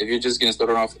if you're just getting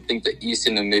started off, I think the East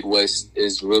and the Midwest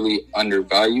is really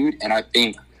undervalued. And I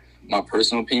think, my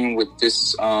personal opinion with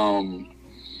this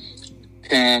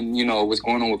you know, what's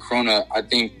going on with Corona, I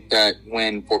think that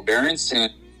when forbearance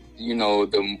and, you know,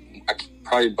 I'm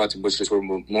probably about to butcher this word,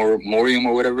 moratorium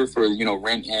or whatever for, you know,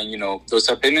 rent and, you know, those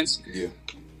type payments, it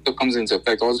comes into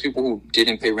effect. All those people who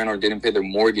didn't pay rent or didn't pay their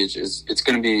mortgage, it's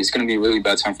gonna be a really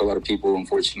bad time for a lot of people,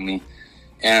 unfortunately.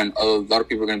 And a lot of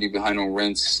people are gonna be behind on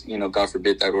rents, you know, God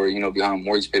forbid that, or, you know, behind on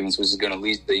mortgage payments, which is gonna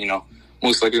lead to, you know,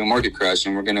 most likely a market crash.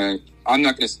 And I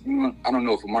don't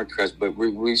know if a market crash, but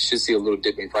we should see a little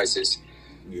dip in prices.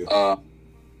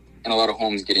 And a lot of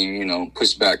homes getting, you know,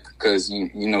 pushed back because, you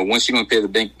know, once you're going to pay the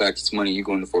bank back its money, you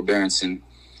go into forbearance and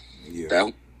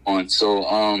that on. So,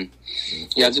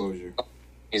 just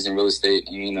is in real estate,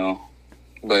 and, you know,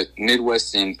 but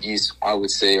Midwest and East, I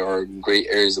would say, are great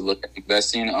areas to look at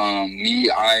investing. I'm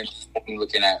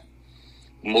looking at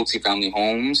multifamily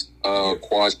homes,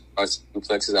 quads,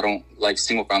 duplexes. I don't like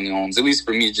single family homes, at least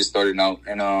for me, just starting out.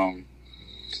 And,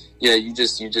 you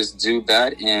just do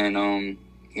that and,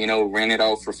 you know, rent it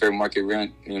out for fair market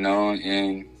rent, you know,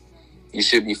 and you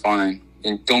should be fine.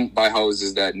 And don't buy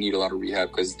houses that need a lot of rehab,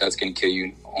 because that's going to kill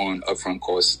you on upfront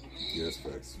costs. Yes,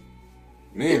 facts.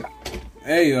 Man,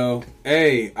 hey yo,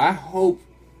 hey, I hope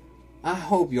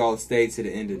y'all stay to the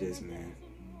end of this, man.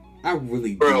 I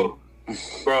really do.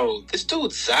 Bro, this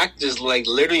dude Zach just like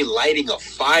literally lighting a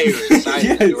fire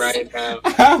inside me right now.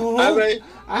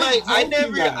 I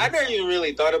never even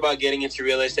really thought about getting into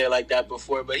real estate like that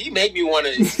before, but he made me want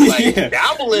to like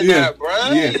dabble in that,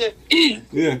 bro.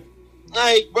 Yeah.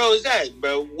 Like, bro, Zach,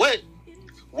 bro,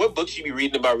 what books you be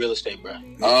reading about real estate, bro?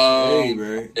 Hey,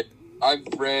 bro. I've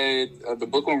read the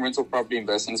book on rental property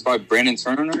investing. It's by Brandon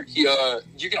Turner.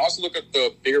 You can also look at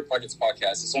the Bigger Pockets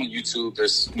podcast. It's on YouTube.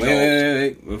 There's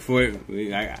wait. Before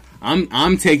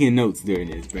I'm taking notes during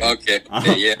this, bro. Okay.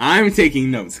 Yeah. I'm taking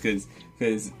notes because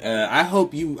I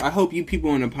hope you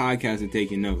people on the podcast are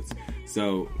taking notes.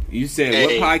 So you said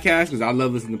what podcast? Because I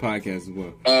love listening to podcasts as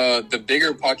well. The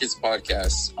Bigger Pockets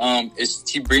podcast.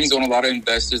 He brings on a lot of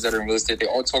investors that are in real estate. They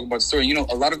all talk about the story. You know,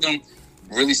 a lot of them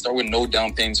really start with no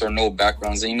down payments or no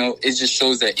backgrounds. And, you know, it just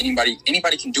shows that anybody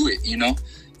can do it, you know,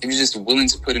 if you're just willing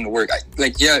to put in the work.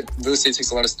 Real estate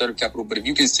takes a lot of startup capital, but if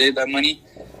you can save that money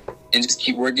and just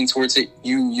keep working towards it,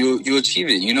 you'll achieve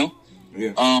it, you know?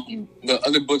 Yeah. The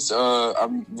other books,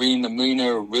 I'm reading The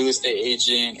Millionaire Real Estate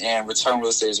Agent and Return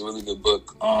Real Estate is a really good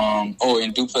book. And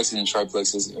Duplexes and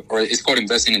Triplexes, or it's called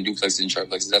Investing in Duplexes and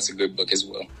Triplexes. That's a good book as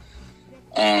well.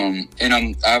 And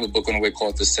I have a book on the way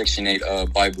called The Section 8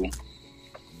 Bible.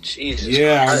 Jesus.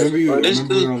 Yeah, I remember you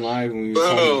were on live when we were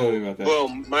talking about that. Bro,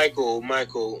 Michael,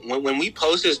 when we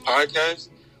post this podcast,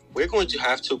 we're going to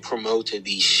have to promote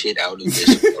the shit out of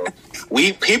this, bro.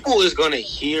 People is gonna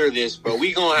hear this, bro.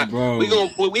 We gonna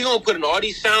put in all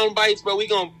these sound bites, bro.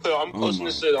 I'm posting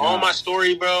this to all my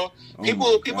story, bro.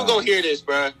 People gonna hear this,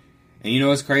 bro. And you know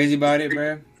what's crazy about it,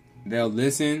 bro? They'll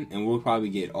listen, and we'll probably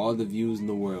get all the views in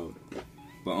the world.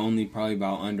 But only probably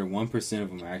about under 1% of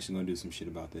them are actually gonna do some shit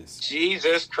about this.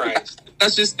 Jesus Christ!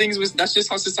 That's just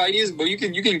how society is. But you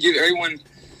can give everyone.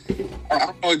 I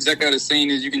don't know exactly how the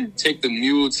saying is. You can take the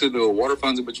mule to the water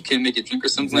fountain, but you can't make it drink or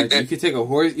something like that. You can take a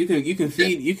horse. You can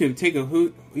feed. You can take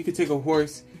a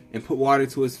horse and put water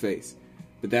to his face,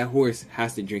 but that horse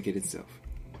has to drink it itself.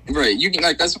 Right. You can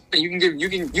that's what you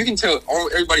can tell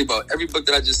everybody about every book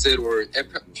that I just said or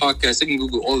every podcast. They can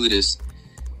Google all of this,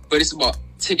 but it's about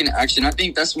taking action. I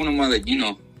think that's one of my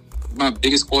my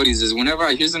biggest qualities is whenever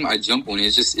I hear something, I jump on it.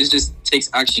 It just takes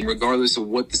action regardless of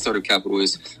what the startup capital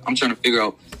is. I'm trying to figure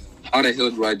out how the hell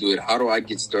do I do it? How do I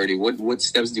get started? What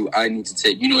steps do I need to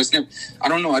take? You know, it's never. I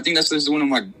don't know. I think that's just one of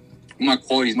my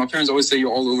qualities. My parents always say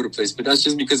you're all over the place, but that's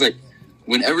just because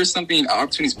whenever something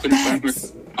opportunity is put in front of me,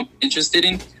 I'm interested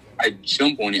in, I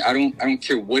jump on it. I don't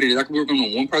care what it is. I could work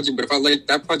on one project, but if I like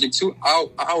that project too,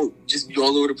 I'll just be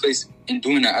all over the place in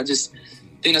doing that. I just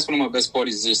think that's one of my best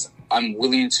qualities. Is just I'm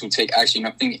willing to take action.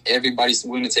 I think everybody's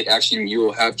willing to take action.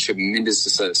 You'll have tremendous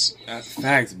success. That's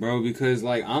facts, bro. Because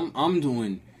I'm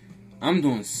doing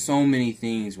so many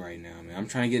things right now, man. I'm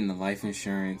trying to get into life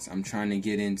insurance. I'm trying to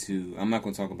get into. I'm not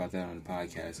going to talk about that on the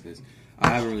podcast because I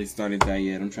haven't really started that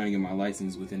yet. I'm trying to get my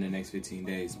license within the next 15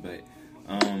 days, but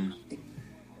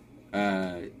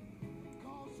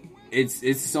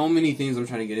it's so many things I'm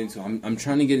trying to get into. I'm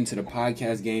trying to get into the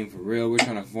podcast game for real. We're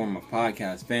trying to form a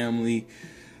podcast family.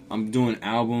 I'm doing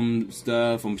album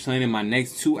stuff. I'm planning my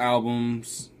next 2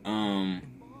 albums. I'm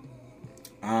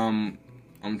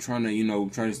trying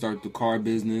to start the car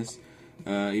business.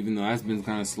 Even though that's been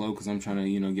kind of slow because I'm trying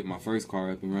to, get my first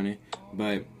car up and running.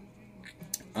 But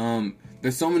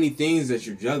there's so many things that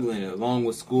you're juggling along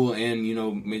with school and,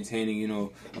 maintaining, a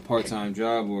part-time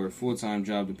job or a full-time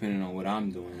job depending on what I'm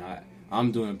doing.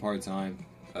 I'm doing part-time,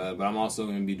 but I'm also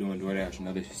going to be doing DoorDash and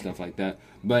other stuff like that.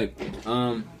 But,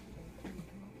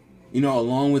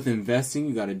 along with investing,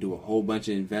 you got to do a whole bunch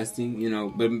of investing,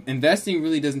 but investing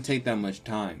really doesn't take that much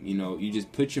time. You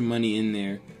just put your money in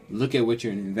there, look at what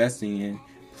you're investing in,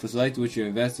 select what you're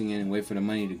investing in, and wait for the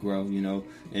money to grow, and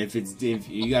if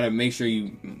you got to make sure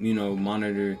you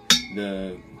monitor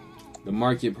the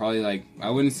market probably I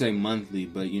wouldn't say monthly,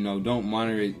 but don't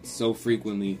monitor it so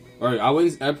frequently, or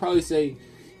I'd probably say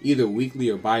either weekly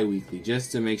or bi-weekly,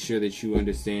 just to make sure that you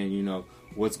understand,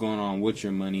 what's going on with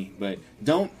your money. But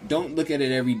don't look at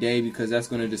it every day because that's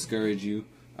going to discourage you.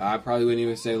 I probably wouldn't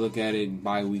even say look at it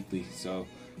bi-weekly. So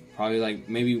probably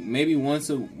maybe once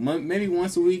a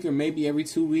week or maybe every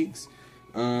 2 weeks.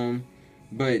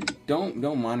 But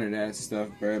don't monitor that stuff,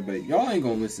 bro. But y'all ain't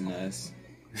gonna listen to us.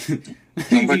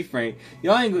 Be frank,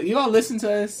 y'all listen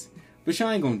to us, but y'all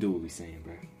ain't gonna do what we saying,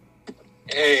 bro.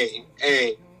 Hey,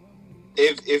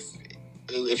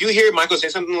 if you hear Michael say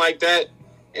something like that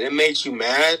and it makes you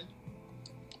mad,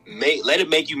 let it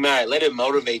make you mad. Let it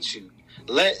motivate you.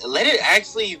 Let it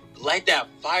actually light that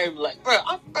fire. Be like, bro,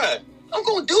 I'm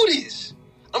gonna do this.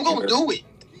 I'm gonna do it.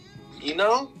 You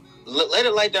know, let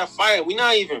it light that fire. We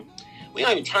not even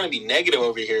trying to be negative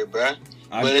over here, bro.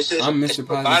 But it's just I'm Mr.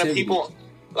 a lot of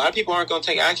people aren't gonna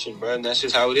take action, bro, and that's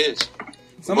just how it is.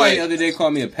 Somebody the other day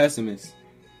called me a pessimist.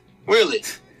 Really?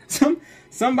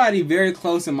 Somebody very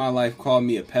close in my life called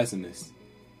me a pessimist.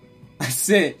 I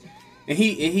said, and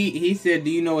he said,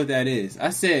 "Do you know what that is?" I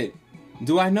said,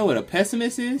 "Do I know what a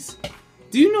pessimist is?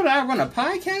 Do you know that I run a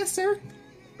podcast, sir?"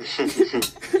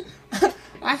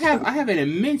 I have an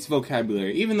immense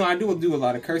vocabulary, even though I do a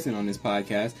lot of cursing on this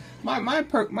podcast. My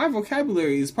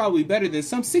vocabulary is probably better than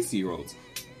some 60-year-olds.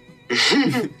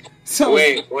 So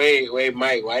wait,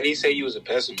 Mike. Why did he say you was a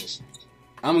pessimist?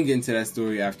 I'm gonna get into that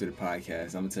story after the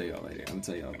podcast. I'm gonna tell y'all later. I'm gonna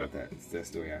tell y'all about that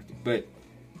story after. But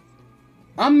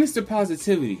I'm Mr.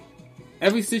 Positivity.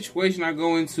 Every situation I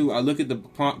go into, I look at the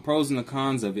pros and the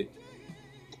cons of it,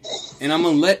 and I'm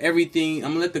gonna let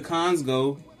the cons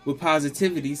go with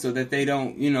positivity so that they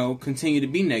don't, continue to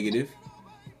be negative.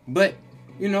 But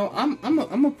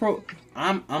I'm a pro.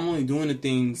 I'm only doing the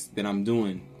things that I'm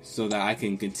doing so that I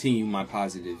can continue my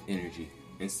positive energy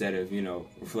instead of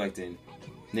reflecting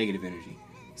negative energy.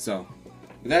 So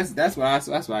that's what I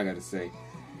gotta say.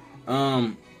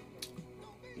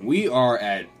 We are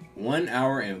at 1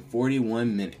 hour and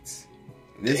 41 minutes.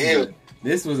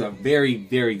 This was a very,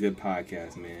 very good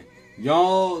podcast, man.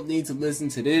 Y'all need to listen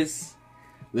to this.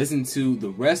 Listen to the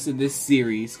rest of this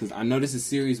series, because I know this is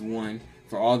series 1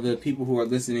 for all the people who are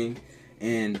listening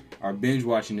and are binge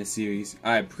watching this series.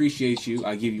 I appreciate you.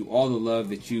 I give you all the love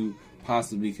that you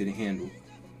possibly could handle.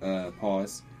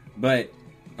 Pause. But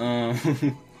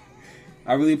I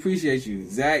really appreciate you.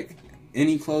 Zach,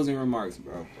 any closing remarks,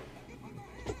 bro?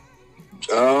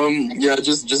 Yeah,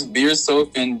 just be yourself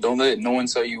and don't let no one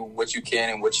tell you what you can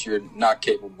and what you're not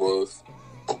capable of.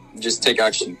 Just take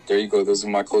action. There you go. Those are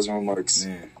my closing remarks.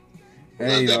 Man.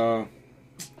 Hey, y'all.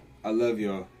 I love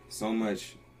y'all so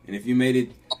much. And if you made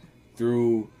it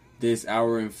through this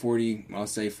hour and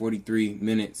 43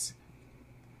 minutes,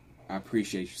 I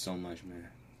appreciate you so much, man.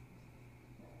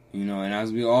 And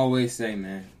as we always say,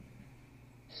 man,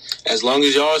 as long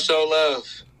as y'all show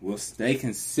love, we'll stay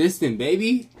consistent,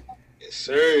 baby. Yes,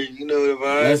 sir. You know the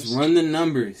vibes. Let's run the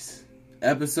numbers.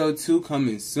 Episode 2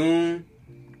 coming soon.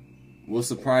 We'll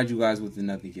surprise you guys with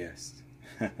another guest.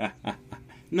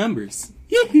 Numbers.